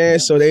that. what I'm saying?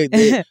 So they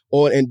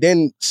and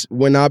then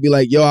when I'll be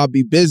like, yo, I'll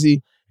be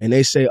busy. And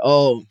they say,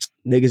 oh,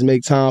 niggas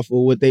make time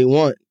for what they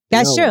want.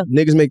 That's true.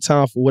 Niggas make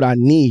time for what I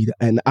need.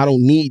 And I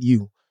don't need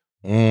you.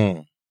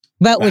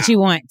 But what you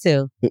want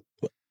to.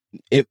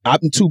 If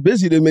I'm too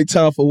busy to make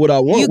time for what I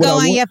want. You go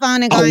on your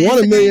phone and go I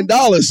want $1 million.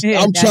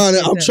 Yeah, I'm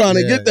trying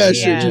to get that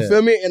shit. You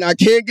feel me? And I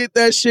can't get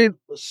that shit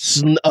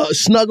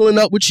snuggling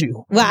up with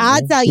you. Well,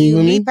 I'll tell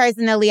you, me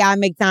personally, I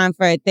make time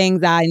for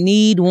things I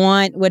need,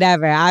 want,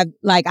 whatever. I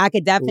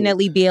could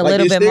definitely be a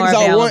little bit more available. There's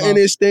things I want and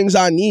there's things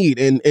I need.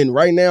 And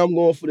right now I'm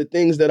going for the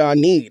things that I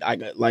need. I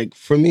got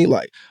for me,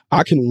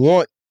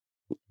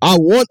 I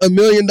want $1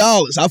 million.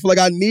 I feel like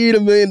I need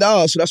 $1 million,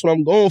 so that's what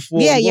I'm going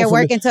for. Yeah, you're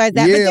working towards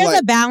that. Yeah, but there's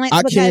a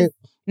balance because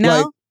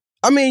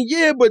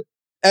but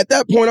at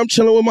that point I'm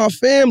chilling with my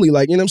family.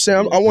 Like, you know what I'm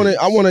saying? I wanna, you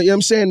know what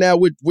I'm saying? Now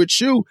with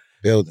you,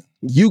 building.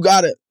 You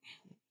gotta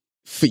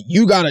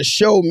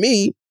show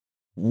me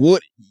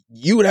what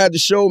you would have to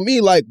show me,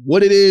 like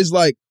what it is,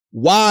 like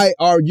why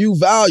are you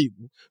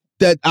valuable?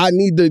 That I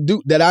need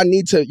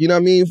to, you know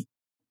what I mean?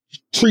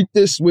 Treat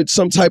this with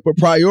some type of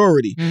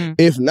priority.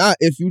 If not,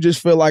 if you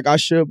just feel like I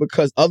should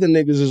because other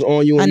niggas is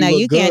on you and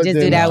you can't just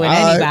do that with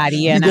anybody.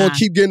 You're gonna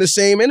keep getting the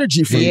same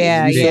energy from me.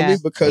 You feel me?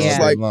 Because it's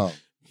like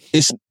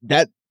it's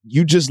that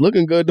you just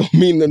looking good don't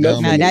mean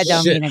nothing. No, that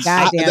don't mean a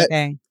goddamn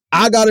thing.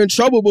 I got in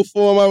trouble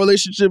before in my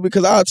relationship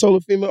because I told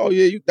a female, "Oh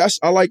yeah,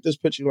 I like this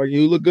picture. Like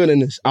you look good in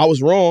this." I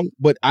was wrong,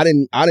 but I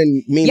didn't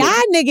mean. Y'all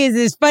niggas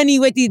is funny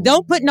with these.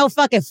 Don't put no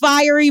fucking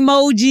fire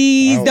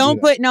emojis.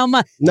 Don't put no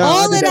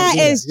all of that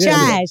is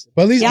trash.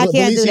 But at least y'all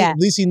can't do that. At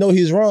least he know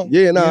he's wrong.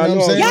 Yeah, nah, you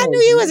know y'all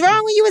knew he was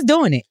wrong when you was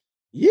doing it.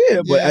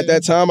 Yeah, but at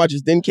that time I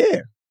just didn't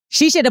care.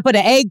 She should have put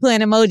an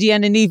eggplant emoji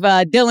underneath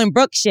Dylan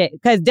Brooks shit,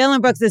 because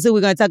Dylan Brooks is who we're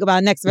going to talk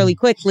about next really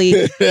quickly.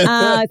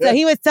 So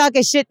he was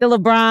talking shit to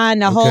LeBron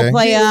the whole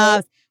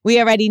playoffs. We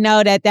already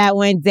know that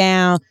went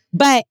down.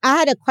 But I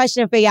had a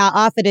question for y'all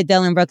off of the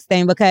Dylan Brooks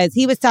thing, because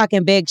he was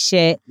talking big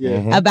shit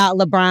about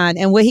LeBron.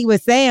 And what he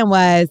was saying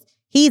was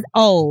he's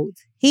old.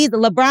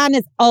 LeBron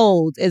is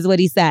old, is what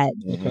he said.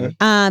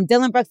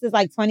 Dylan Brooks is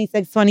like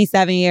 26,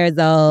 27 years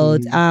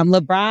old.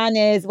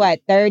 LeBron is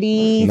what,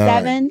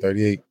 37?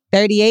 38.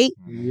 38?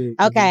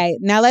 Okay,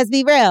 now let's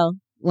be real.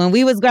 When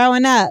we was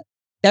growing up,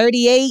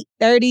 38,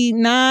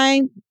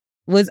 39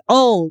 was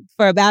old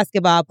for a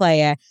basketball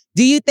player.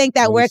 Do you think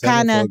that we're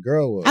kind of...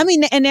 I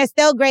mean, and they're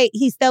still great.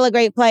 He's still a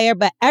great player,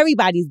 but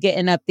everybody's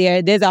getting up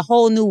there. There's a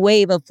whole new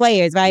wave of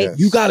players, right? Yeah.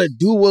 You got to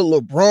do what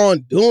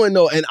LeBron doing,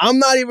 though. And I'm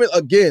not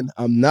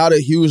a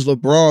huge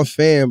LeBron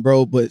fan,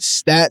 bro, but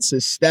stats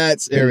is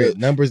stats.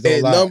 Numbers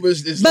don't lie.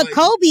 But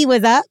Kobe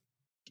was up.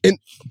 And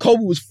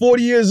Kobe was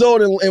 40 years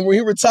old, and when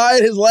he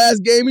retired his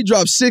last game, he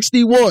dropped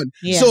 61.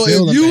 Yeah. So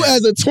if you,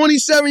 as a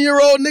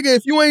 27-year-old nigga,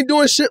 if you ain't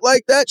doing shit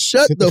like that,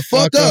 shut the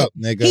fuck up,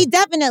 nigga. He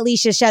definitely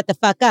should shut the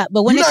fuck up.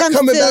 But when you're not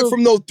coming back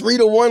from no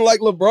 3-1 like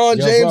LeBron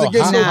James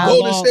against the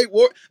Golden State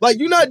Warriors. Like,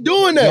 you're not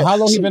doing that. How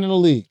long he been in the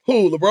league?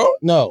 Who, LeBron?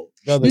 No.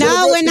 No,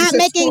 we're not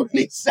making...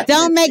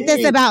 Don't make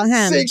this about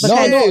him.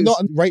 No.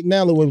 Right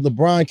now, when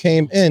LeBron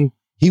came in,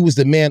 he was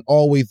the man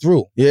all the way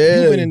through.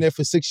 Yeah. You've been in there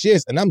for 6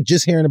 years, and I'm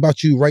just hearing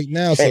about you right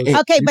now. So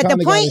okay, but the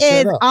point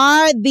is,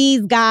 are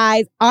these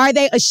guys,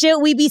 should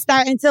we be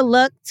starting to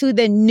look to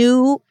the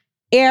new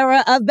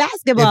era of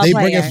basketball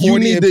players? You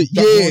need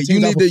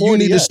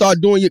to start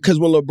doing it, because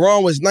when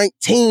LeBron was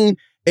 19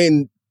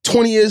 and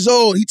 20 years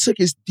old, he took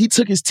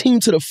his team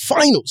to the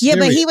finals. Yeah,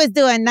 but he was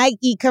doing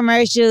Nike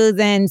commercials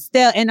and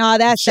all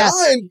that stuff.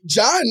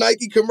 Giant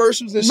Nike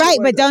commercials and shit. Right,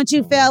 like but don't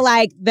you feel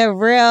like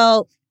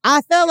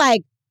I feel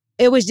like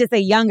it was just a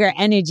younger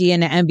energy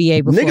in the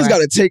NBA before. Niggas got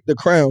to take the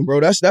crown,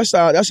 bro. That's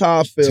how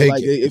I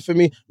feel. For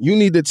me, you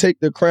need to take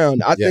the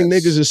crown. I think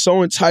niggas is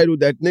so entitled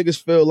that niggas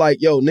feel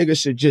like, yo,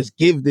 niggas should just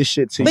give this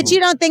shit to you. But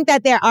you don't think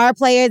that there are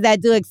players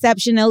that do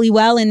exceptionally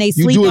well and they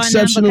sleep on them? You do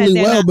exceptionally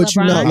well, but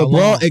you're not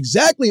LeBron.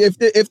 Exactly. If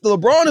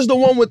LeBron is the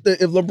one with the...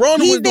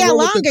 He's there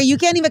longer. You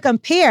can't even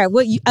compare a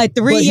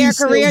 3-year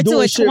career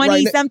to a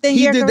 20-something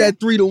year career. He did that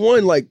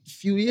 3-1 like a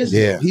few years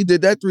ago. He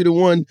did that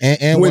 3-1.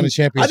 And won a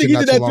championship. I think he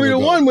did that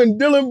 3-1 when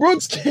Dylan Brooks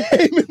came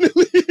in the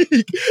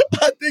league.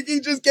 I think he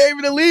just came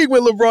in the league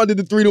when LeBron did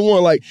the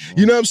 3-1. Like,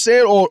 you know what I'm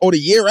saying? Or the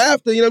year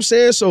after, you know what I'm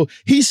saying? So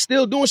he's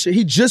still doing shit.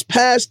 He just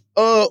passed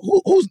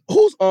who's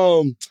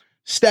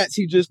stats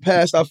he just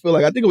passed, I feel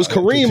like. I think it was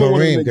Kareem.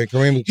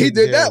 Kareem. He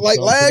did that like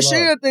last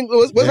year, I think.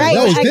 Was right.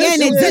 No,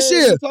 this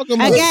year.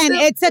 Again,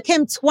 it took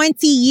him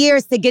 20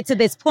 years to get to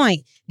this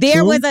point.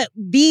 There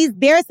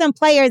are some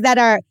players that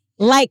are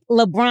like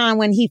LeBron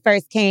when he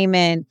first came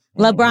in,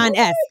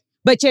 LeBron-esque.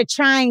 But you're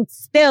trying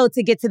still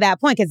to get to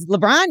that point. Because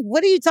LeBron,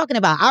 what are you talking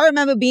about? I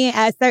remember being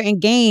at certain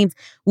games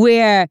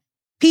where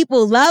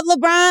people love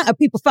LeBron or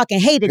people fucking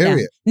hated him.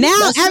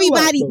 Now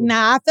everybody,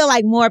 I feel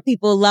like more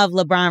people love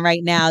LeBron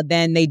right now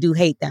than they do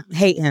hate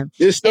him.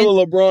 There's still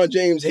a LeBron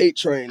James hate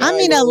train. I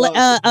mean, a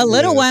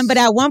little one, but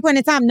at one point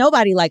in time,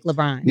 nobody liked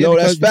LeBron. No,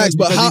 that's facts.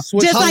 But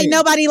just like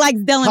nobody likes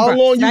Dylan how Brooks,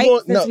 long you right?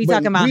 going? Since we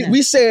talking about him.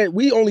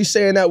 We only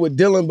saying that with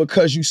Dylan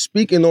because you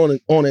speaking on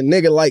a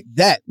nigga like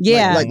that.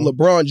 Yeah, like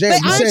LeBron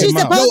James. But aren't you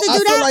supposed to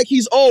do that? I feel like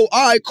he's old.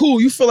 All right, cool.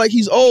 You feel like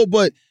he's old,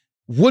 but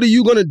what are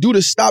you gonna do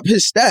to stop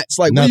his stats?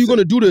 Like, what are you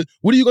gonna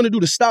do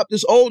to stop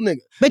this old nigga?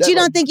 But you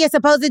don't think you're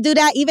supposed to do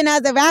that even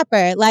as a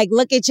rapper? Like,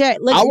 look at your.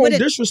 I won't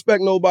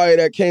disrespect nobody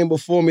that came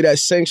before me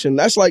that's sanctioned.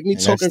 That's like me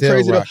talking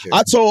crazy.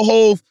 I told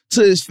Hov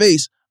to his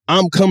face,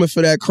 I'm coming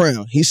for that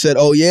crown. He said,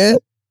 "Oh yeah,"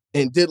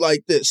 and did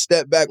like this,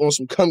 step back on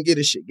some come get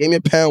it shit. Gave me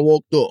a pound,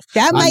 walked off. He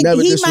might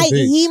look at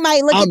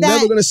that. I'm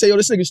never gonna say, yo,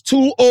 this nigga's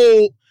too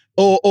old.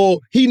 Or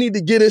he need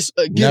to get his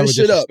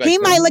shit up. He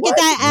might look at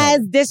that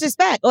as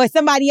disrespect, or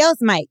somebody else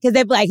might, because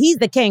they'd be like, "He's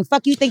the king.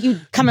 Fuck you, think you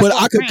coming?" But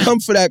I could come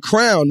for that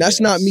crown. That's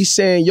not me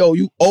saying, "Yo,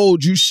 you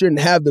old. You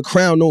shouldn't have the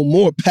crown no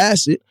more.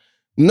 Pass it."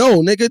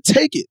 No, nigga,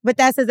 take it. But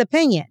that's his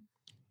opinion.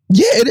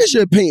 Yeah, it is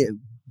your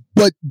opinion.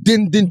 But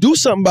then do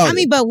something about it. I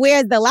mean, but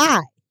where's the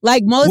lie?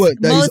 Like most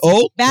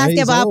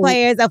basketball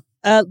players,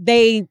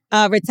 they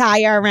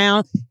retire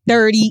around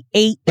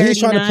 38, 39. He's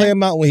trying to play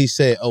him out when he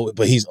said, "Oh,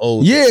 but he's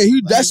old." Yeah,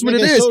 that's what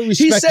it is. So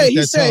he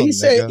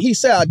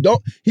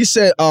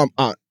said,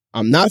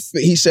 I'm not.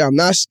 He said, I'm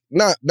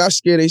not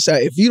scared. He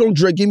said, if you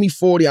don't give me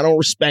 40, I don't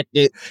respect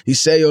it. He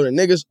said, yo, the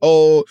nigga's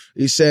old.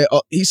 He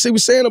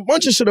was saying a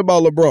bunch of shit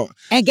about LeBron.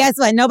 And guess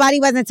what? Nobody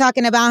wasn't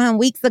talking about him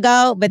weeks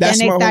ago, but then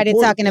they started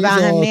talking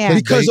about him now.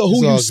 Because of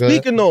who you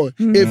speaking on.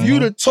 Mm-hmm. If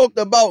you'd have talked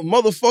about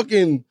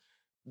motherfucking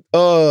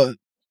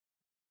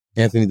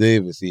Anthony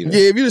Davis, even.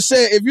 Yeah, if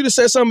you'd have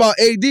said something about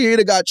AD, it'd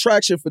have got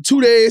traction for 2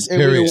 days. I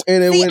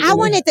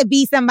want it to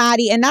be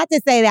somebody, and not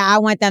to say that I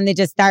want them to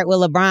just start with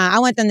LeBron. I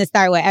want them to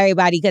start with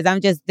everybody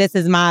because this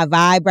is my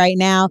vibe right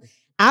now.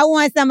 I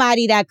want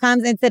somebody that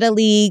comes into the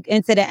league,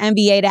 into the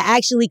NBA, that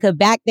actually could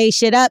back their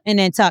shit up and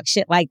then talk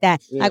shit like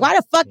that. Yeah. Like, why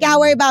the fuck y'all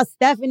worry about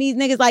Steph and these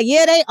niggas? Like,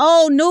 yeah, they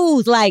old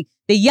news. Like,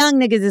 the young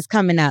niggas is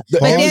coming up.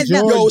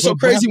 It's so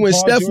crazy when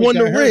Steph won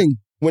the ring.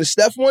 When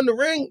Steph won the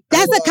ring.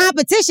 That's a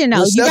competition,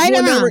 though. You right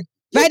around.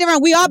 Right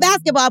around. We all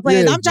basketball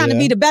players. I'm trying to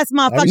be the best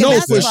motherfucking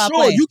basketball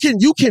player.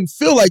 You can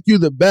feel like you're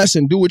the best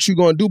and do what you're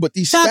going to do, but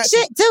these talk stats,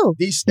 shit too.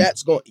 These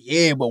stats but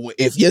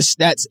if your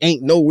stats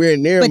ain't nowhere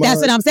near But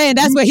that's what I'm saying.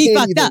 That's where he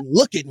fucked up.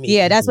 Look at me.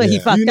 Yeah, that's where he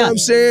fucked up. You know what I'm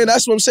saying?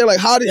 That's what I'm saying. Like,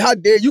 how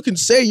dare you can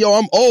say, yo,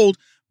 I'm old,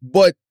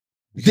 but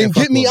then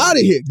get me out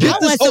of here. I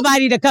want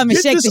somebody to come and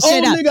shake the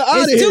shit up. Nigga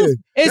out of here.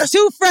 It's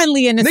too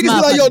friendly in this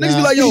motherfucker. Niggas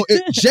be like,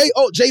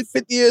 yo, Jay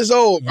 50 years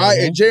old, right?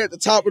 And Jay at the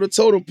top of the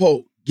totem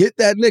pole. Get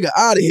that nigga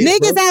out of here.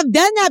 Niggas have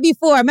done that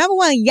before. Remember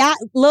when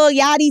Lil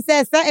Yachty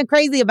said something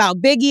crazy about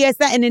Biggie or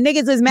something, and the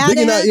niggas was mad at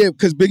him? Yeah,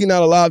 because Biggie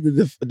not allowed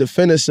to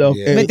defend himself.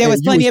 Yeah. But there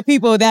was plenty of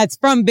people that's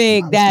from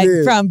Big,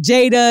 from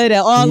Jada, to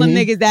all them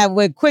niggas that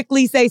would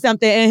quickly say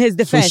something in his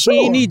defense. He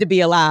didn't need to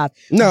be alive.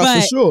 No,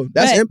 for sure.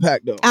 That's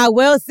impact, though. I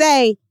will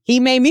say, he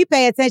made me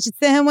pay attention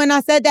to him when I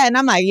said that. And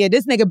I'm like, yeah,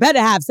 this nigga better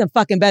have some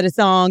fucking better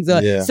songs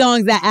or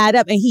songs that add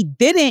up. And he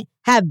didn't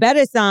have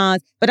better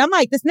songs. But I'm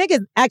like, this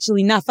nigga's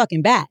actually not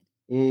fucking bad.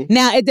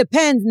 Now, it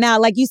depends. Now,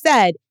 like you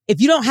said,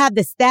 if you don't have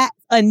the stats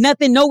or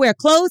nothing nowhere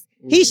close,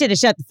 he should have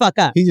shut the fuck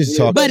up. He just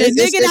talking. But a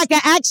nigga that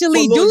can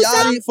actually do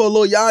something. For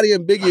Lil Yachty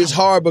and Biggie, it's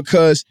hard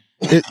because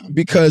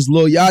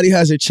Lil Yachty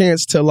has a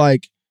chance to,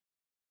 like,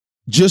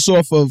 just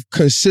off of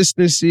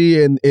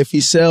consistency, and if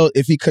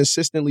he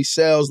consistently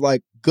sells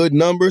like good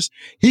numbers,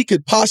 he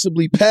could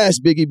possibly pass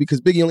Biggie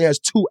because Biggie only has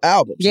 2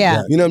 albums.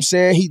 Yeah. You know what I'm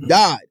saying? He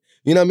died.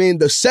 You know what I mean?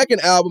 The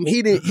second album,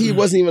 he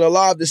wasn't even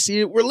alive to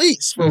see it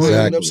released. For real, you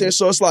know what I'm saying?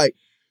 So it's like,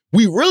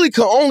 we really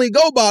could only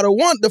go by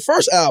the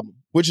first album,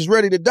 which is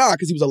Ready to Die,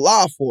 because he was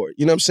alive for it.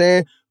 You know what I'm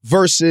saying?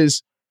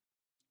 Versus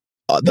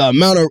the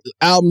amount of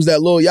albums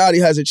that Lil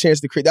Yachty has a chance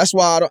to create. That's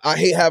why I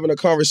hate having a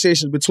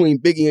conversation between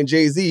Biggie and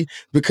Jay-Z,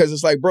 because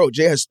it's like, bro,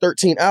 Jay has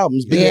 13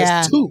 albums. Biggie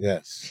has 2.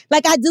 Yes.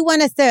 Like, I do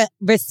want us to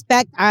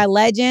respect our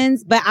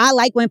legends, but I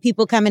like when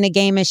people come in the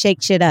game and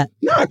shake shit up.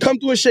 Nah, come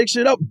through and shake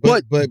shit up,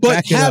 but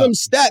have them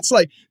stats.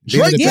 Like,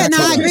 Drake. Yeah, no,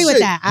 I agree with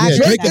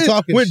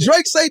that. When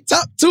Drake say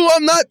top 2,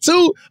 I'm not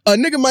 2, a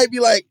nigga might be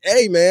like,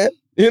 hey, man.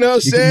 You know what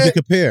I'm saying? You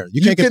can compare.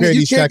 You can't compare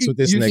these tracks with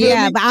this nigga.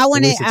 Yeah,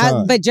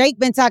 but but Drake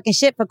been talking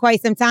shit for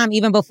quite some time,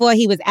 even before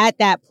he was at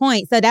that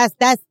point. So that's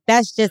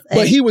just.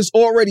 But he was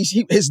already,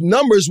 his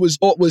numbers was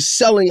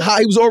selling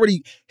high. He was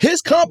already,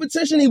 his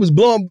competition, he was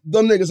blowing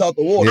them niggas out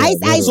the water.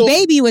 Ice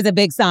Baby was a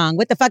big song.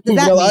 What the fuck does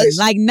that mean? Ice?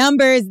 Like,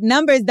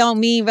 numbers don't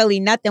mean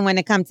really nothing when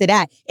it comes to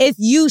that. It's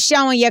you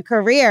showing your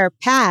career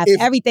path,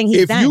 everything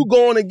he's done. If you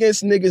going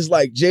against niggas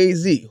like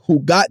Jay-Z who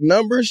got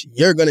numbers,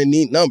 you're gonna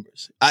need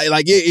numbers.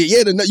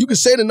 You can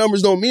say the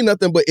numbers don't mean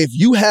nothing, but if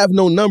you have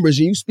no numbers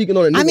and you speaking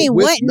on a nigga, I mean,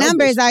 what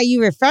numbers are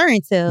you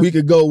referring to? We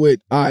could go with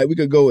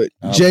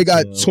Jay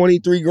got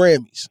 23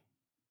 Grammys.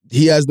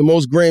 He has the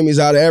most Grammys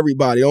out of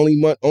everybody. Only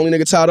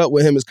nigga tied up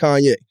with him is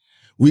Kanye.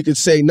 we could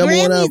say number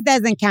one album. Grammys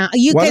doesn't count.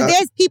 Because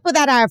there's people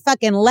that are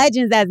fucking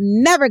legends that's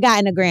never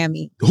gotten a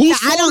Grammy. Whose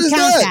I don't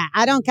count that.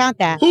 I don't count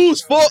that.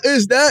 Whose fault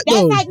is that, That's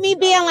though? like me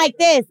being like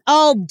this.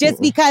 Oh,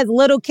 just because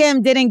Little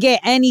Kim didn't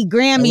get any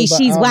Grammy,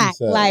 she's whack.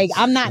 Like,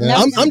 I'm not.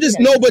 I'm just,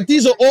 no, but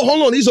these are all,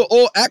 hold on, these are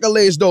all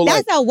accolades, though.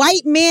 That's a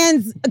white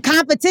man's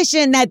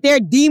competition that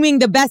they're deeming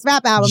the best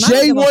rap album.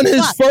 Jay won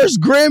his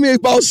first Grammy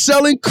about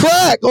selling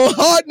crack on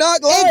Hard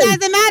Knock Life. It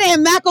doesn't matter.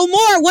 And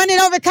Macklemore won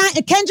it over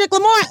Kendrick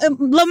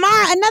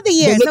Lamar another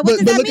year. So what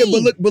does that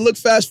mean? But look,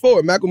 fast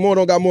forward. Macklemore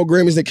don't got more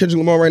Grammys than Kendrick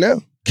Lamar right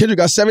now. Kendrick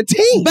got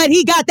 17. But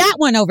he got that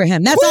one over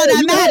him. That's all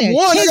that matters.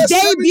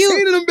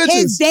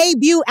 His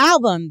debut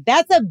album.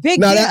 That's a big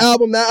deal. That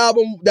album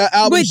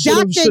with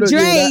Dr.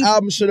 Dre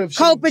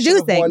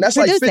co-producing. That's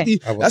like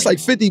 50. That's like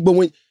 50.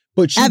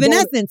 But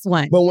Evanescence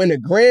won. But when the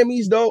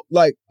Grammys though,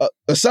 like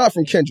aside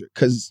from Kendrick,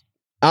 because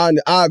I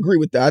agree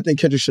with that. I think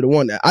Kendrick should have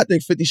won that. I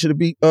think 50 should have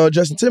beat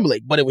Justin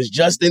Timberlake, but it was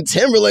Justin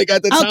Timberlake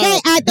at the time. Okay,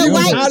 at the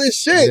hot as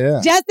shit. Yeah.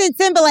 Justin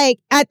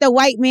Timberlake at the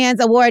white man's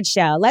award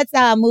show. Let's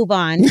move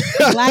on.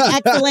 Black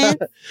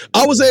excellence.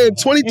 I was saying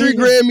 23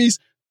 Grammys,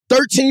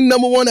 13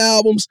 number one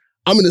albums.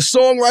 I'm in the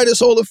Songwriters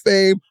Hall of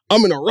Fame.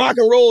 I'm in the Rock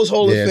and Rolls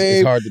Hall of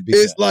Fame. It's hard to beat.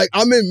 It's like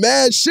I'm in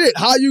mad shit.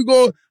 How you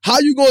gonna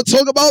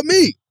talk about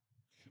me?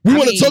 We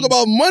want to talk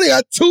about money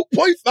at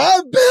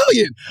 $2.5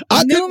 billion.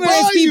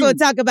 Numerous people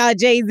talk about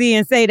Jay-Z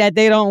and say that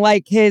they don't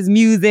like his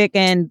music.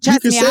 And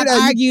trust me, I've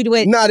argued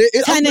with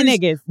ton of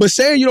niggas. But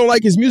saying you don't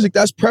like his music,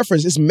 that's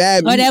preference. It's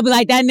mad. Or they'll be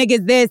like, that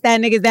nigga's this, that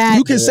nigga's that.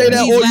 You can say that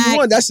all you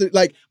want. That's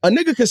like a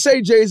nigga could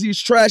say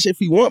Jay-Z's trash if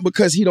he want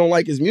because he don't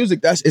like his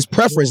music. That's his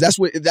preference. That's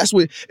what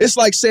it's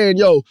like saying,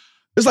 yo,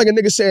 it's like a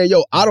nigga saying,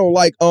 yo, I don't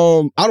like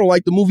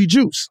the movie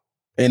Juice.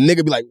 And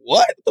nigga be like,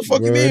 what the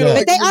fuck you mean?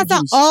 But they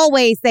also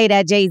always say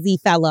that Jay-Z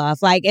fell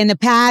off. Like in the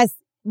past,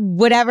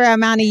 whatever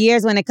amount of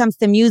years when it comes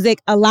to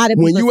music, a lot of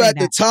people when you say at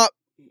that. the top,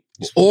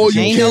 all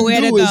you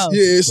can do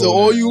is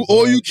all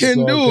you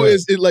can do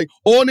is like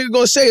all nigga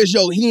gonna say is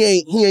yo he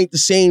ain't the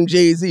same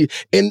Jay-Z,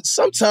 and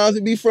sometimes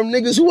it be from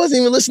niggas who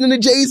wasn't even listening to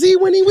Jay-Z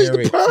when he was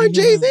the prime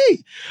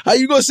Jay-Z. How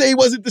you gonna say he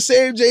wasn't the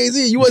same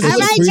Jay-Z? You wasn't. All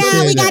right,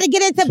 y'all, we gotta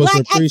get into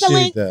black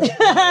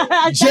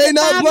excellence. Jay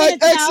not black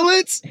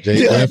excellence.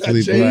 Jay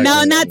definitely black.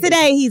 No, not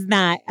today. He's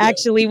not.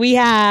 Actually, we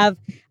have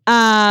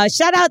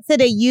shout out to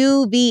the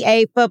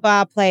UVA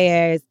football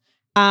players.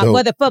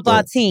 The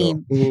football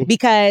team,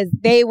 because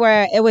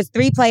it was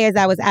 3 players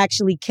that was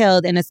actually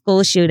killed in a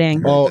school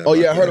shooting. Oh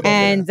yeah, I heard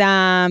about that.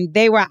 And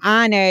they were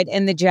honored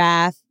in the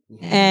draft.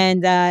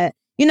 And,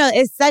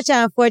 it's such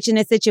an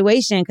unfortunate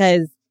situation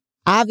because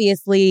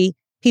obviously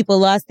people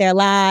lost their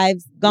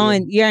lives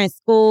you're in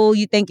school,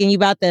 you thinking you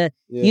about to,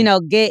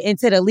 get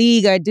into the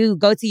league or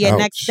go to your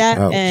next step.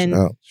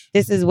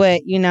 This is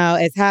what,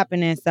 is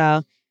happening.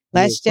 So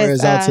let's just.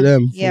 Prayers out to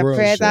them. Yeah,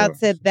 prayers out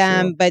to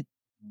them. But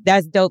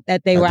that's dope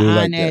that they were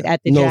honored at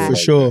the draft. No, for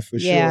sure.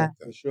 Yeah.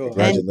 For sure.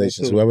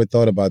 Congratulations. Whoever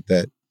thought about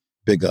that,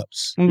 big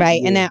ups.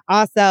 Right. And then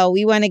also,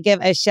 we want to give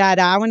a shout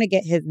out. I want to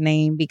get his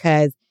name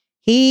because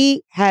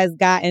he has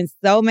gotten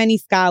so many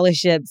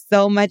scholarships,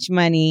 so much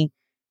money.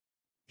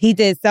 He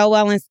did so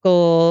well in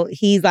school.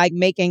 He's like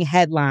making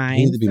headlines.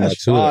 He need to be my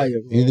tutor.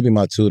 He need to be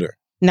my tutor.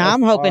 Now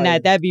I'm hoping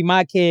that'd be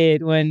my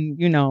kid when,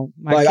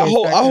 my like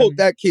kid I hope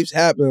that keeps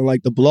happening.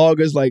 Like the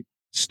bloggers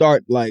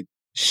start like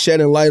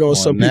shedding light on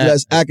some people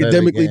that's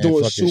academically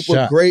doing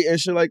super great and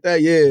shit like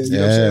that. Yeah, you know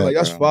what I'm saying? Like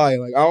that's fire.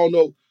 Like I don't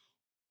know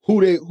who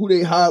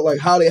they highlight,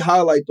 how they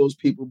highlight those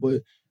people,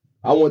 but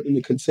I want them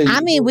to continue. I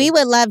mean, we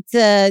would love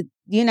to,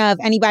 if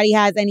anybody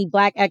has any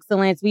black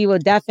excellence, we will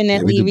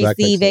definitely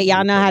receive it.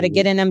 Y'all know how to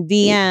get in them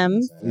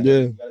DMs.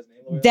 Yeah.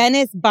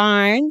 Dennis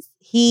Barnes,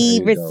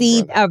 he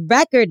received a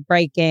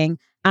record-breaking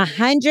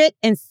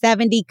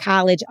 170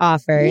 college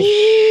offers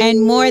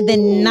and more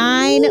than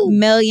 $9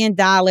 million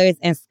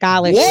in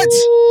scholarships.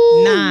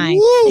 What? 9.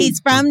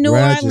 He's from New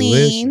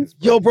Orleans.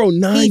 Yo, bro,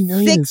 9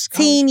 million. He's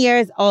 16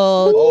 years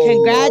old.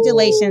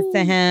 Congratulations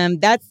to him.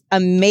 That's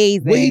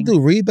amazing. What he do?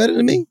 Read better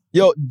than me?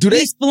 Yo,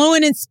 He's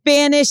fluent in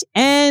Spanish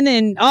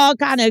and all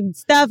kind of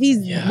stuff. He's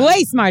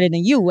way smarter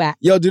than you, Wack.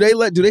 Yo, do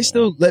they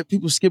still let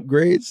people skip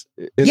grades?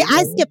 Yeah,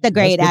 I skipped a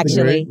grade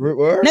actually.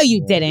 No,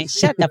 you didn't.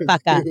 Shut the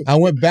fuck up. I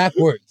went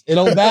backwards. It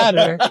don't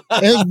matter.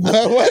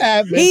 What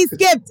happened? He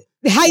skipped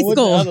high school.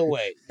 The other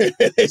way.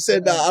 They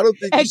said, "No, I don't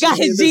think." I got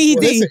his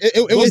GED.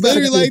 It was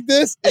literally like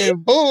this,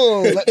 and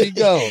boom, let me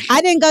go.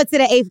 I didn't go to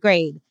the 8th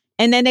grade.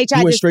 And then they tried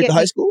to went straight skip to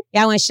high school?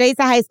 Yeah, I went straight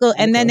to high school.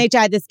 And then they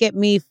tried to skip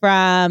me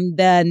from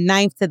the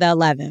 9th to the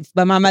 11th.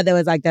 But my mother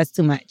was like, that's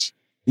too much.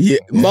 Yeah,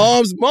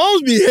 moms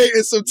be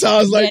hating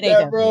sometimes like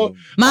that, bro.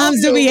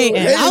 Moms do be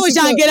hating. I was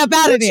trying to get up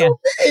out of there.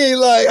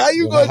 Like, how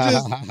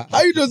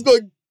you just go,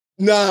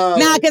 nah.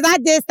 Nah, because I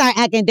did start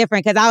acting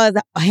different because I was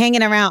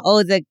hanging around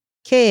older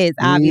kids,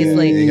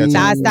 obviously. So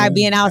I started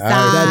being outside.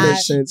 That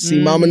makes sense.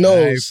 See, mama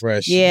knows.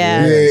 Fresh.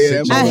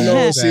 Yeah. Mama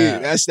knows. See,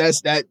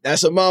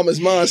 that's a mama's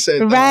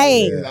mindset.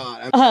 Right.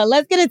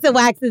 Let's get into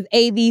Wax's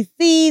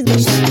ABCs.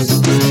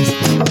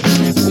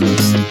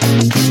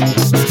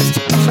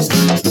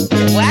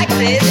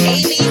 Wax's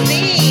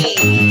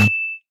ABCs.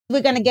 We're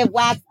we're going to give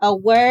Wax a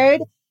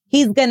word.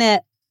 He's going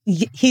to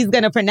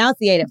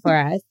pronunciate it for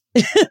us.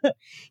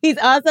 He's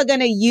also going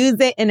to use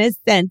it in a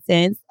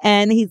sentence,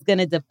 and he's going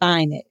to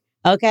define it.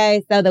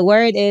 Okay, so the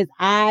word is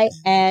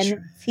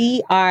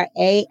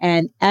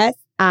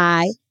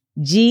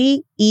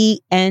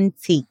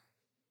INTRANSIGENT.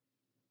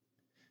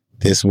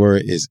 This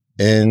word is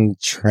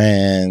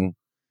intransigent.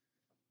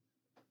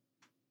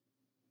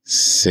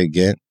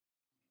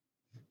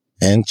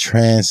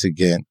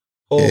 Intransigent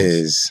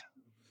is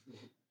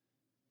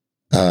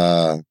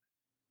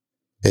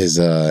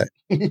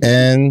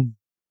in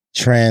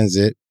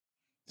transit.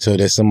 So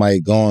there's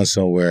somebody going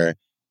somewhere,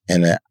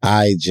 and an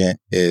agent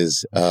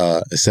is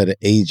instead of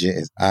agent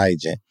is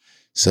agent.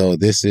 So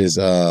this is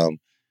in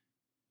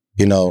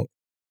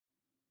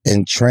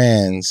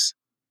trans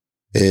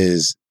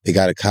is they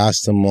got a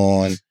costume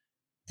on,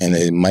 and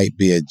it might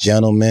be a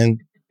gentleman,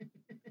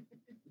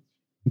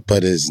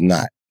 but it's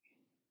not.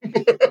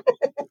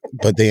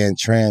 But they in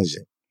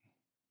transit.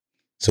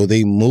 So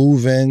they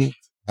moving.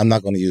 I'm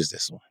not going to use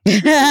this one. We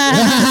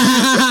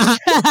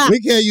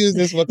can't use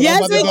this one.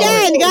 Yes, we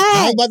can. Go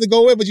ahead. I'm about to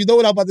go in, but you know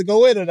what I'm about to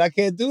go in, and I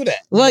can't do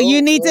that. Well, you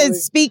need to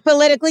speak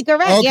politically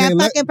correct. Okay, you're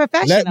fucking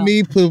professional. Let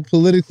me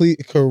politically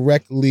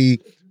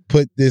correctly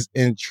put this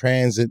in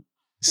transit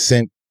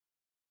sense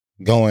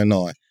going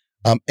on.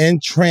 In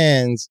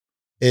trans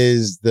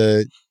is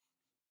Come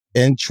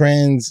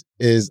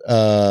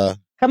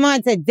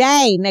on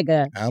today,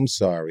 nigga. I'm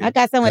sorry. I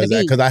got somewhere to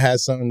be. Because I had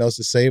something else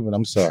to say, but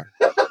I'm sorry.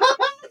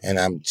 And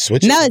I'm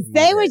switching. No,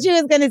 say what you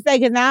was going to say,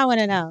 because now I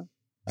want to know.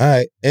 All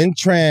right. In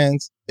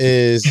trans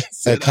is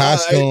a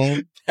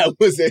costume. That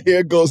was a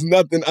here goes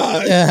nothing.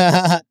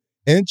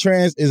 In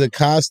trans is a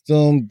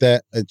costume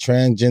that a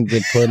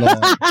transgender put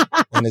on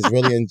and is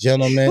really a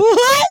gentleman.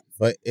 What?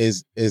 But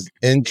is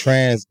in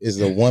trans is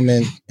a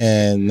woman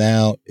and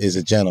now is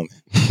a gentleman.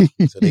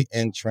 So they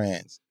in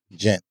trans.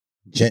 Gent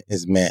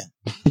is man.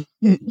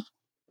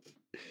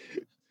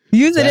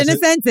 Use it in a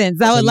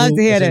sentence. I would love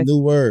to hear this. It's a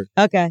new word.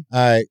 Okay. All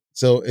right.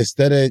 So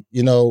instead of,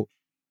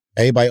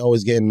 everybody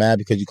always getting mad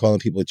because you're calling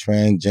people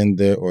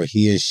transgender or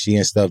he and she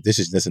and stuff, this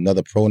is just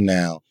another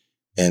pronoun.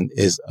 And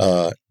is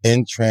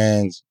in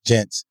trans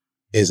gents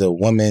is a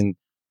woman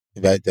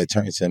that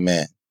turns into a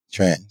man.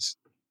 Trans.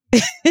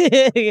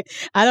 I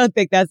don't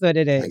think that's what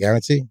it is. I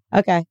guarantee.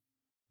 Okay.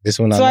 This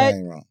one I'm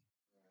lying wrong.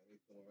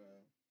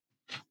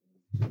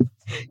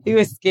 You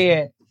were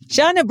scared.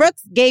 Shauna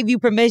Brooks gave you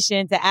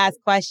permission to ask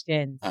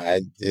questions.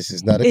 This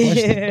is not a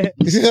question.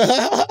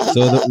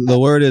 So the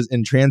word is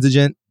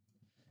intransigent,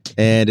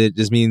 and it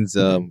just means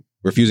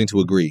refusing to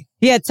agree.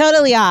 Yeah,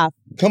 totally off.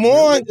 Come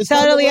on. It's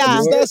totally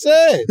off. It's not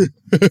said.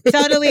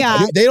 Totally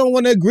off. They don't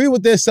want to agree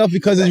with themselves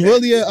because it's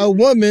really a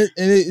woman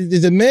and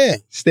it's a man.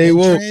 Stay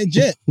woke.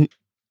 Transgent.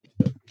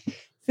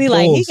 See,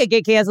 he could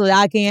get canceled.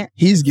 I can't.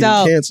 He's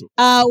getting canceled.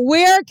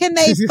 Where can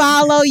they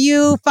follow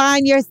you,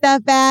 find your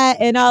stuff at,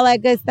 and all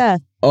that good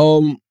stuff?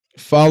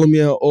 Follow me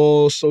on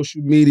all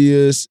social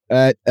medias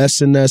at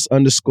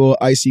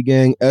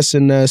SNS_IcyGang.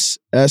 SNS,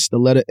 S, the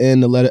letter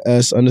N, the letter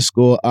S,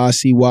 _ICYGANG.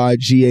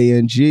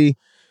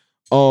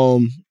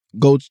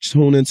 Go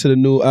tune into the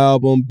new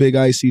album, Big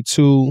Icy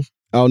 2,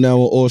 out now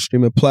on all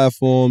streaming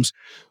platforms.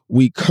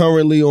 We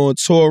currently on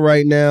tour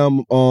right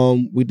now.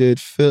 We did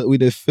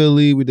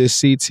Philly, we did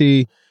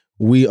CT.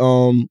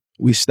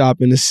 We stop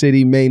in the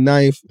city May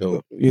 9th.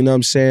 Dope. You know what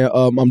I'm saying?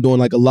 I'm doing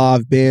like a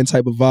live band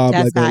type of vibe,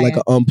 like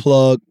an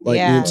unplug,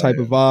 type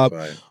of vibe.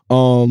 Right.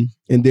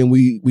 And then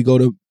we go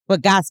to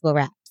what gospel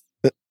rap?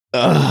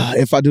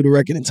 If I do the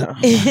record in time.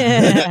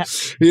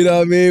 You know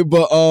what I mean?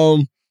 But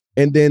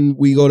and then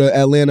we go to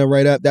Atlanta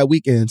right at that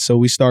weekend. So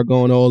we start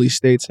going to all these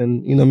states,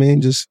 and you know what I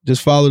mean?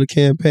 Just follow the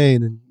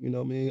campaign, and you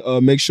know what I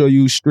mean? Make sure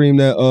you stream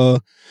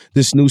that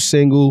this new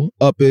single,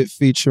 Up It,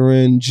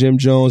 featuring Jim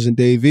Jones and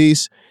Dave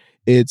East.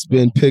 It's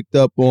been picked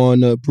up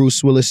on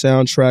Bruce Willis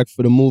soundtrack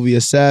for the movie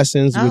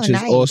Assassins, which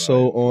is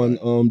also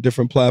on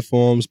different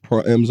platforms,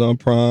 Amazon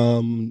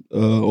Prime,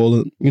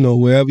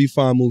 wherever you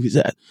find movies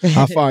at.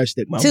 How Fire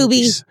Stick my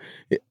movies.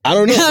 I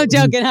don't know. I'm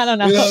joking. I don't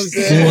know. You know what I'm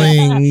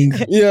saying?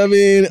 You know what I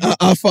mean?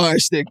 I Fire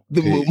Stick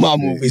my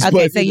movies.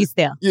 Okay, so you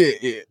still. Yeah.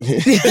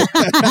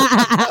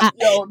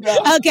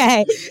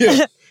 Okay.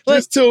 Yeah.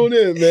 Just tune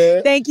in,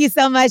 man. Thank you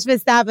so much for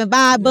stopping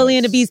by. Bully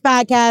and the Beast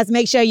podcast.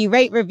 Make sure you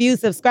rate, review,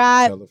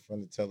 subscribe. Tell a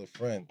friend to tell a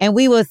friend. And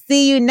we will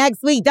see you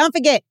next week. Don't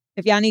forget,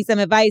 if y'all need some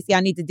advice,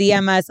 y'all need to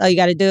DM us. All you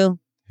got to do.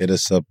 Hit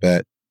us up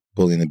at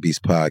Bully and the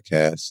Beast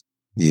podcast.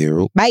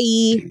 Yeah. Bye.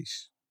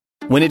 Peace.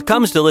 When it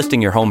comes to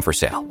listing your home for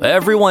sale,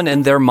 everyone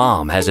and their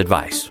mom has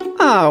advice.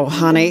 Oh,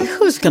 honey,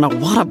 who's going to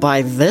want to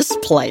buy this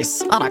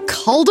place? On a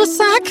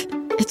cul-de-sac?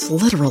 It's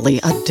literally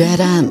a dead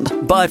end.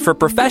 But for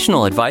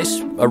professional advice,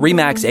 a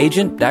RE/MAX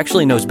agent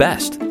actually knows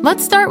best.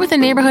 Let's start with a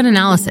neighborhood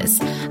analysis.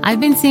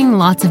 I've been seeing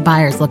lots of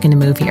buyers looking to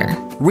move here.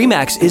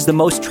 RE/MAX is the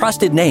most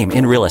trusted name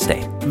in real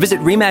estate. Visit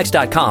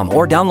RE/MAX.com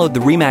or download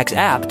the RE/MAX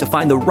app to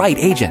find the right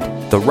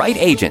agent. The right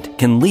agent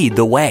can lead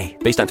the way.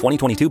 Based on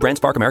 2022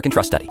 BrandSpark American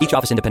Trust Study. Each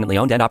office independently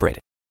owned and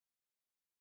operated.